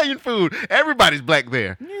Italian food. Everybody's black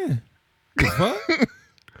there. Yeah. The fuck?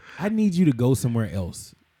 I need you to go somewhere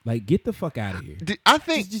else. Like, get the fuck out of here. I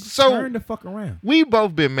think Just so. turn the fuck around. We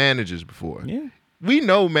both been managers before. Yeah. We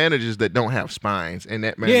know managers that don't have spines, and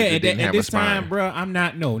that manager Yeah, didn't at have this a spine. time, bro, I'm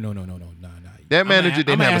not. No. That manager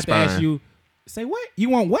didn't have a to ask spine. you. Say what? You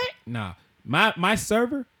want what? Nah. My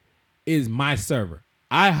server is my server.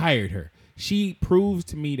 I hired her. She proves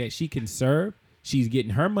to me that she can serve. She's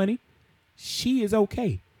getting her money. She is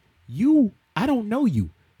okay. I don't know you.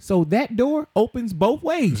 So that door opens both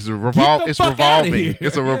ways. It's revolving. It's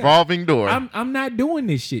a revolving door. I'm not doing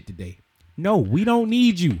this shit today. No, we don't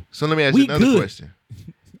need you. So let me ask you another question.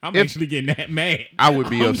 I'm actually getting that mad. I would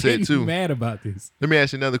be I'm upset getting too. Mad about this. Let me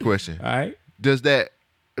ask you another question. All right. Does that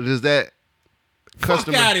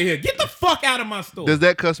customer Fuck out of here. Get the fuck out of my store. Does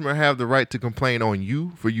that customer have the right to complain on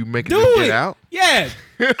you for you making them Do get it. out? Yes.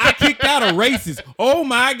 I kicked out a racist. Oh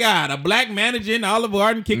my God. A black manager in Olive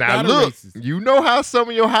Garden kicked Now out look, a racist. you know how some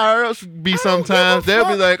of your higher ups be sometimes. They'll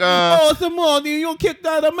be like, oh, some more. You kicked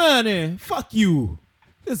out a money. Fuck you.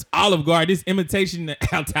 This Olive Garden, this imitation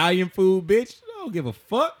Italian food, bitch. I don't give a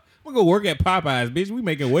fuck. I'm gonna go work at Popeyes, bitch. We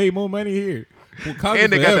making way more money here.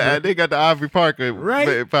 and they got the Ivory Parker Right?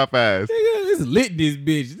 Popeyes. It's lit, this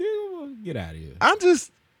bitch. Get out of here.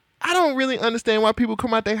 I don't really understand why people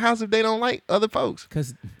come out their house if they don't like other folks.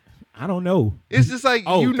 Because I don't know. It's just like,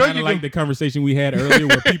 you know, you like the conversation we had earlier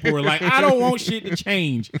where people were like, I don't want shit to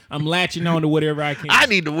change. I'm latching on to whatever I can. I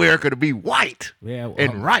need America to be white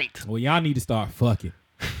and right. Well, y'all need to start fucking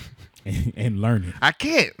and learning. I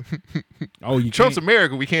can't. Oh, you Trump's can't?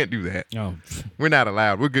 America. We can't do that. Oh. We're not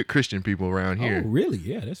allowed. We're good Christian people around here. Oh, really?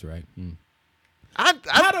 Yeah, that's right. How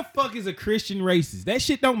the fuck is a Christian racist? That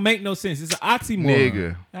shit don't make no sense. It's an oxymoron.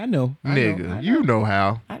 Nigga. I know. You know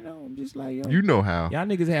how. I know. I'm just like, yo. You know how. Y'all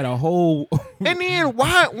niggas had a whole And then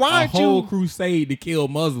why a whole crusade to kill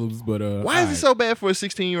Muslims, but why is it so bad for a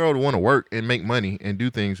 16-year-old to want to work and make money and do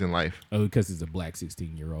things in life? Oh, because it's a black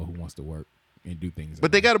 16-year-old who wants to work and do things.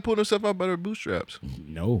 But they got to pull themselves up by their bootstraps.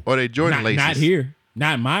 No. Or they Jordan laces. Not here.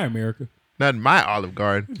 Not in my America. Not in my Olive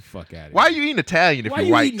Garden. Fuck out of here. Why are you eating Italian if Why you're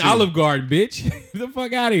you white? eating Olive Garden, bitch? Get the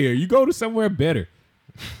fuck out of here. You go to somewhere better.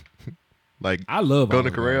 Like I love Golden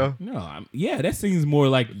Olive Corral. Garden. No, yeah, that seems more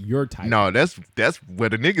like your type. No, that's where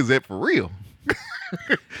the niggas at for real.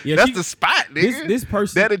 Yeah, that's the spot, nigga. This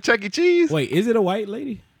person. That at Chuck E. Cheese. Wait, is it a white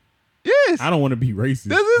lady? Yes. I don't want to be racist.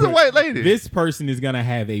 This is a but white lady. This person is gonna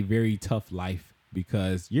have a very tough life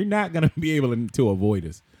because you're not gonna be able to avoid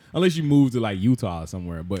us unless you move to like Utah or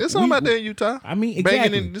somewhere. But There's some out there in Utah. I mean,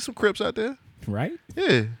 exactly. There's some Crips out there. Right?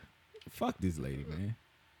 Yeah. Fuck this lady, man.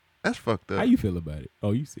 That's fucked up. How you feel about it?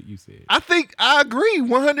 Oh, you said. I think I agree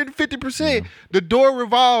 150%. The door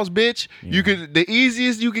revolves, bitch. You could the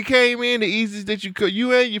easiest you could came in, the easiest that you could.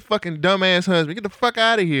 You and your fucking dumbass husband. Get the fuck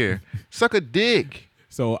out of here. Suck a dick.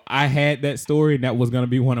 So I had that story, and that was gonna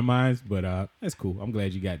be one of mine, but that's cool. I'm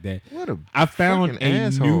glad you got that. I found fucking a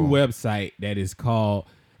asshole. new website that is called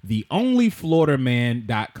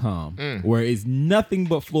theonlyfloridaman.com, where it's nothing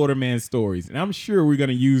but Florida man stories, and I'm sure we're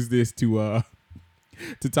gonna use this to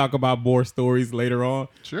talk about more stories later on.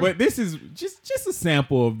 Sure. But this is just a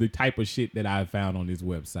sample of the type of shit that I found on this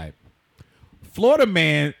website. Florida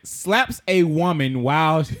man slaps a woman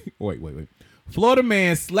while wait. Florida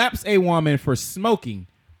man slaps a woman for smoking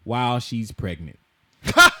while she's pregnant.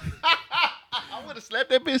 I would have slapped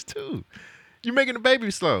that bitch too. You making the baby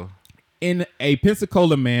slow. In a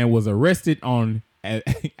Pensacola man was arrested on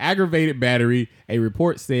aggravated battery, a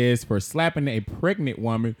report says, for slapping a pregnant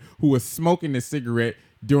woman who was smoking a cigarette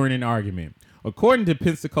during an argument. According to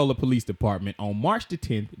Pensacola Police Department, on March the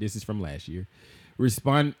 10th, this is from last year,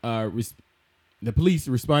 the police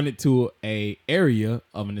responded to a area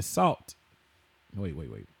of an assault. Wait.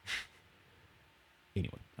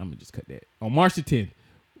 Anyway, I'm going to just cut that. On March the 10th,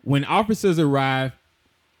 when officers arrived,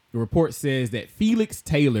 the report says that Felix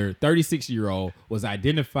Taylor, 36-year-old, was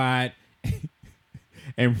identified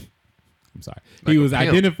and I'm sorry. Like He was a pimp.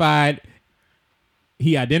 identified.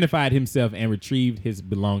 He identified himself and retrieved his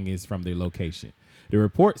belongings from their location. The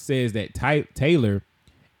report says that Taylor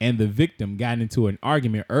and the victim got into an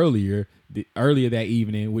argument earlier that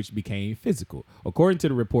evening, which became physical. According to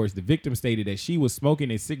the reports, the victim stated that she was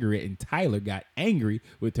smoking a cigarette and Tyler got angry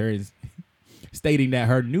with her stating that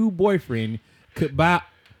her new boyfriend could buy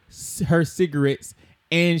her cigarettes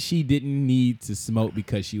and she didn't need to smoke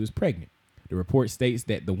because she was pregnant. The report states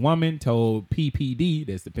that the woman told PPD,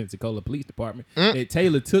 that's the Pensacola Police Department, that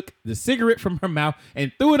Taylor took the cigarette from her mouth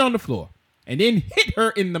and threw it on the floor and then hit her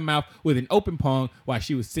in the mouth with an open palm while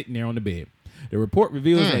she was sitting there on the bed. The report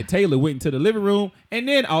reveals that Taylor went into the living room and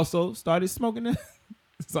then also started smoking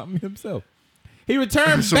something himself. He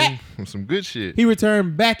returned back. Some good shit. He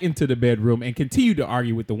returned back into the bedroom and continued to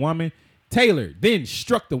argue with the woman. Taylor then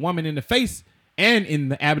struck the woman in the face and in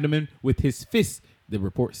the abdomen with his fist, the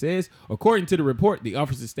report says. According to the report, the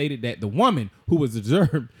officer stated that the woman who was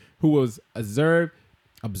observed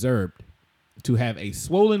to have a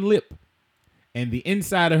swollen lip and the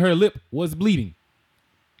inside of her lip was bleeding.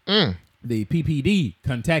 The PPD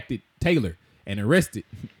contacted Taylor and arrested.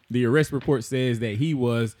 The arrest report says that he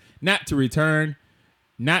was not to return,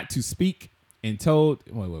 not to speak, and told.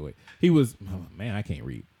 Wait. He was. Oh, man, I can't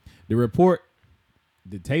read. The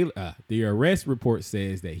arrest report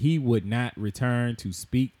says that he would not return to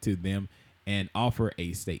speak to them and offer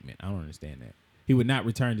a statement. I don't understand that. He would not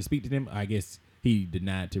return to speak to them. I guess he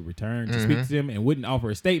denied to return to speak to them and wouldn't offer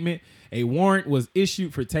a statement. A warrant was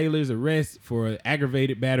issued for Taylor's arrest for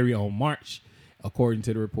aggravated battery on March, according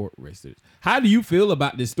to the report. How do you feel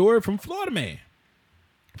about this story from Florida man?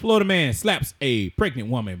 Florida man slaps a pregnant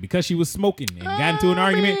woman because she was smoking and got into an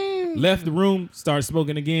argument, left the room, started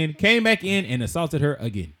smoking again, came back in and assaulted her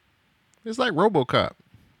again. It's like RoboCop.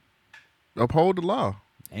 Uphold the law.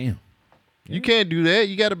 Damn. You can't do that.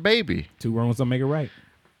 You got a baby. Two wrongs don't make it right.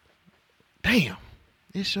 Damn.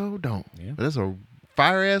 It sure don't. Yeah. That's a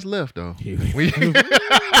fire ass left though.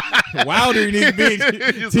 Wilder in this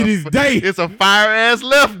bitch to this day. It's a fire ass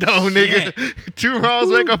left though, nigga. Yeah. Two wrongs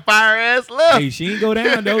make a fire ass left. Hey, she ain't go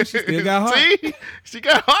down though. She still got heart. See? She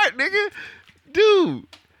got heart, nigga. Dude.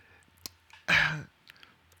 I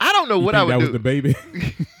don't know what I would do. That was the baby.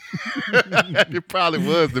 It probably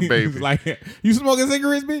was the baby. Like, you smoking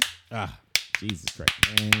cigarettes, bitch? Ah, Jesus Christ,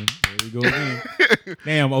 man. There we go again.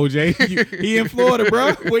 Damn, OJ. He in Florida,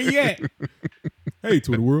 bro. Where you at? Hey,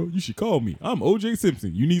 Twitter world, you should call me. I'm OJ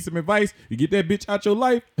Simpson. You need some advice? You get that bitch out your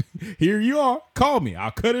life? Here you are. Call me.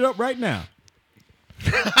 I'll cut it up right now.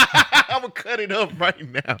 I'm going to cut it up right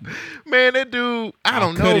now. Man, that dude, I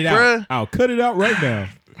don't know, bro. I'll cut it out right now.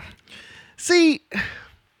 See,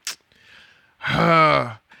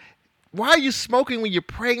 why are you smoking when you're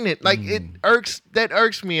pregnant? Like, that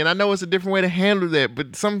irks me, and I know it's a different way to handle that,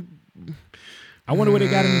 but I wonder what they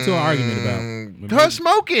got into an argument about. Her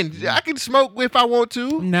smoking. I can smoke if I want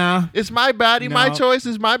to. Nah. It's my body, my choice,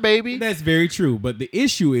 is my baby. That's very true, but the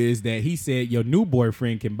issue is that he said your new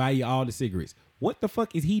boyfriend can buy you all the cigarettes. What the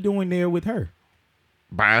fuck is he doing there with her?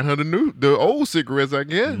 Buying her the old cigarettes, I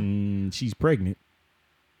guess. She's pregnant.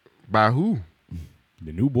 By who?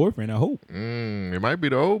 The new boyfriend, I hope. It might be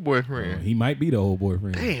the old boyfriend. He might be the old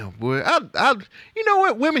boyfriend. Damn, boy. You know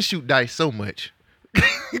what? Women shoot dice so much.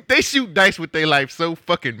 They shoot dice with their life so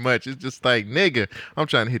fucking much. It's just like, nigga, I'm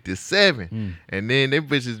trying to hit this 7. And then them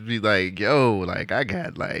bitches be like, yo, like, I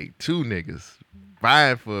got like 2 niggas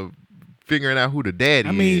vying for figuring out who the daddy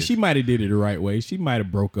is. I mean, she might have did it the right way. She might have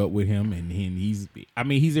broke up with him, and he's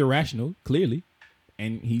irrational, clearly.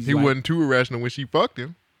 And he wasn't too irrational when she fucked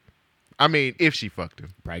him. I mean, if she fucked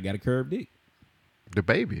him. Probably got a curved dick. The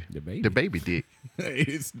baby dick.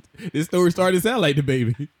 This story started to sound like the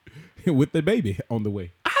baby. With the baby on the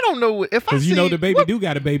way. I don't know if I because you know the baby do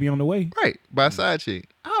got a baby on the way, right? By a side chick.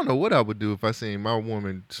 I don't know what I would do if I seen my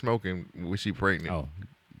woman smoking when she pregnant. Oh,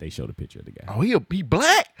 they showed a picture of the guy. Oh, he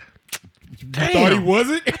black. Damn. Thought he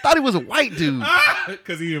wasn't? I thought he was a white dude.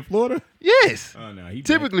 Because he in Florida? Yes. Oh no, he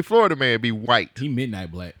typically black. Florida man be white. He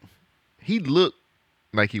midnight black. He looked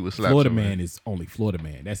like he was slapped. Florida man is only Florida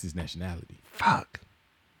man. That's his nationality. Fuck.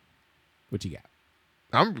 What you got?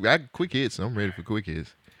 I got quick hits. I'm ready for quick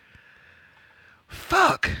hits.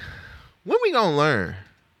 Fuck. When we gonna learn?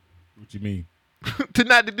 What you mean? to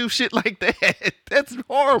not to do shit like that. That's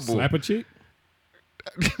horrible. Slap a chick?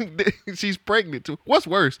 She's pregnant too. What's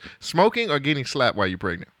worse, smoking or getting slapped while you're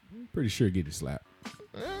pregnant? I'm pretty sure getting slapped.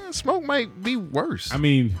 Smoke might be worse. I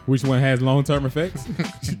mean, which one has long-term effects?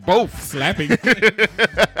 Both. Slapping. The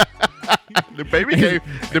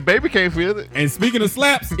baby can't feel it. And speaking of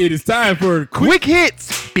slaps, it is time for quick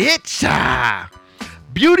hits, bitch.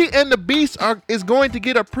 Beauty and the Beast is going to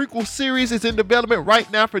get a prequel series. It's in development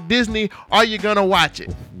right now for Disney. Are you gonna watch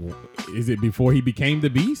it? Is it before he became the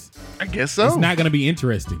Beast? I guess so. It's not gonna be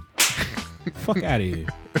interesting. Fuck out of here.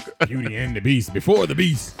 Beauty and the Beast before the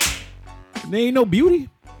Beast. There ain't no beauty.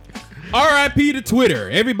 R.I.P. to Twitter.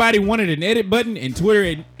 Everybody wanted an edit button, and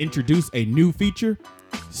Twitter introduced a new feature: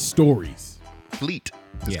 stories. fleet.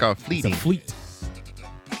 It's called fleeting. It's a fleet.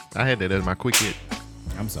 I had that as my quick hit.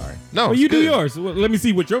 I'm sorry. No, well, it's you do good. yours. Well, let me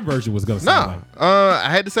see what your version was going to sound like. I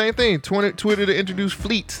had the same thing. Twitter to introduce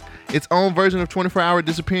Fleets, its own version of 24-hour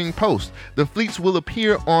disappearing posts. The Fleets will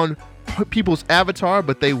appear on people's avatar,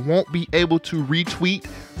 but they won't be able to retweet,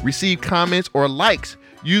 receive comments, or likes.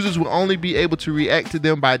 Users will only be able to react to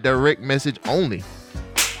them by direct message only.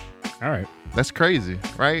 All right. That's crazy,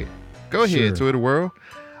 right? Go ahead, Sure. Twitter world.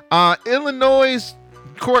 Illinois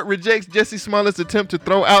court rejects Jussie Smollett's attempt to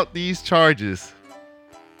throw out these charges.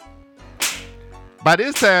 By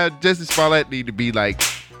this time, Jussie Smollett need to be like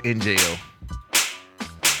in jail.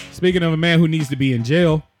 Speaking of a man who needs to be in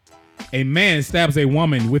jail, a man stabs a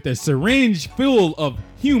woman with a syringe full of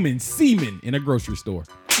human semen in a grocery store.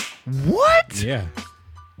 What?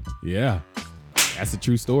 Yeah. That's a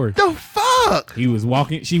true story. The fuck? He was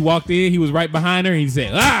walking. She walked in. He was right behind her. And he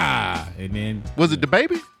said, "Ah!" And then was it the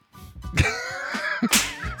baby?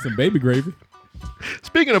 Some baby gravy.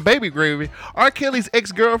 Speaking of baby gravy, R. Kelly's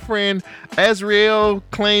ex-girlfriend Azriel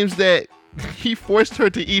claims that he forced her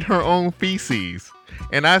to eat her own feces.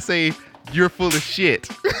 And I say, you're full of shit.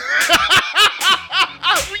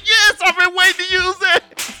 Yes, I've been waiting to use it.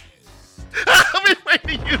 I've been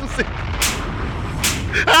waiting to use it.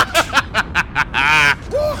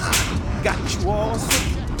 Got you all sick.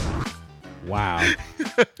 Wow.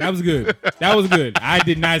 That was good. That was good. I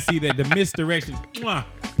did not see that. The misdirection. Mwah.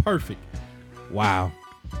 Perfect. Wow.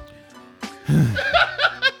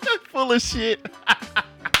 Full of shit.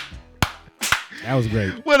 That was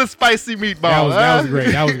great. What a spicy meatball. That was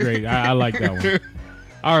great. That was great. I like that one.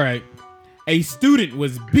 All right. A student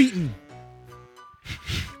was beaten.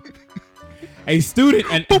 An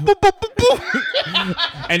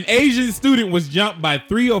Asian student was jumped by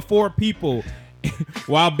 3 or 4 people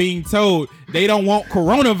while being told they don't want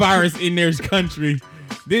coronavirus in their country.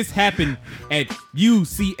 This happened at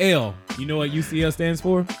UCL. You know what UCL stands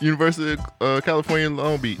for? University of California,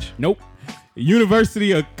 Long Beach. Nope.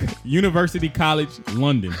 University College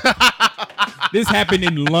London. This happened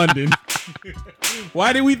in London.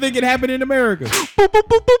 Why did we think it happened in America? Boom, boom,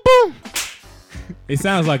 boom, boom, boom. It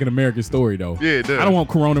sounds like an American story, though. Yeah, it does. I don't want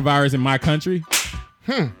coronavirus in my country.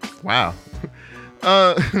 Wow.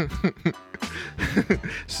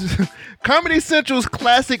 Comedy Central's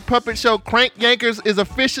classic puppet show Crank Yankers is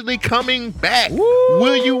officially coming back. Woo!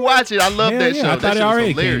 Will you watch it? I love that show. I That thought it shit was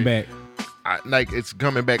already hilarious. came back. Like it's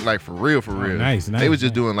coming back like for real. Nice. They was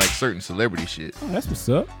just doing like certain celebrity shit. Oh, that's what's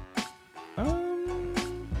up.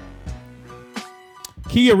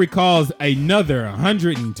 Kia recalls another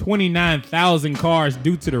 129,000 cars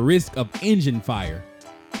due to the risk of engine fire.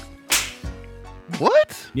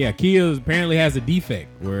 What? Yeah, Kia apparently has a defect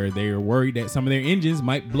where they're worried that some of their engines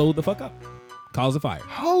might blow the fuck up, cause a fire.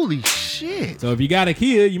 Holy shit. So if you got a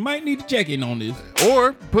Kia, you might need to check in on this.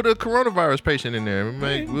 Or put a coronavirus patient in there.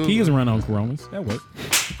 Kias run on Coronas. That works.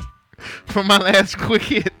 For my last quick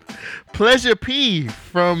hit, Pleasure P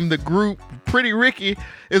from the group Pretty Ricky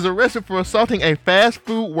is arrested for assaulting a fast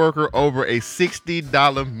food worker over a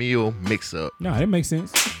 $60 meal mix-up. No, that makes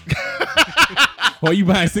sense. Well, you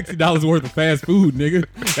buying $60 worth of fast food, nigga.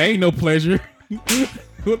 That ain't no pleasure.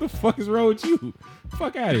 What the fuck is wrong with you?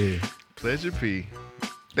 Fuck out of here. Pleasure P.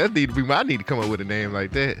 That need to be. I need to come up with a name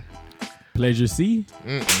like that. Pleasure C.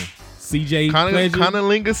 CJ Pleasure.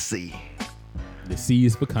 Conalinga C. The C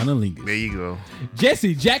is for Conalingus. There you go.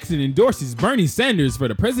 Jesse Jackson endorses Bernie Sanders for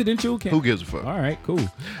the presidential campaign. Who gives a fuck? All right, cool.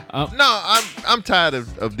 No, I'm tired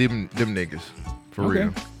of them niggas. For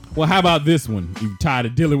real. Well, how about this one? You tired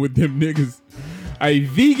of dealing with them niggas? A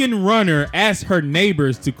vegan runner asked her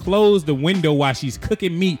neighbors to close the window while she's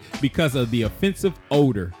cooking meat because of the offensive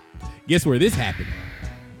odor. Guess where this happened?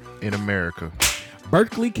 In America.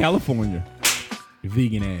 Berkeley, California.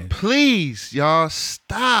 Vegan ass. Please, y'all,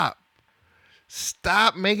 stop.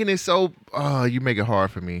 Stop making it so... you make it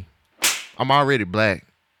hard for me. I'm already black.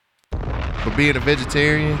 But being a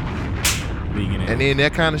vegetarian... Vegan ass. And then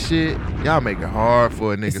that kind of shit, y'all make it hard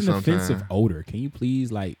for a nigga It's an sometimes. offensive odor. Can you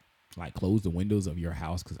please, like close the windows of your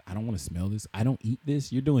house? Because I don't want to smell this. I don't eat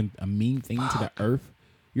this. You're doing a mean thing to the earth.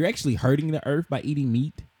 You're actually hurting the earth by eating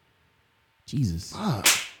meat. Jesus. Fuck.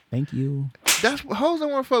 Thank you. That's hoes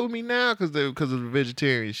don't want to fuck with me now because of the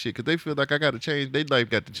vegetarian shit. Because they feel like I got to change. Their life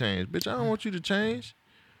got to change. Bitch, I don't want you to change.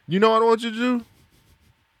 You know what I want you to do?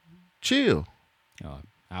 Chill.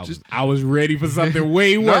 I was ready for something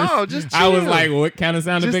way worse. No, just chill. I was like, what kind of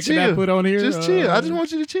sound effect did I put on here? Just chill. I just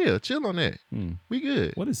want you to chill. Chill on that. We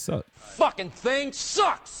good. What is suck? Fucking thing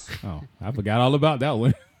sucks. Oh, I forgot all about that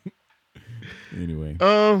one. Anyway. You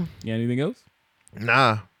got anything else?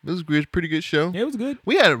 Nah. It was a pretty good show. Yeah, it was good.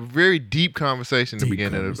 We had a very deep conversation at the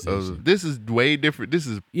beginning of this is way different. This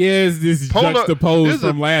is this is juxtaposed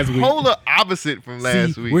from last week. Polar opposite from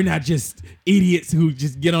last week. We're not just idiots who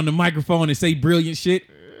just get on the microphone and say brilliant shit.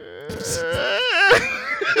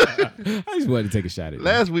 I just wanted to take a shot at it.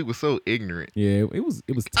 Last week was so ignorant. Yeah, it was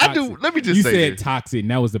toxic. Let me just you say said this. toxic, and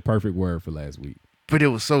that was the perfect word for last week. But it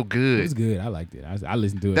was so good. It was good. I liked it. I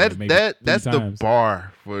listened to it. That's maybe that's three times. the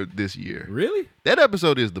bar for this year. Really? That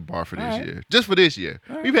episode is the bar for this year. Just for this year.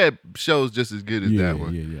 We've had shows just as good as that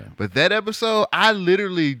one. Yeah. But that episode, I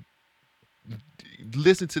literally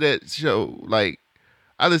listened to that show. Like,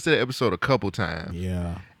 I listened to that episode a couple times.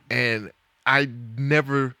 Yeah. And I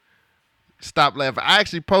never stopped laughing. I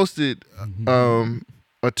actually posted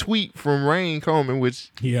a tweet from Rain Coleman,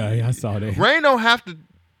 which I saw that. Rain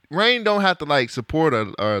don't have to like support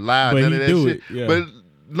or lie, But none he of that do shit. it, yeah. But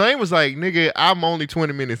Lane was like, nigga, I'm only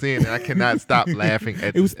 20 minutes in and I cannot stop laughing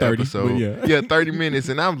at It was this 30, episode. but yeah. 30 minutes.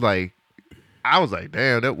 And I was like,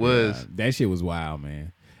 damn, that was. That shit was wild,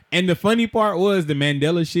 man. And the funny part was the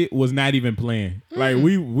Mandela shit was not even playing. Like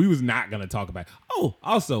we was not gonna talk about it. Oh,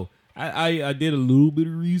 also, I did a little bit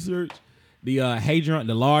of research. The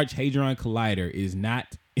Large Hadron Collider is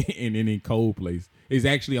not in any cold place. It's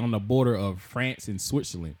actually on the border of France and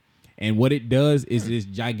Switzerland. And what it does is this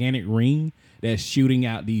gigantic ring that's shooting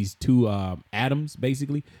out these two atoms,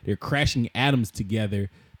 basically. They're crashing atoms together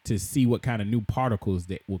to see what kind of new particles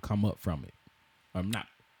that will come up from it. I'm not.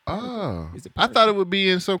 Oh, I thought it would be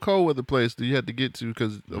in some cold weather place that you had to get to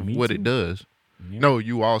because of Me what too. it does. Yeah. No,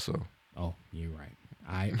 you also. Oh, you're right.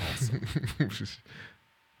 I also.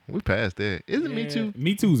 We passed that. Isn't Me Too?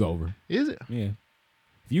 Me Too's over. Is it? Yeah.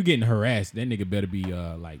 If you getting harassed, that nigga better be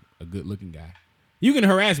like a good looking guy. You can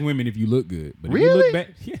harass women if you look good, but if you look back,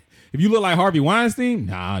 if you look like Harvey Weinstein,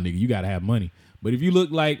 nah, nigga, you gotta have money. But if you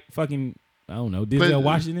look like fucking, I don't know, Denzel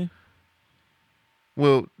Washington,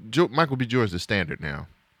 well, Michael B. Jordan's the standard now.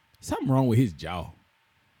 something wrong with his jaw.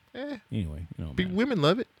 Eh. Anyway, you know, Women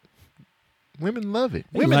love it. Women love it.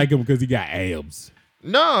 they Women like him because he got abs.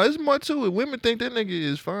 No, it's more to it. Women think that nigga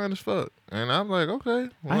is fine as fuck, and I'm like, okay.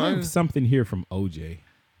 I have something here from OJ.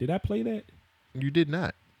 Did I play that? You did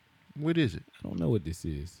not. What is it? I don't know what this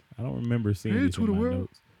is. I don't remember seeing Hey, this in Twitter my world.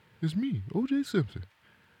 notes. It's me, OJ Simpson.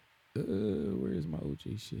 Where is my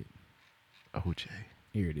OJ shit? OJ.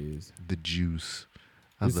 Here it is. The juice.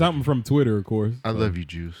 It's something from Twitter, of course. I love you,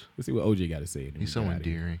 Juice. Let's see what OJ got to say. He's so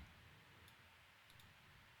endearing.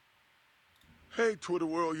 Hey, Twitter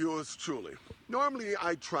world, yours truly. Normally,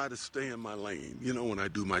 I try to stay in my lane, you know, when I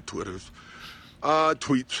do my Twitters,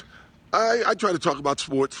 tweets. I try to talk about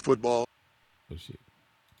sports, football. Oh, shit.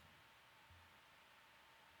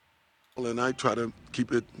 And I try to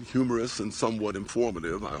keep it humorous and somewhat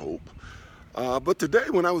informative, I hope. But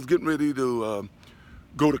today, when I was getting ready to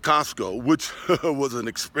go to Costco, which was an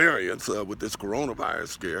experience with this coronavirus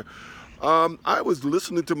scare, I was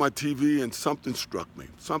listening to my TV and something struck me,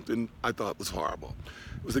 something I thought was horrible.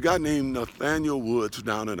 It was a guy named Nathaniel Woods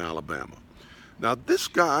down in Alabama. Now, this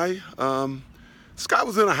guy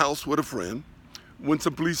was in a house with a friend. When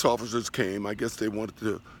some police officers came, I guess they wanted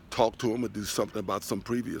to talk to him or do something about some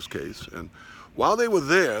previous case. And while they were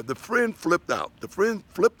there, the friend flipped out. The friend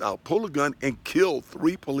flipped out, pulled a gun, and killed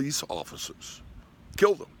 3 police officers.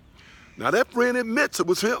 Killed them. Now, that friend admits it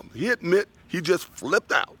was him. He admit he just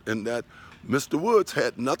flipped out and that Mr. Woods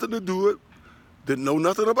had nothing to do with it, didn't know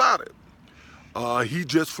nothing about it. He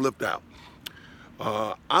just flipped out.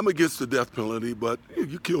 I'm against the death penalty, but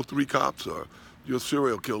you kill 3 cops or you're a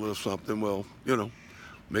serial killer or something, well, you know,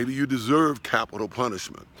 maybe you deserve capital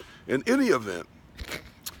punishment. In any event,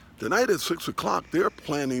 tonight at 6 o'clock, they're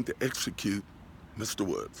planning to execute Mr.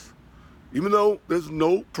 Woods, even though there's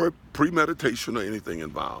no premeditation or anything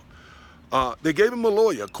involved. They gave him a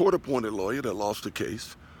lawyer, a court-appointed lawyer that lost the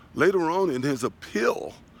case. Later on in his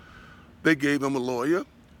appeal, they gave him a lawyer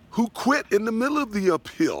who quit in the middle of the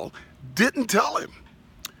appeal, didn't tell him.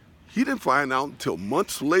 He didn't find out until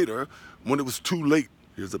months later when it was too late.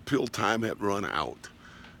 His appeal time had run out.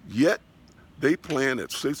 Yet, they plan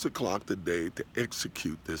at 6 o'clock today to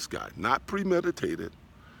execute this guy. Not premeditated,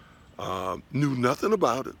 knew nothing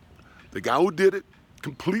about it. The guy who did it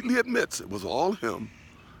completely admits it was all him.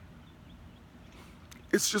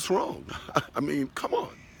 It's just wrong. I mean, come on,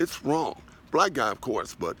 it's wrong. Black guy, of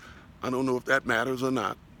course, but I don't know if that matters or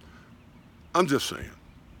not. I'm just saying.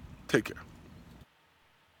 Take care.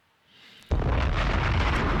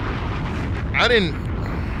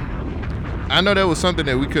 I know that was something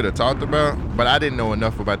that we could have talked about, but I didn't know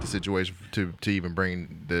enough about the situation to even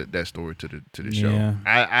bring that story to the show. Yeah.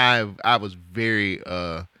 I was very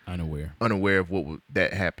unaware of what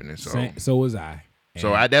that happening. So was I.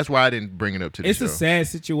 So that's why I didn't bring it up to the show. It's a sad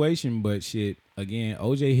situation, but shit, again,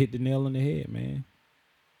 OJ hit the nail on the head, man.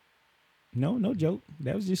 No joke.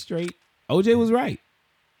 That was just straight. OJ was right.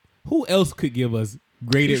 Who else could give us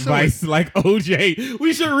great advice like OJ?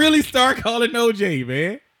 We should really start calling OJ,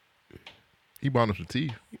 man. He bought him some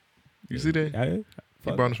teeth. You see that?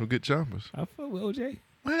 He bought him some good chompers. I fuck with OJ.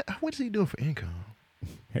 What is he doing for income?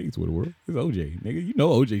 Hates with the world. It's OJ, nigga. You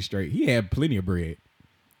know OJ straight. He had plenty of bread.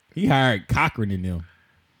 He hired Cochran in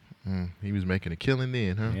them. He was making a killing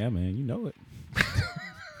then, huh? Yeah, man. You know it.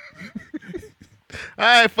 All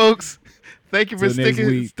right, folks. Thank you for Till next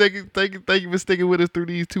week. Thank you for sticking with us through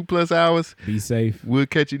these 2+ hours. Be safe. We'll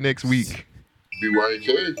catch you next week.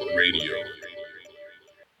 BYK Radio.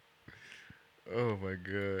 Oh my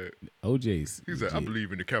God. OJ's. He said, I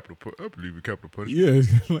believe in capital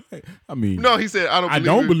punishment. Yeah. I mean. No, he said, I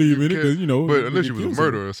don't believe in it because, But unless you was a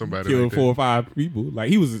murderer or somebody killed like that. 4 or 5 people. Like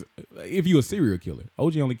he was, if you a serial killer,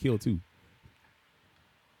 OJ only killed 2.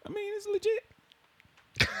 I mean, it's legit.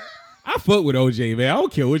 I fuck with OJ, man. I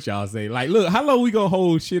don't care what y'all say. Like, look, how long we gonna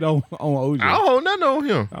hold shit on OJ? I don't hold nothing on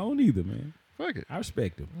him. I don't either, man. Fuck it. I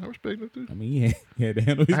respect him. I respect him too. I mean, he had to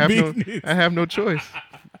handle his business. I have no choice.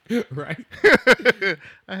 Right.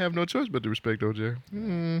 I have no choice but to respect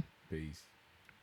OJ. Peace.